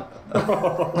 Lisa.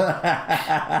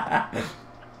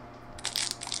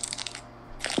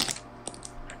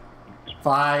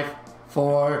 5,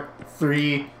 4,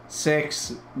 3,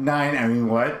 6, 9. I mean,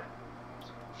 what?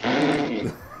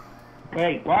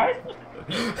 Wait, what?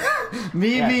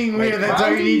 Me being weird, that's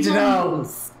all you need to know.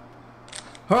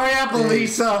 Hurry up,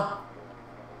 Elisa!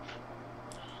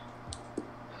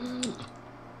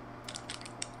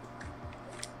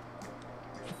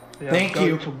 Yeah, Thank I'm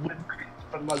you. going to win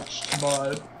for lunch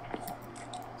tomorrow.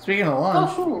 Speaking of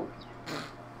lunch, Oh,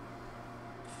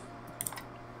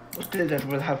 What did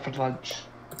everyone have for lunch?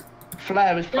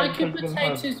 Flair is like from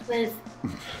potatoes with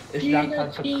It's not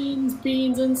tuna, time beans,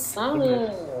 beans, and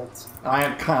salad. I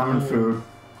had common food.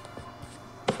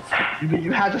 You mean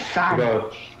you had a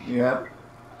sandwich? Yep.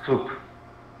 Soup.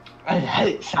 I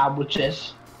hate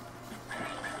sandwiches.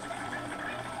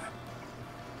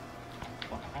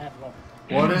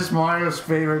 What is Mario's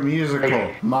favorite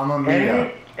musical? Mamma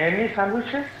Mia. Any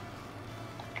sandwiches?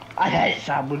 I hate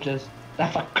sandwiches. They're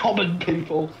for common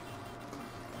people.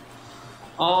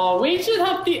 Oh, we should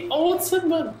have the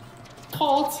ultimate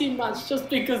party match just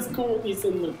because Courtney's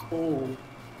in the call.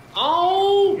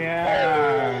 Oh!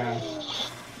 Yeah.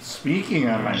 Speaking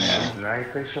of my name,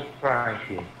 Life is a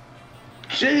Frankie.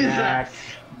 Jesus!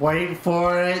 wait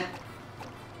for it.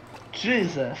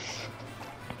 Jesus.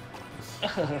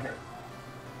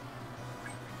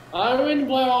 Owen,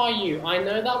 where are you? I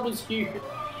know that was you,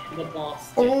 the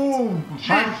boss. Oh,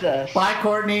 Jesus. bye,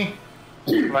 Courtney.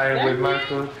 Flying with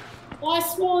Marcus.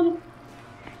 Nice one.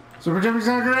 Super jumping's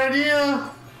not a good idea.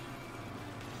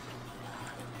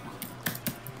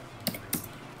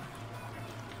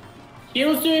 He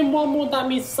was doing one more, that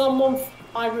means someone from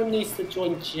my room needs to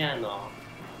join Jenna.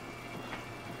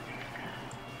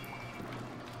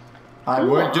 I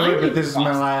would do I it, but need this is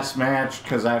my boss. last match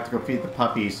because I have to go feed the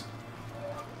puppies.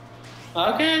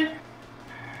 Okay.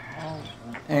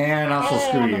 And also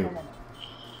screw you.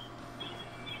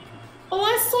 Well,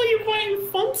 I saw you right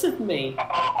in front of me.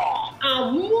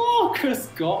 And Marcus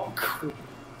got caught.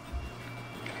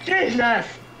 Jesus!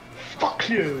 Fuck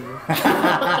you!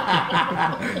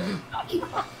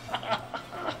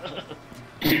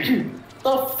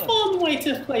 The fun way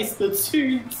to place the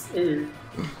 2-2.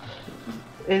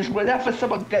 Is whenever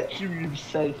someone gets you, you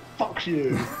say, fuck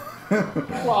you.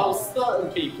 Well,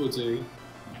 certain people do.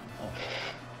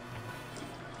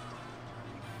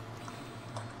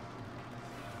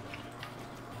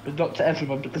 But not to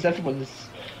everyone, because everyone is...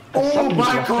 Oh, some people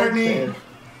bye, are Courtney. sensitive.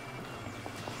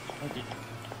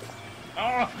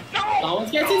 Oh, no!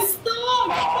 Someone's getting stuck!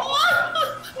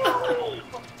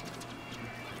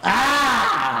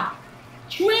 Ah!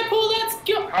 Triple, let's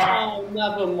go! Oh,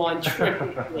 never mind.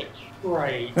 Triple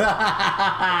trade.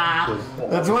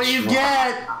 That's what you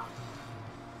get.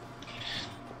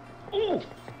 Oh!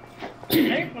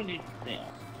 Everybody there.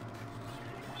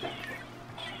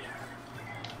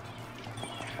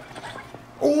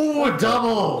 Oh, a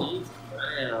double.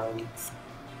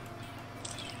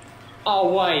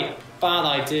 Oh, wait. Bad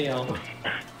idea.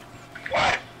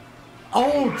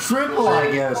 Oh, triple,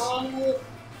 I guess.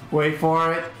 Wait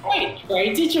for it. Wait,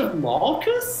 traded of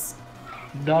Marcus?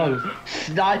 No,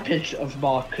 snipage of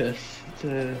Marcus.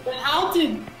 But how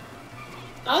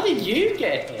did you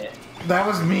get hit? That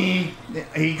was me.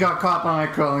 He got caught by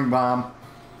my curling bomb.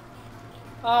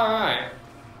 Alright.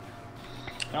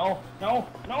 No, no,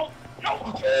 no, no!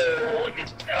 Oh,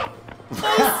 it's So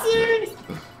soon!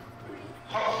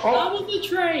 That was the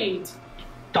trade.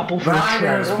 Double for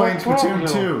Ryder is a playing Splatoon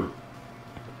 2.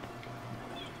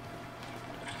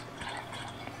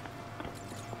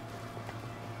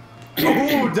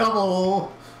 Oh,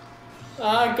 double.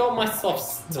 I got myself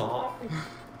stuck.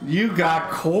 You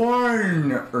got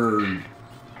cornered.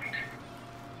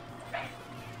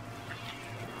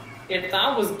 If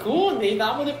that was Courtney,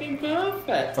 that would have been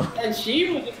perfect. And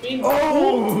she would have been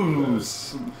Oh!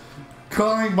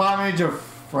 Calling bombage of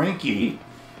Frankie.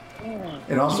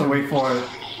 And also, wait for it.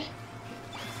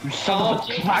 You son of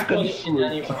a dragon fruit.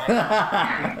 Anyway.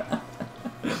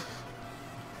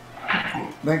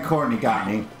 Then Courtney got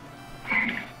me.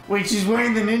 Wait, she's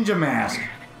wearing the ninja mask.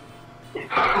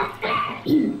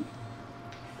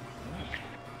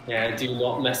 Yeah, do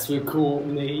not mess with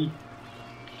Courtney.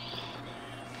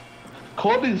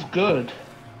 Courtney's good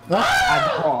and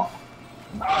Ah! hot.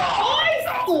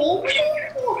 I thought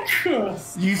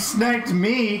Marcus! You sniped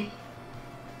me.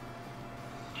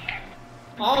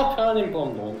 I'll curling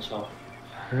bomb launcher.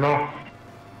 No.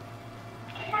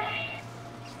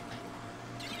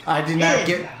 I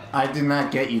did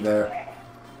not get you there.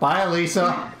 Bye,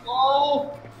 Lisa.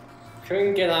 Oh!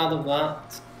 Couldn't get out of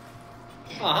that.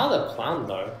 Oh, I had a plan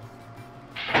though.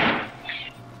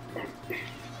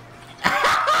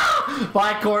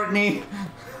 Bye, Courtney.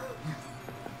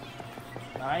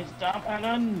 Nice job,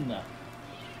 Alan.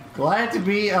 Glad to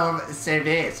be of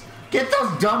service. Get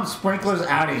those dumb sprinklers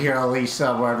out of here,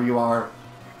 Elisa, wherever you are.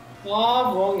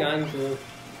 Ah, wrong angle.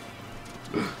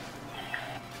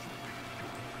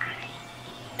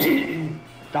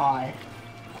 Die.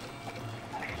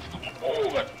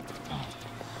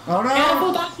 Oh Careful,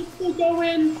 no! that can still go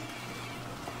in.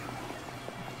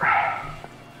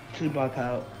 2 wipe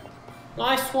out.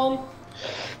 Nice one.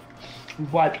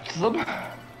 Wiped them.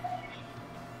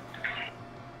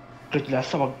 Goodness,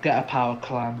 someone get a power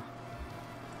clan.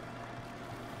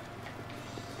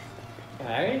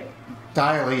 Okay.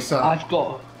 Die, Lisa. I've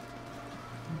got.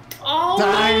 Oh,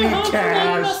 Die, no, how Cass. did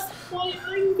I miss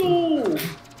my angle?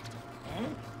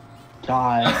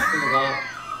 Die. Look at that.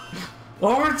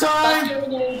 Overtime! That's the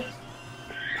only-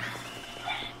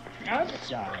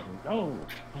 Outside. Oh.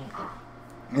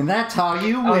 And that's how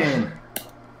you win.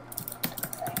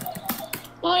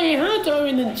 Well, you had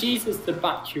Owen and Jesus to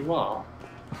back you up.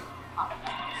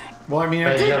 Well, I mean,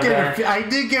 I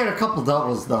did get a couple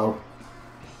doubles though.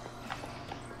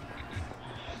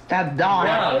 That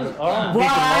die. Oh,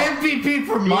 Well, MVP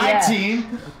for my Yeah.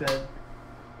 team. Okay.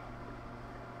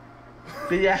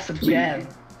 BS again.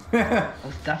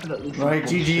 That's definitely some Right,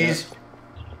 bullshit. GG's.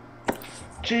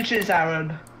 GG's,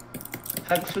 Aaron.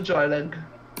 Thanks for joining.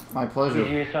 My pleasure.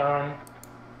 GG's, Aaron.